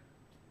you later.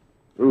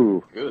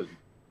 Ooh. Good.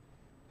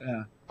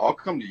 Yeah, I'll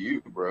come to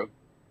you, bro.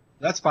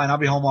 that's fine. I'll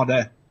be home all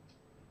day.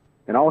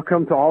 And I'll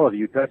come to all of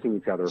you touching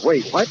each other.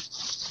 Wait, what?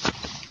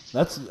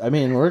 I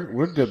mean,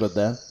 we're good with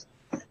that.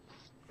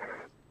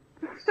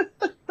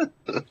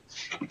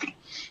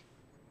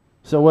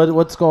 So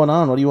what's going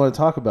on? What do you want to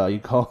talk about? You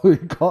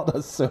called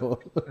us, so.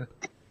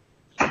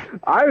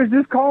 I was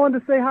just calling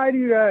to say hi to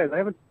you guys. I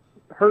haven't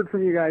heard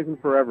from you guys in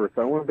forever,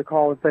 so I wanted to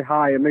call and say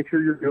hi and make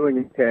sure you're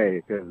doing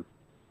okay, because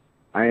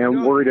I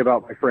am worried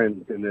about my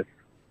friends in this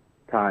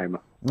time.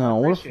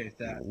 No, Appreciate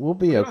that. We'll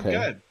be Doing okay.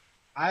 Good.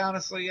 I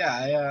honestly,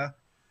 I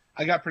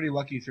got pretty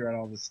lucky throughout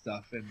all this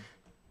stuff, and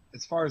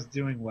as far as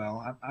doing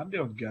well, I'm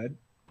doing good.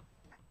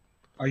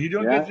 Are you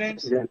doing good,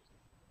 James?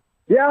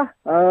 Yeah.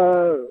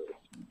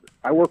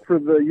 I work for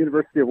the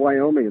University of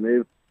Wyoming, and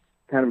they've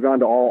kind of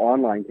gone to all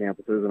online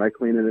campuses, and I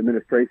clean an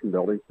administration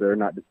building, so they're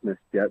not dismissed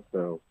yet,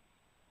 so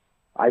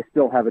I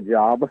still have a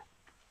job.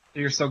 So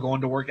you're still going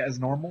to work as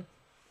normal?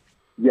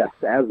 Yes,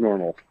 as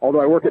normal.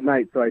 Although I work at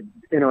night, so I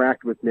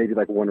interact with maybe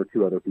like one or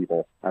two other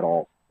people at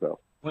all. So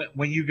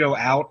When you go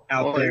out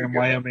there in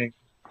Wyoming,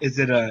 are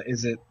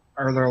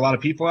there a lot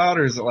of people out,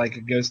 or is it like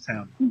a ghost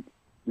town?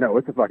 no,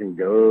 it's a fucking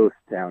ghost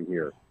town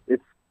here.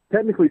 It's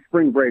technically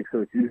spring break,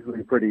 so it's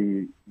usually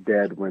pretty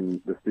dead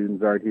when the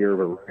students aren't here,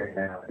 but right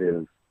now it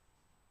is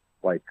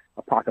like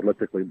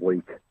apocalyptically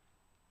bleak.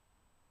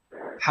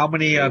 How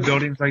many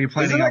buildings are you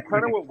planning Isn't on? that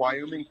kind of what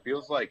Wyoming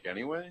feels like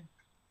anyway?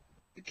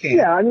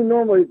 Yeah, I mean,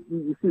 normally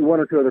you see one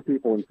or two other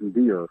people and some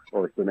deer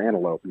or some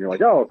antelope, and you're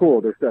like, oh,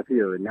 cool, there's stuff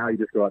here. And now you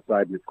just go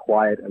outside and it's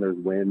quiet and there's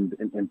wind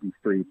and empty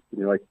streets. And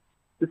you're like,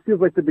 this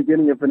feels like the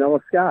beginning of Vanilla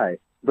Sky,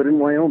 but in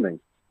Wyoming.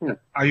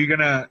 Are you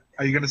gonna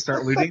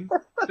start looting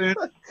soon?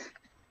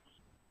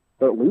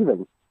 But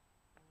leaving.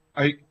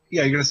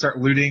 You're gonna start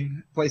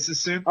looting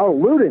places soon? Oh,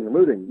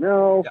 looting.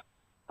 No. Yeah.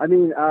 I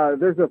mean,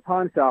 there's a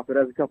pawn shop that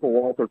has a couple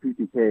Walther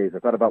PPKs. I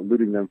thought about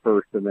looting them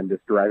first and then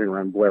just driving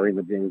around blaring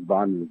the James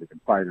Bond music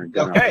and firing a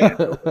gun.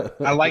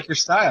 Okay. I like your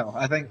style.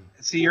 I think,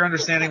 you're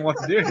understanding what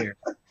to do here.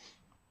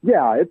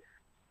 Yeah,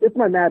 it's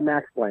my Mad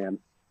Max plan.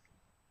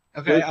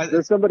 Okay.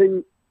 There's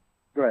somebody,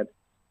 go ahead.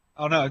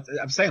 Oh no,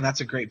 I'm saying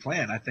that's a great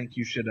plan. I think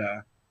you should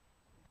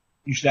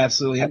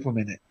absolutely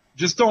implement it.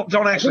 Just don't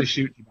actually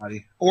shoot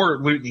anybody or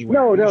loot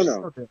anywhere.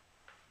 No.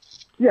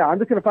 Yeah, I'm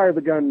just going to fire the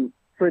gun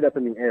straight up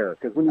in the air,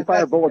 because when you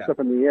fire bullets up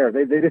in the air,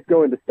 they just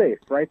go into space,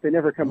 right? They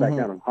never come back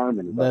down and harm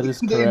anybody. That is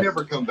correct. They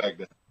never come back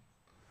down.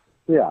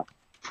 Yeah.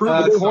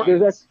 According to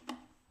There's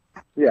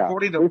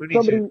Looney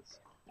somebody, Tunes.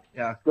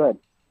 Yeah. Good.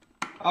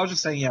 I was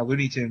just saying,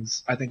 Looney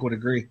Tunes, I think, would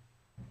agree.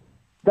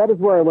 That is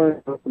where I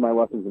learned most of my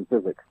lessons in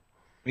physics.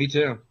 Me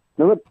too.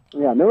 No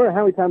matter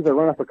how many times I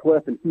run off a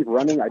cliff and keep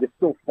running, I just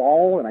still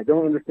fall, and I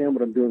don't understand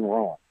what I'm doing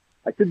wrong.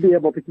 I should be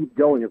able to keep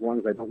going as long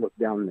as I don't look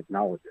down and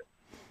acknowledge it.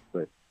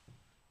 But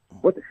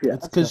what the shit?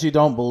 It's because you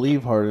don't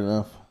believe hard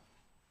enough.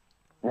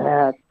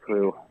 That's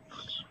true.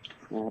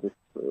 That is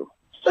true.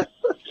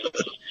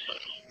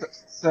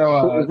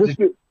 So,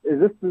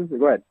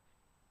 go ahead.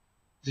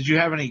 Did you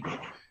have any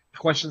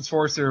questions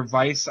for us or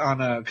advice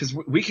on, because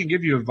we can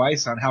give you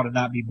advice on how to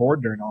not be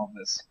bored during all of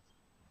this.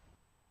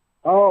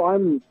 Oh,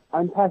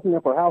 I'm packing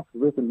up our house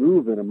because we have to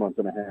move in a month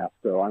and a half,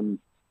 so I'm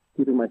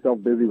keeping myself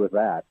busy with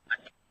that.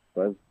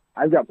 But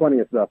I've got plenty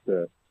of stuff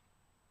to.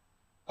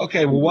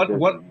 Okay, well,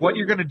 what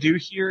you're going to do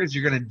here is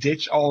you're going to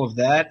ditch all of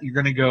that. You're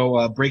going to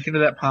go break into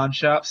that pawn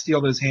shop, steal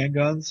those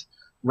handguns,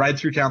 ride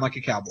through town like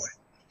a cowboy.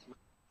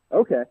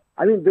 Okay.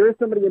 I mean, there is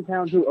somebody in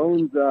town who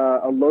owns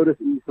a Lotus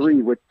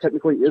E3, which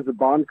technically is a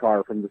Bond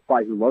car from The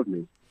Spy Who Loved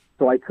Me.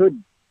 So I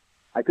could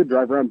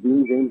drive around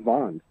being James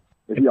Bond.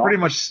 It pretty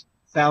much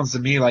sounds to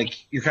me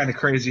like you're kind of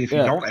crazy if you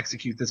Yeah. don't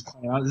execute this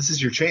plan. This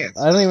is your chance.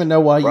 I don't even know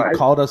why you Right.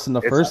 called us in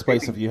the It's first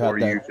place waiting if you for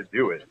had you that. to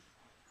do it.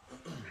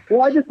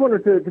 Well, I just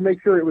wanted to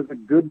make sure it was a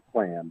good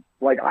plan.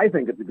 Like, I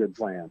think it's a good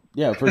plan.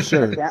 Yeah, for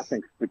sure. My cat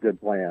thinks it's a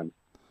good plan.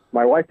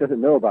 My wife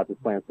doesn't know about this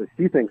plan, so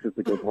she thinks it's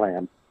a good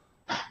plan.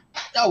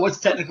 No, what's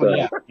technically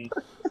yeah.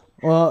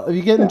 Well, if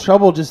you get in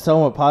trouble, just tell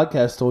them what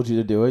podcast told you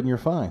to do it, and you're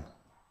fine.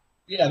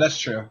 Yeah, that's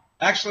true.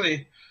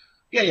 Actually,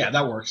 yeah,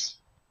 that works.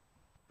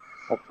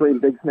 I'll stream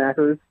Big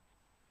Snackers.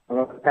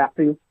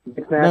 Patsy,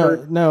 Big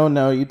Snackers.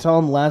 No. You tell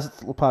them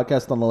last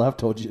podcast on the left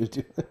told you to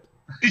do it.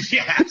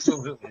 Yeah,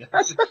 absolutely.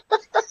 I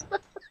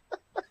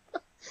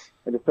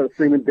just started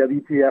streaming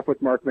WTF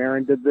with Mark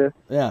Maron did this.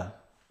 Yeah.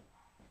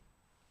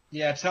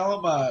 Yeah,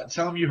 tell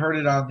them you heard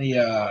it on the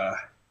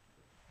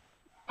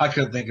I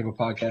couldn't think of a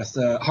podcast.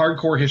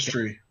 Hardcore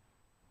History.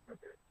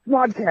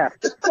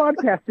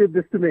 Smodcast did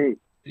this to me.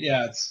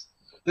 Yeah,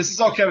 this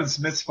is all Kevin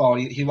Smith's fault.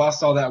 He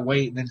lost all that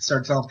weight and then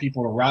started telling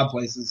people to rob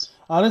places.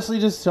 Honestly,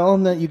 just tell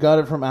them that you got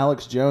it from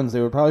Alex Jones.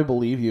 They would probably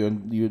believe you,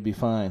 and you would be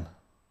fine.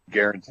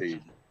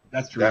 Guaranteed.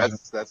 That's true.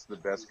 That's the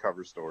best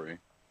cover story.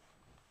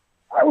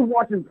 I was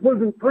watching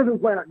Prison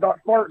Planet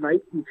Fart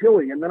Night in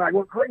Chile, and then I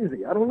went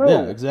crazy. I don't know.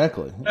 Yeah,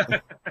 exactly.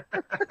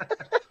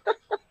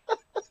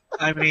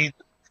 I mean,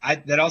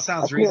 that all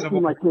sounds I can't see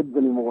reasonable. my kids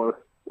anymore.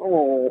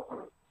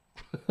 Oh,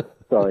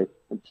 sorry.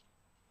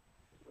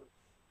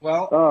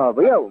 Well,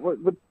 but yeah,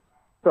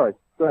 sorry.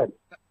 Go ahead.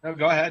 no,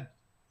 go ahead.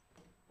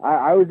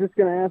 I was just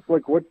gonna ask,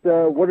 like, what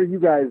are you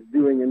guys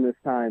doing in this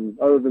time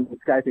other than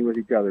Skyping with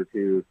each other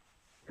to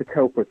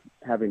cope with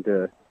having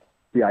to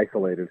be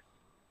isolated?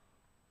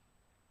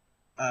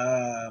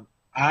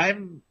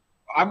 I'm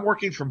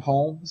working from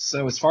home,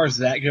 so as far as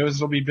that goes,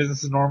 it'll be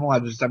business as normal.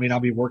 I'll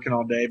be working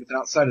all day, but then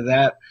outside of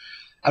that,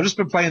 I've just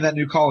been playing that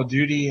new Call of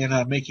Duty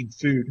and making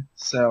food.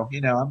 So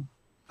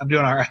I'm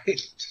doing all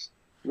right.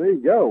 There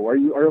you go. Are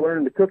you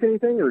learning to cook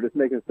anything, or just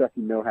making stuff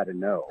you know how to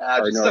know?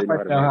 Or Just know stuff you I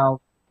how to know make?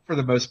 how, for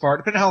the most part.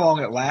 Depending on how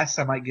long it lasts,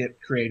 I might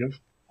get creative.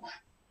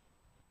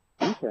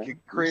 Okay.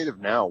 Get creative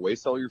now.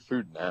 Waste all your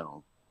food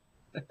now.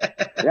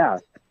 Yeah.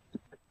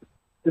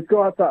 Just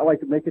go outside,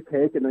 like, make a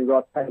cake, and then go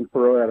outside and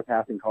throw it at a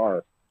passing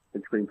car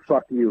and scream,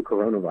 "Fuck you,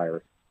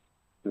 coronavirus,"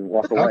 and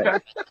walk away. Okay.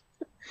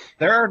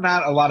 There are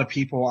not a lot of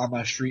people on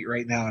my street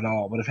right now at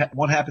all, but if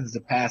one happens to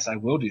pass, I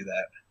will do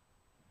that.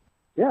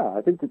 Yeah,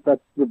 I think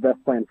that's the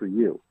best plan for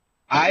you.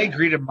 I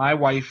greeted my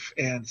wife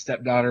and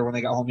stepdaughter when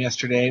they got home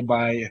yesterday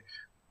by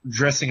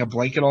dressing a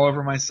blanket all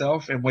over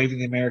myself and waving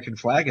the American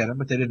flag at them,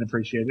 but they didn't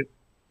appreciate it.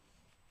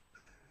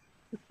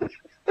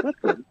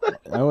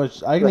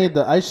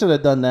 I should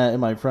have done that in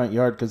my front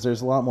yard because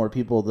there's a lot more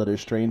people that are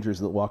strangers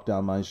that walk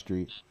down my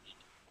street.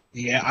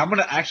 Yeah,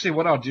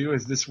 what I'll do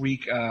is this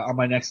week, on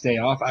my next day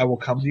off, I will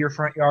come to your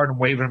front yard and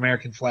wave an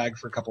American flag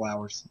for a couple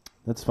hours.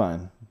 That's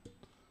fine.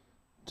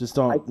 Just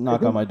don't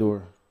knock on my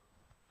door.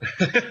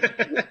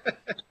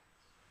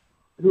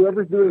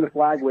 Whoever's doing the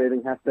flag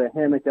waving has to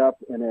hammock up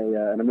in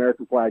an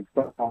American flag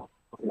song,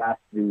 blast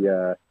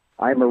the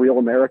 "I Am a Real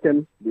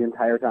American" the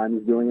entire time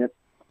he's doing it.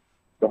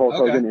 The whole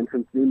Hogan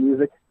entrance theme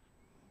music.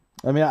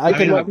 I mean, I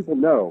can let people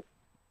know.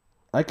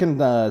 I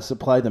can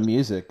supply the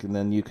music, and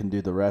then you can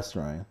do the rest,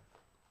 Ryan.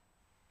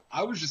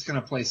 I was just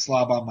gonna play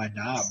 "Slob on My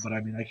Knob," but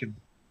I mean, I can.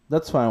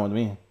 That's fine with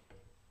me.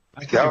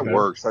 That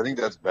works. I think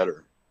that's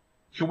better.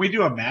 Can we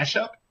do a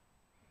mashup?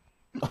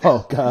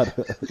 Oh God,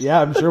 yeah,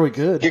 I'm sure we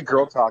could. Get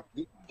Girl Talk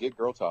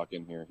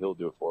in here. He'll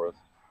do it for us.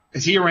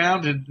 Is he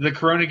around? Did the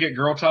Corona get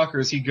girl talk, or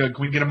is he good?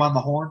 Can we get him on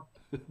the horn?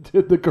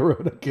 Did the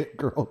Corona get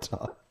girl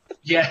talk?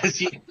 Yeah,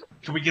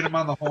 can we get him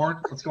on the horn?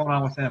 What's going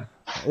on with him?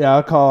 Yeah,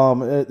 I'll call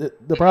him.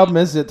 The problem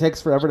is it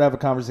takes forever to have a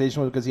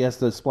conversation with him because he has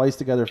to splice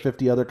together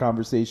 50 other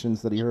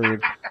conversations that he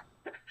heard.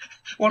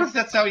 What if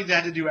that's how he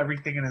had to do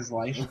everything in his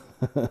life?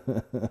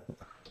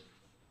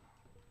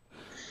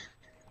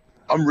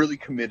 I'm really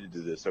committed to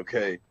this,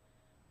 okay?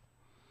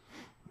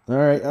 All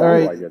right.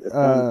 Like it.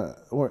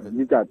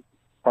 You've got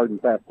hard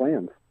and fast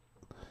plans.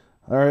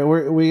 All right,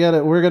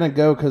 we're gonna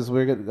go because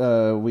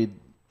we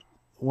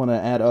want to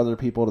add other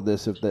people to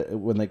this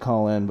when they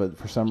call in, but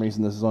for some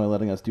reason this is only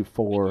letting us do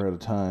 4 at a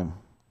time.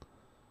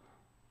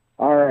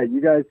 All right, you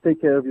guys take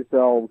care of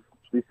yourselves.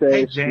 Be safe.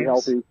 Hey, James. Be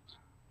healthy.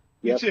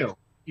 You too.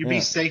 You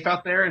be safe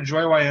out there.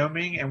 Enjoy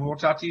Wyoming, and we'll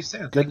talk to you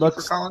soon. Thank you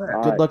for calling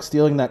in. Good luck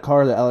stealing that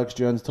car that Alex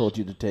Jones told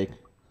you to take.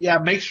 Yeah,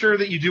 make sure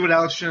that you do what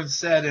Alex Jones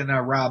said and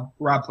rob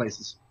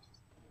places.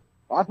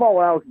 I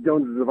follow Alex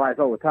Jones' advice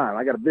all the time.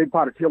 I got a big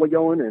pot of chili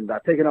going, and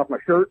I've taken off my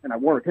shirt, and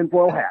I've worn a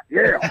tinfoil hat.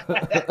 Yeah.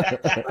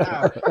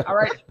 All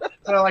right. That's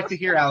what I like to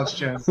hear, Alex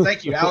Jones.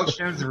 Thank you. Alex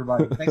Jones,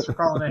 everybody. Thanks for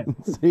calling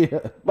in. See ya.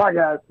 Bye,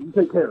 guys. You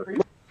take care.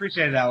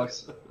 Appreciate it,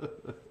 Alex.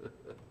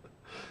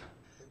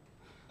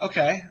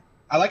 Okay.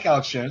 I like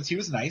Alex Jones. He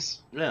was nice.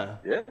 Yeah.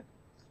 Yeah.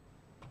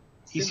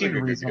 He Seemed seemed like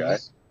a good reasonable. guy.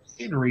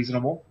 Seemed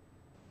reasonable.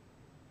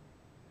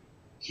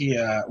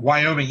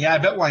 Wyoming. Yeah, I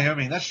bet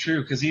Wyoming. That's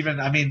true. Because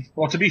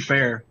to be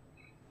fair,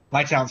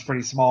 my town's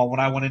pretty small. When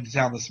I went into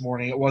town this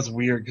morning, it was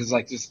weird because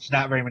there's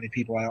not very many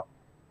people out.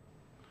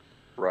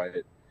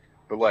 Right.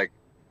 But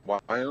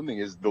Wyoming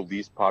is the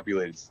least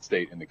populated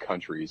state in the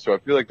country, so I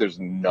feel like there's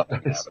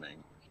nothing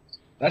happening.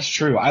 That's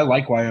true. I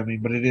like Wyoming,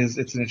 but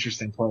it's an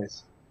interesting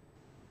place.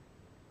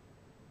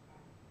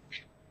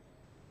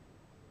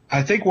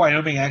 I think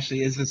Wyoming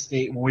actually is a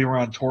state, when we were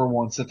on tour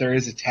once, that there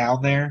is a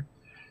town there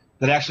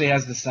that actually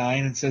has the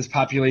sign and says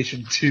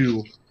population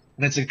 2.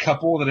 And it's a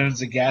couple that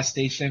owns a gas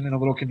station and a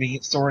little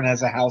convenience store and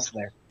has a house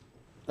there.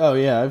 Oh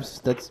yeah,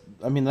 that's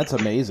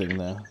amazing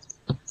though.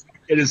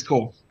 It is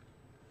cool.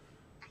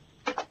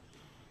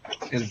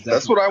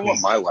 That's what I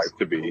want my life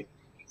to be.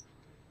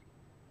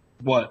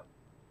 What?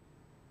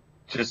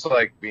 Just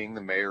like being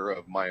the mayor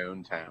of my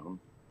own town.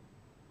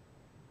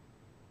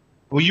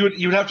 Well, you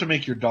would have to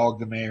make your dog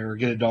the mayor, or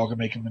get a dog and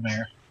make him the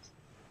mayor.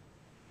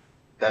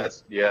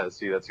 That's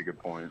a good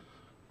point.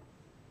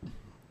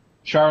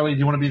 Charlie, do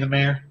you want to be the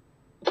mayor?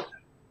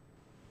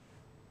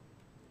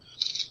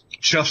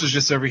 Shelf is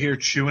just over here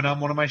chewing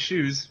on one of my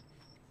shoes.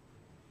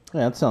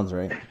 Yeah, that sounds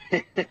right.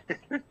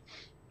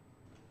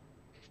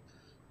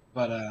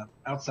 But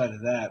outside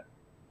of that,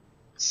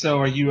 so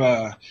are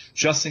you,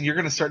 Justin? You're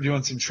going to start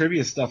doing some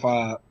trivia stuff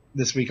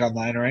this week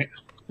online, right?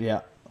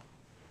 Yeah.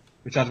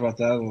 We talked about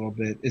that a little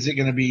bit. Is it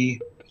going to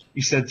be?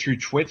 You said through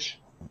Twitch.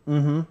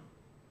 Mm-hmm.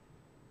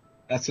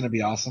 That's going to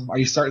be awesome. Are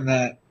you starting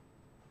that?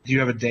 Do you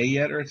have a day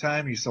yet or a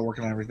time? Are you still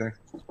working on everything?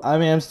 I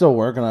mean, I'm still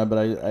working on it,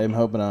 but I'm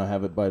hoping I'll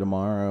have it by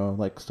tomorrow,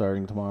 like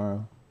starting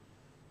tomorrow.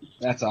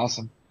 That's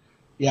awesome.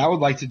 Yeah, I would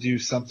like to do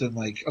something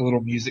like a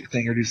little music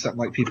thing or do something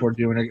like people are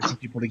doing or get some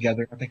people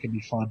together. I think it'd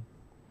be fun.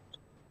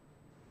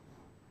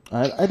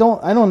 I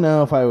don't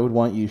know if I would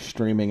want you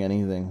streaming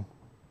anything.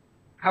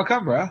 How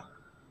come, bro?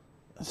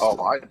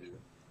 Oh, I do.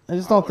 I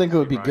just don't think it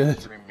would be good.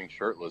 Streaming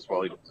shirtless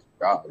while he does his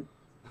job.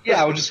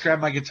 Yeah, I would just grab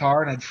my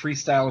guitar and I'd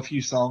freestyle a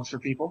few songs for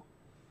people.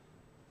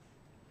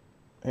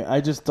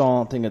 I just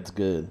don't think it's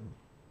good.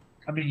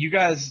 I mean, you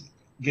guys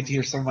get to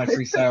hear some of my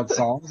freestyled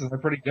songs, and they're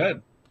pretty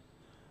good.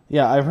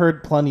 Yeah, I've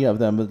heard plenty of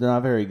them, but they're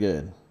not very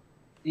good.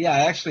 Yeah,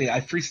 I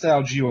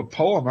freestyled you a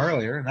poem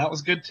earlier, and that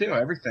was good too.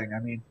 Everything. I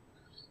mean,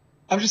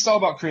 I'm just all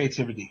about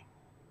creativity.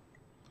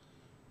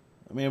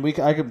 I mean,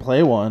 I could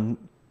play one.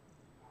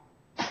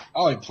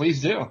 Oh,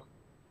 please do. Let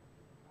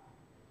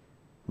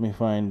me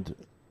find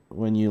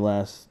when you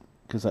last,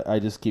 because I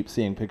just keep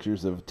seeing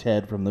pictures of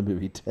Ted from the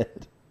movie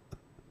Ted.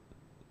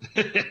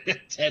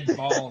 Ted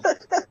Balls.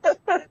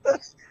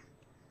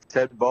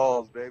 Ted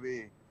Balls,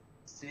 baby.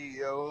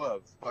 CEO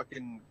of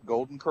fucking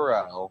Golden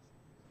Corral.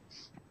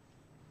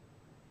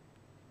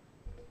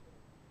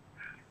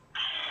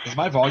 Is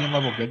my volume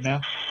level good now?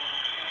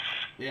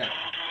 Yeah.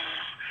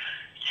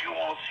 You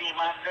won't see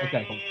my name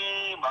Okay, cool.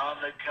 on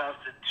the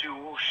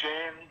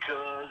Constitution,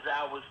 'cause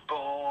I was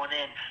born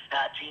in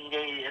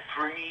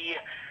 1983.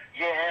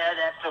 Yeah,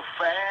 that's a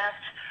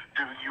fact.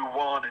 Do you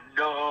want to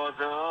know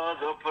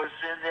the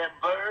person that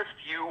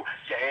birthed you?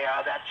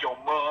 Yeah, that's your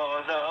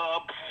mother.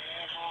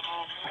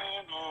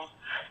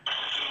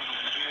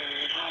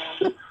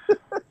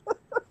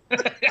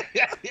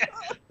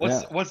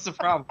 What's the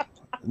problem?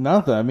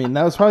 Nothing. I mean,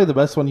 that was probably the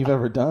best one you've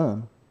ever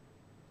done.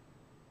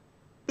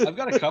 I've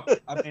got a couple.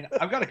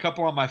 I've got a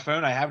couple on my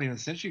phone. I haven't even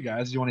sent you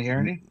guys. Do you want to hear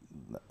any?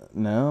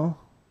 No.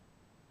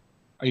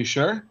 Are you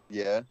sure?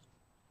 Yeah.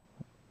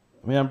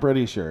 I mean, I'm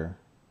pretty sure.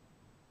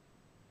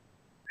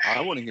 I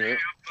want to hear it.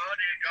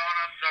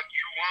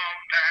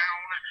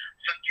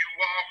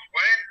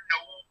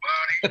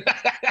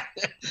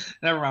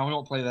 Never mind. We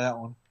won't play that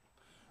one.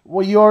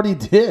 Well, you already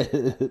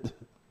did.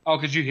 Oh,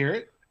 could you hear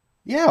it?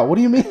 Yeah. What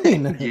do you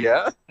mean?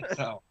 Yeah.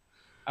 No.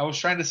 I was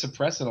trying to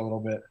suppress it a little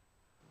bit,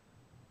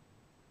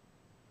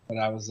 but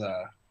I was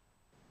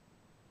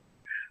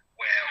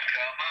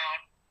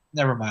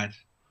Never mind.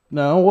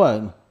 No.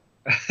 What?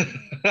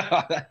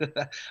 I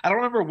don't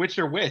remember which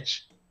or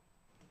which.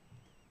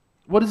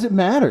 What does it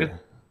matter?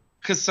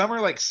 Because some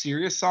are like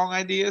serious song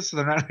ideas, so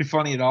they're not really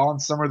funny at all,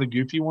 and some are the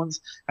goofy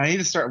ones. I need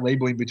to start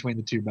labeling between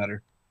the two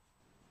better.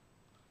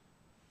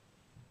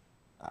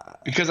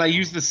 Because I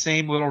use the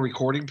same little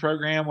recording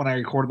program when I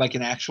record like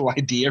an actual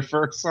idea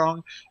for a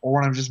song, or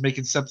when I'm just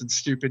making something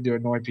stupid to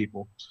annoy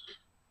people.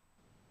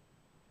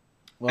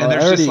 Well,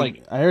 and there's I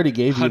already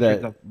gave you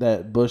hundreds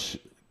that Bush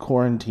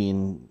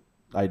quarantine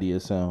idea,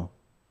 so.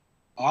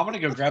 Oh, I'm gonna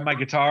go grab my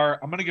guitar.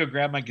 I'm gonna go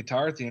grab my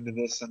guitar at the end of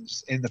this and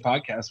just end the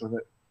podcast with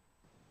it.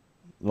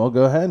 Well,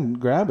 go ahead and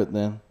grab it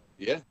then.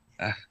 Yeah.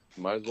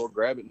 Might as well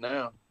grab it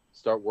now.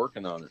 Start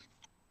working on it.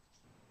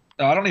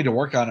 No, I don't need to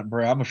work on it,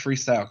 bro. I'm a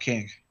freestyle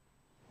king.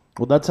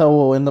 Well, that's how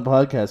we'll end the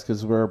podcast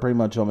because we're pretty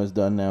much almost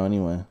done now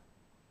anyway.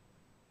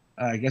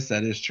 I guess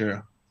that is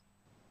true.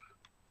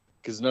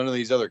 Because none of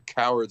these other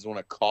cowards want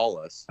to call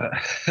us.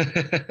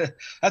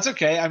 That's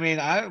okay. I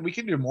mean, we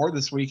can do more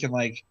this week and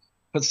like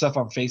put stuff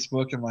on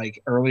Facebook and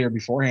like earlier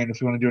beforehand if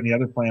we want to do any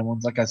other planned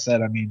ones. Like I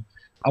said, I mean,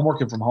 I'm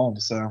working from home,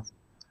 so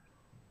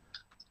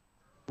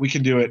we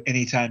can do it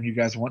anytime you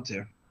guys want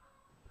to.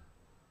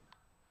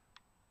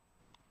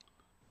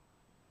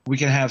 We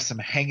can have some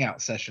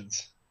hangout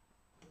sessions.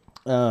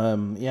 Yeah, I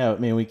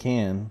mean, we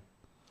can.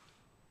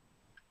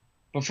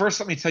 But first,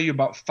 let me tell you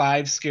about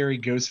 5 scary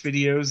ghost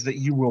videos that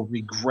you will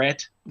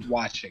regret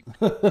watching.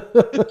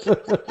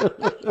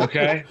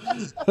 Okay?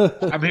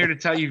 I'm here to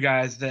tell you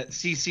guys that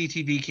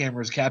CCTV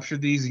cameras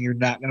captured these, and you're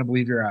not going to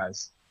believe your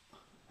eyes.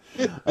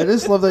 I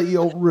just love that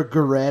you'll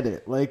regret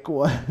it. Like,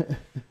 what?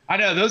 I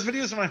know. Those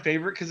videos are my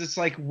favorite because it's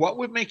like, what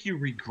would make you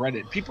regret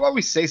it? People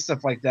always say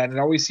stuff like that, and it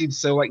always seems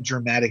so, like,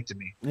 dramatic to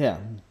me. Yeah.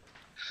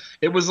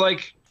 It was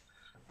like,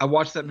 I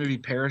watched that movie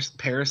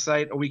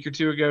Parasite a week or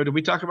two ago. Did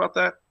we talk about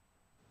that?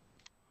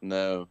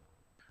 No.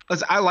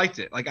 I liked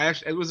it. Like,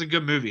 it was a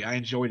good movie. I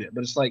enjoyed it.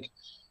 But it's like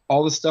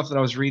all the stuff that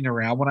I was reading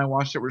around when I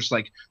watched it was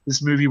like,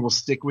 this movie will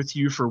stick with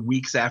you for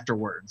weeks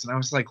afterwards. And I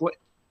was like, what?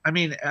 I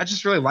mean, I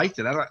just really liked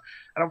it. I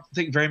don't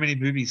think very many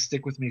movies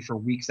stick with me for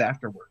weeks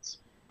afterwards.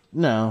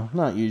 No,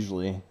 not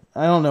usually.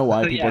 I don't know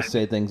why people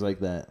say things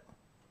like that.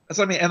 That's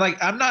what I mean. And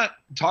like, I'm not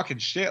talking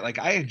shit. Like,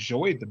 I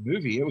enjoyed the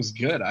movie. It was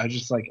good. I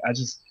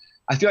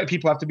feel like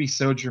people have to be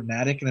so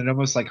dramatic, and it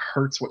almost like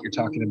hurts what you're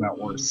talking about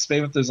worse.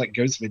 Same with those like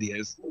ghost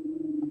videos.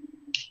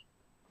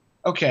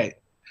 Okay.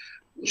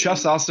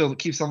 Chuffs also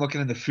keeps on looking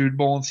in the food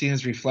bowl and seeing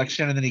his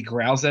reflection, and then he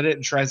growls at it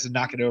and tries to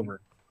knock it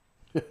over.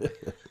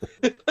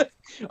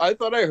 I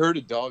thought I heard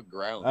a dog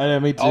growling. I know,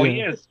 me too. Oh,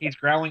 he is. He's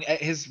growling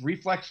at his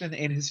reflection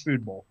in his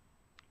food bowl.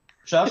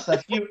 Chuffs,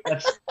 that's you.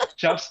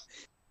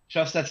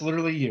 Chuffs, that's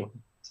literally you.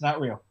 It's not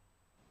real.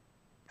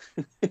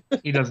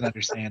 He doesn't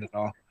understand at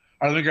all. All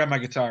right, let me grab my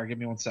guitar. Give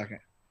me 1 second.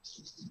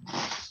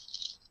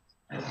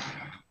 I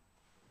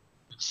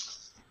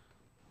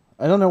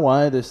don't know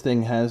why this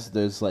thing has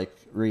those like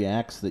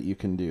reacts that you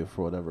can do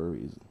for whatever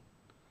reason.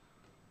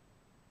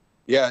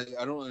 Yeah,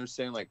 I don't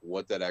understand like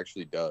what that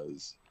actually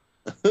does.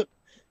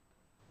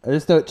 I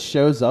just know it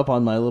shows up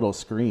on my little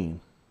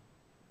screen.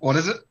 What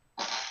is it?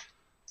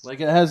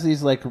 Like, it has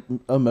these like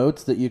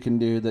emotes that you can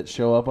do that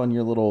show up on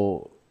your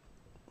little.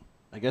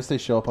 I guess they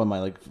show up on my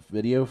like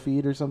video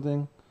feed or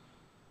something.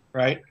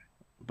 Right.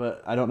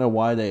 But I don't know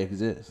why they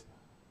exist.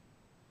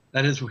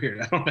 That is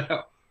weird. I don't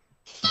know.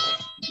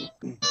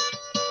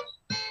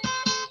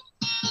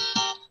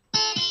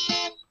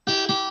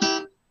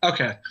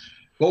 Okay.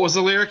 What was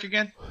the lyric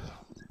again?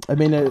 I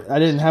mean, I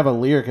didn't have a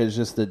lyric. It's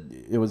just that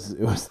it was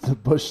the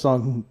Bush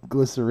song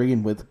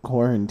 "Glycerine" with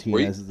 "Quarantine"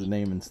 as the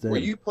name instead. Were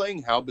you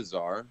playing How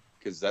Bizarre?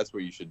 Because that's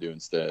what you should do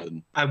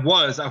instead. I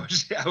was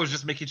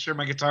just making sure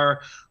my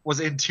guitar was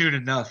in tune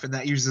enough, and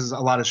that uses a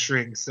lot of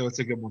strings, so it's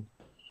a good one.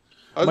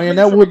 Man,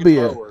 that would be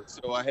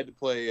so I had to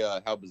play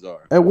How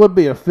Bizarre. It would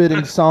be a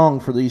fitting song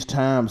for these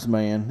times,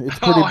 man. It's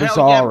pretty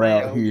bizarre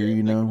out here,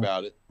 you know.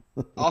 About it.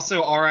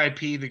 Also,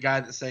 R.I.P. the guy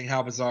that sang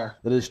How Bizarre.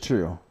 That is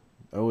true.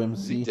 OMC.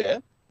 Is he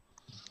dead?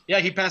 Yeah,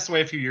 he passed away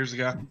a few years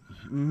ago.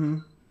 Mm-hmm.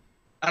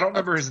 I don't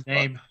remember his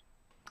name.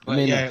 But I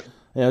mean, yeah,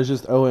 it was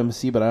just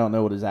OMC, but I don't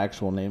know what his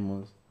actual name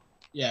was.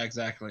 Yeah,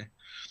 exactly.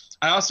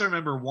 I also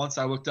remember once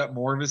I looked up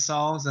more of his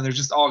songs, and they're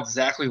just all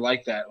exactly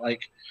like that.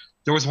 Like,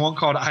 there was one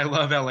called I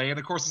Love LA, and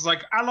of course it's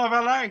like, I love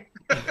LA.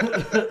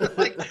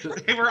 Like,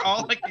 they were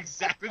all like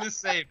exactly the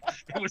same.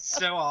 It was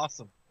so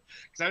awesome.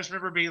 Because I just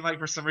remember being like,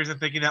 for some reason,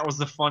 thinking that was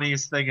the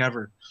funniest thing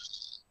ever.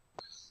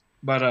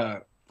 But,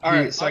 all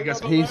right, so I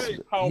guess he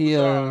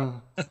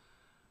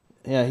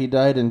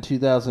died in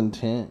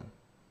 2010.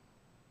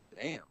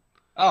 Damn.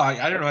 Oh, I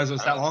didn't realize it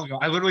was that long ago.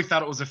 I literally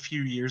thought it was a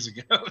few years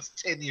ago. It was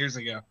 10 years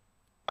ago.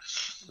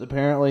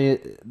 Apparently,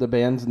 the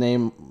band's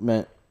name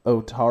meant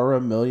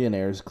Otara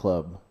Millionaires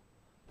Club,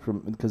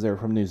 because they're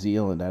from New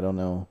Zealand. I don't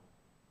know.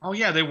 Oh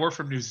yeah, they were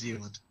from New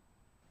Zealand.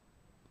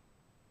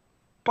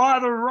 By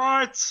the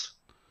rights.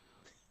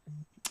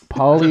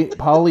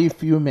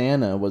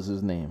 Polyfumana was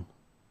his name.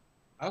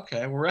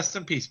 Okay, well, rest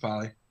in peace,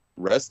 Polly.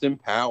 Rest in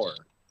power.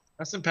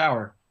 Rest in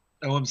power.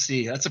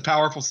 OMC. That's a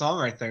powerful song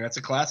right there. That's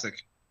a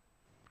classic.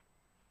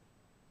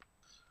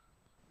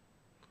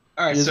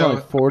 All right, He was so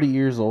only 40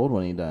 years old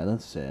when he died.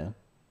 That's sad.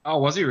 Oh,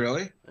 was he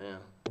really? Yeah.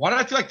 Why did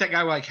I feel like that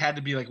guy like had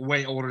to be like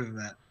way older than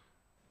that?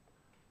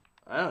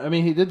 I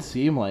mean, he did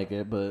seem like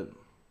it, but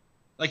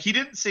Like, he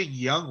didn't sing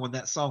young when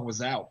that song was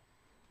out.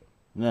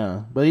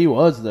 no. But he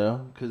was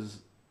though, because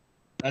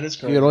That is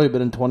he crazy. had only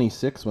been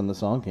 26 when the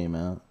song came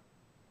out.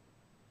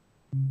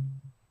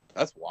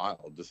 That's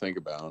wild to think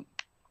about.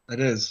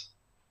 It is.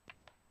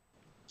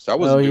 So I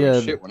wasn't doing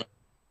yeah. shit when I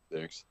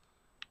was 6.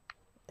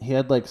 He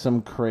had like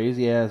some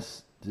crazy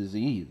ass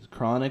disease,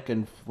 chronic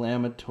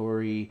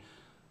inflammatory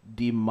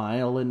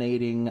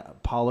demyelinating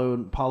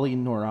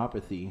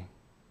polyneuropathy.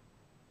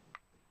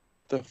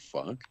 The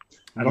fuck?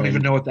 I don't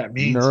even know what that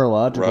means.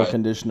 Neurological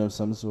condition of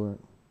some sort.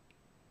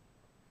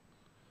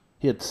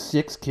 He had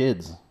 6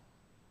 kids.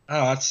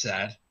 Oh, that's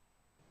sad.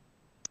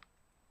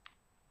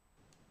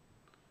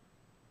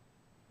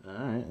 All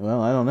right.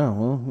 Well, I don't know.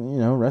 Well, you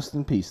know, rest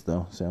in peace,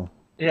 though. So.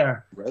 Yeah.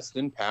 Rest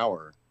in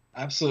power.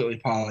 Absolutely,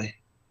 Polly.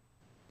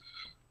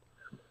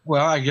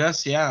 Well, I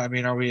guess, yeah. I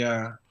mean, are we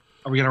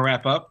gonna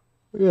wrap up?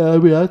 Yeah, I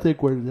mean, I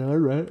think we're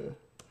done, right?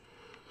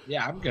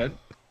 Yeah, I'm good.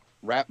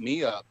 Wrap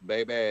me up,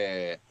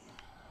 baby.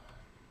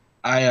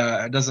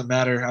 It doesn't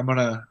matter. I'm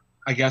gonna,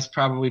 I guess,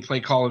 probably play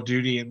Call of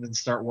Duty and then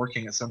start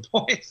working at some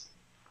point.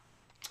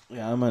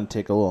 Yeah, I'm gonna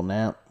take a little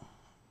nap.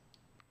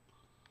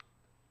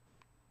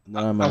 No,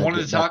 I'm gonna wanted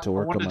get to back talk. to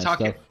work I wanted on to my talk.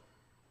 stuff.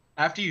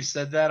 After you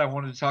said that, I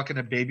wanted to talk in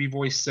a baby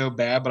voice so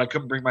bad, but I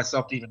couldn't bring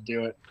myself to even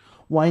do it.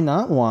 Why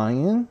not,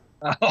 Wyan?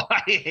 Oh,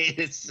 I hate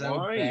it so bad.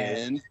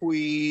 Ryan,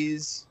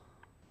 please.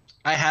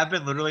 I have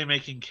been literally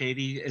making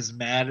Katie as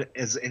mad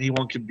as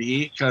anyone can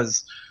be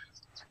because,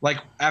 like,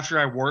 after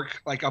I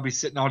work, like, I'll be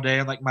sitting all day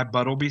and, like, my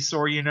butt will be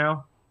sore, you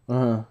know?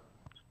 Uh-huh.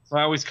 So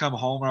I always come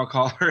home and I'll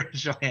call her and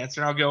she'll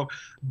answer and I'll go,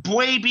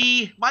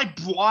 "Baby, my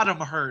bottom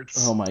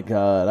hurts." Oh my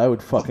god, I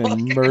would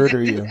fucking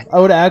murder you. I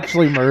would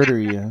actually murder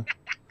you.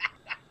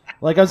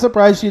 Like, I'm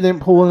surprised she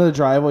didn't pull into the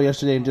driveway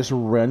yesterday and just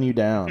run you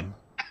down.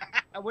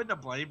 I wouldn't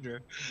have blamed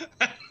her.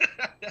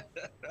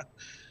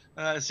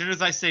 As soon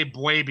as I say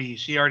 "baby,"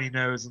 she already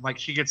knows, and like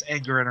she gets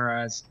anger in her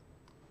eyes.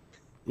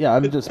 Yeah,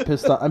 I'm just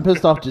pissed off. I'm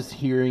pissed off just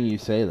hearing you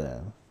say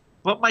that.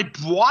 But my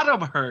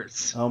bottom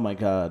hurts. Oh my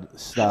god,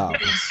 stop.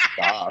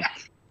 Stop.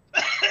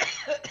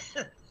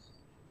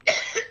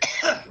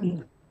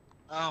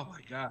 Oh my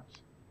gosh.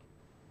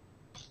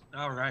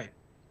 All right.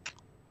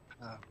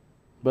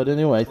 But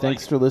anyway,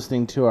 thanks for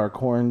listening to our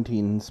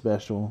quarantine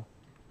special.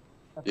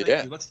 Thank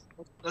Yeah. you.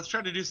 Let's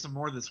try to do some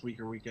more this week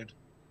or weekend.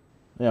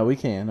 Yeah, we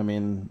can. I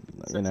mean,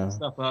 Set you know, some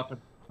stuff up.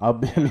 And, I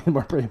mean,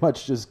 we're pretty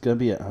much just gonna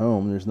be at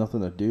home. There's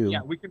nothing to do.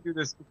 yeah, we can do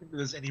this. We can do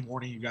this any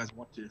morning you guys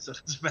want to. So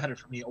it doesn't matter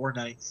for me or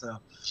night. So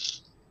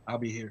I'll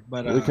be here.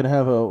 But We could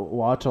have a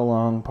watch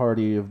along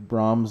party of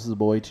Brahms the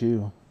Boy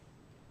too.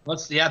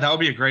 yeah, that would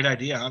be a great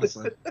idea.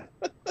 Honestly,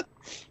 I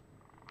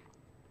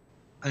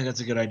think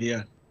that's a good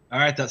idea. All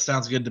right, that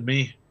sounds good to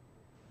me.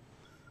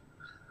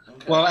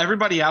 Well,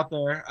 everybody out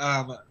there,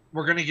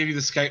 we're going to give you the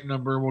Skype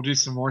number. We'll do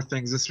some more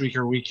things this week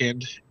or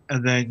weekend,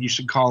 and then you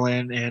should call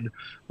in and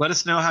let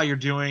us know how you're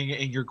doing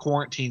in your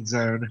quarantine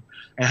zone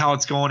and how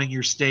it's going in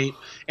your state,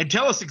 and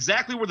tell us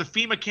exactly where the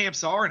FEMA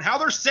camps are and how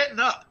they're setting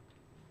up.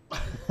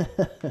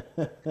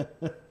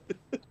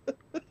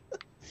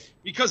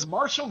 Because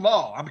martial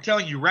law, I'm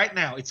telling you right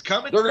now, it's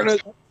coming. They're gonna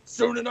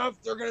soon enough.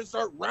 They're gonna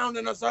start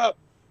rounding us up.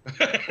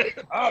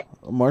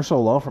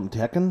 Martial law from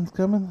Tekken's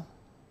coming.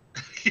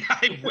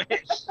 I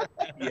wish.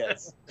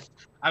 Yes.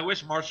 I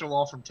wish martial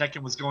law from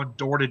Tekken was going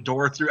door to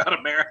door throughout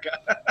America.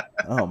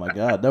 Oh my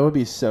god, that would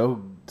be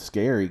so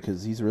scary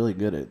because he's really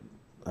good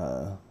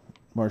at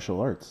martial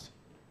arts.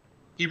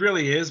 He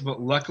really is,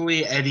 but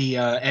luckily Eddie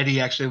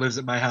actually lives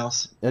at my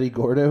house. Eddie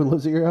Gordo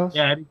lives at your house?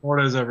 Yeah, Eddie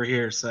Gordo's over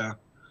here, so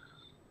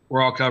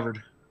we're all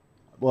covered.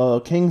 Well,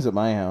 King's at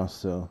my house,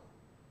 so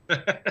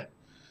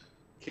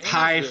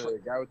King's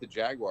the guy with the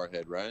Jaguar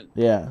head, right?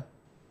 yeah.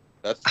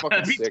 That's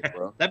fucking sick,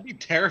 bro. That'd be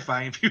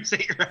terrifying if he was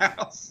at your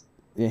house.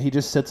 Yeah, he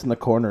just sits in the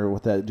corner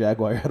with that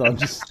Jaguar head on.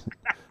 Just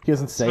he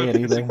doesn't say Smoking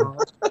anything.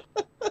 cigars.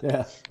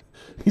 Yeah,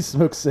 he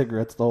smokes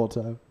cigarettes the whole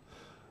time.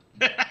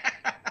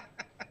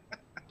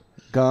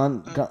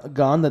 Gone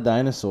the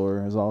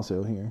dinosaur is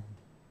also here.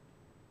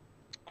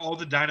 All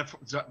the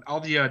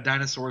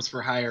dinosaurs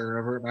for hire are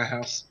over at my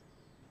house.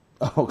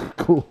 Oh,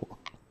 cool.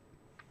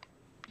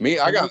 Me,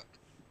 I got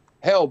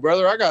hell,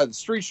 brother. I got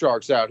street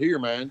sharks out here,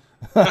 man.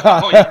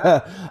 Oh,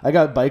 yeah. I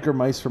got biker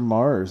mice from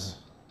Mars.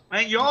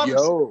 Man, y'all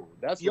Yo,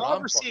 that's y'all what I'm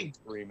ever fucking seen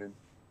screaming.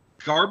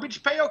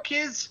 Garbage Pail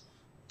Kids?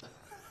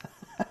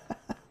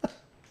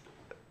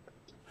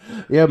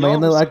 Yeah,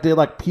 man, Y'all they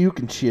like puke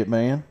and shit,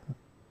 man.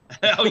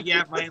 Hell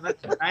yeah, man,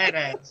 that's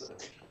badass.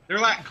 They're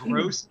like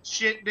gross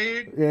shit,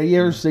 dude. Yeah, you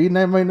ever seen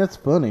that, man? That's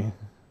funny.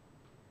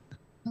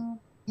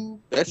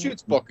 That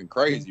shit's fucking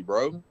crazy,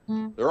 bro.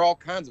 They're all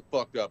kinds of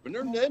fucked up, and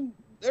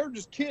they're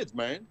just kids,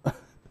 man.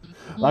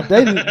 Like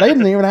they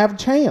didn't even have a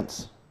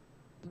chance.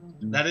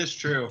 That is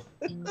true.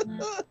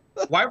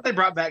 Why have they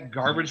brought back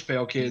Garbage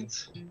Pail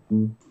Kids?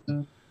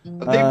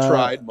 They've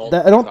tried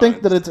multiple I don't think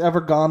times. that it's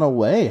ever gone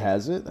away,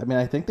 has it? I mean,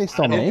 I think they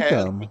still It make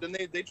has, them. but then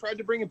they tried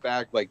to bring it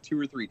back like 2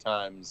 or 3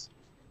 times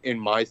in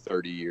my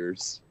 30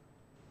 years.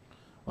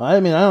 Well, I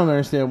mean, I don't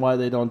understand why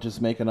they don't just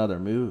make another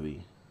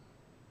movie.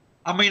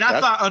 I mean,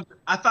 I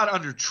thought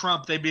under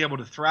Trump they'd be able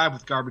to thrive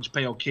with Garbage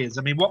Pail Kids.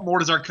 I mean, what more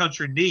does our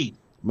country need?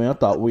 I mean, I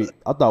thought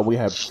we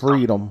had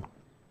freedom.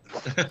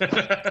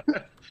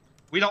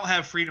 We don't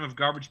have freedom if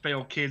Garbage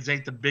Pail Kids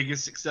ain't the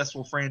biggest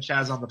successful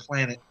franchise on the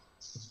planet.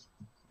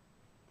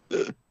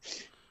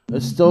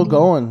 It's still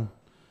going.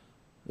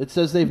 It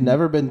says they've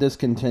never been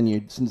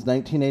discontinued since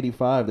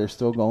 1985. They're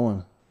still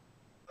going.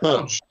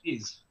 Oh,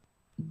 jeez.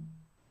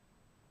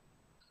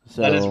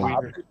 So, That is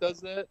weird. It does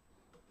that?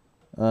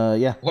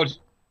 yeah, What?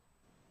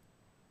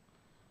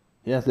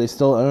 yeah, they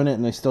still own it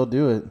and they still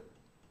do it.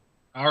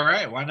 All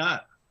right, why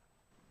not?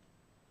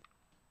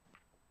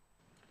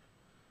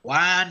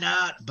 Why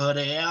not,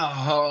 buddy?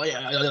 Oh,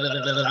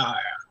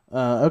 yeah.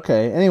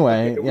 Okay.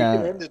 Anyway, We yeah,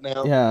 can end it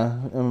now.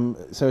 yeah.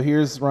 So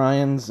here's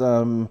Ryan's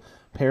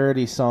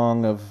parody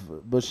song of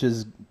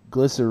Bush's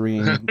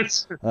Glycerine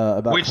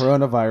about Which-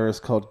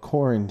 coronavirus called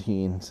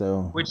Quarantine.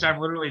 So Which I'm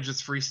literally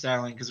just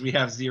freestyling because we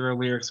have 0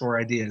 lyrics or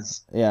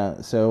ideas.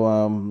 yeah.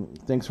 So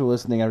thanks for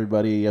listening,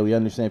 everybody. We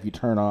understand if you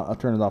turn it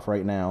off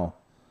right now.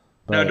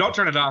 No, don't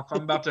turn it off.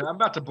 I'm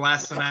about to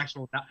blast some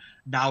actual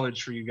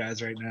knowledge for you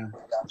guys right now.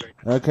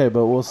 Okay,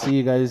 but we'll see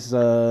you guys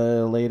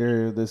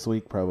later this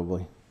week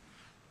probably.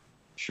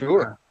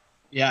 Sure.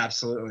 Yeah,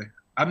 absolutely.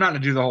 I'm not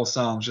gonna do the whole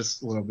song,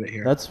 just a little bit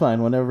here. That's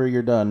fine. Whenever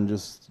you're done,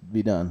 just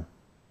be done.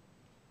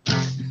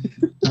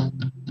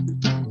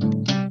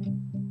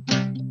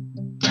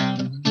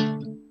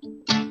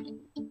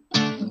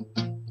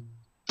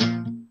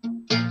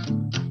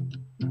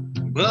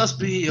 Must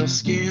be your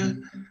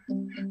skin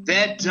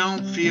that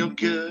don't feel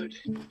good.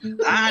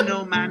 I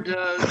know mine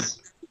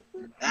does.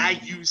 I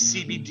use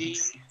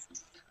CBD.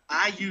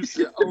 I use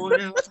the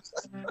oil.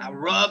 I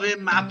rub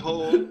in my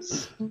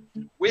pores.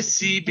 With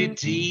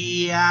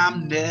CBD,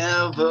 I'm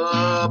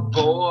never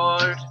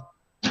bored.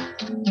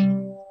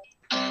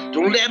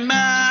 Don't let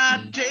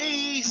my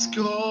days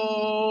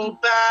go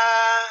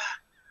by.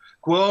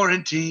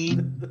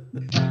 Quarantine.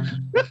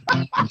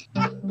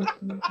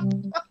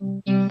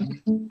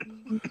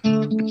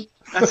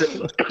 That's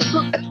it.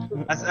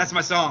 That's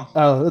my song.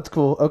 Oh, that's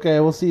cool.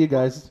 Okay, we'll see you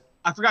guys.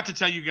 I forgot to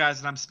tell you guys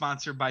that I'm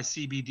sponsored by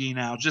CBD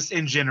now, just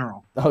in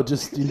general. Oh,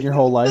 just in your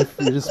whole life?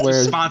 You just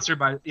wear... Sponsored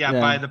by,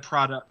 by the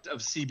product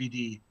of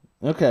CBD.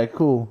 Okay,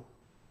 cool.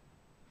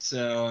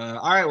 So,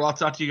 all right, well, I'll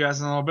talk to you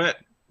guys in a little bit.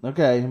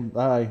 Okay,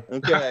 bye.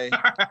 Okay.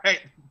 All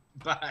right,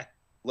 bye.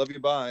 Love you,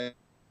 bye.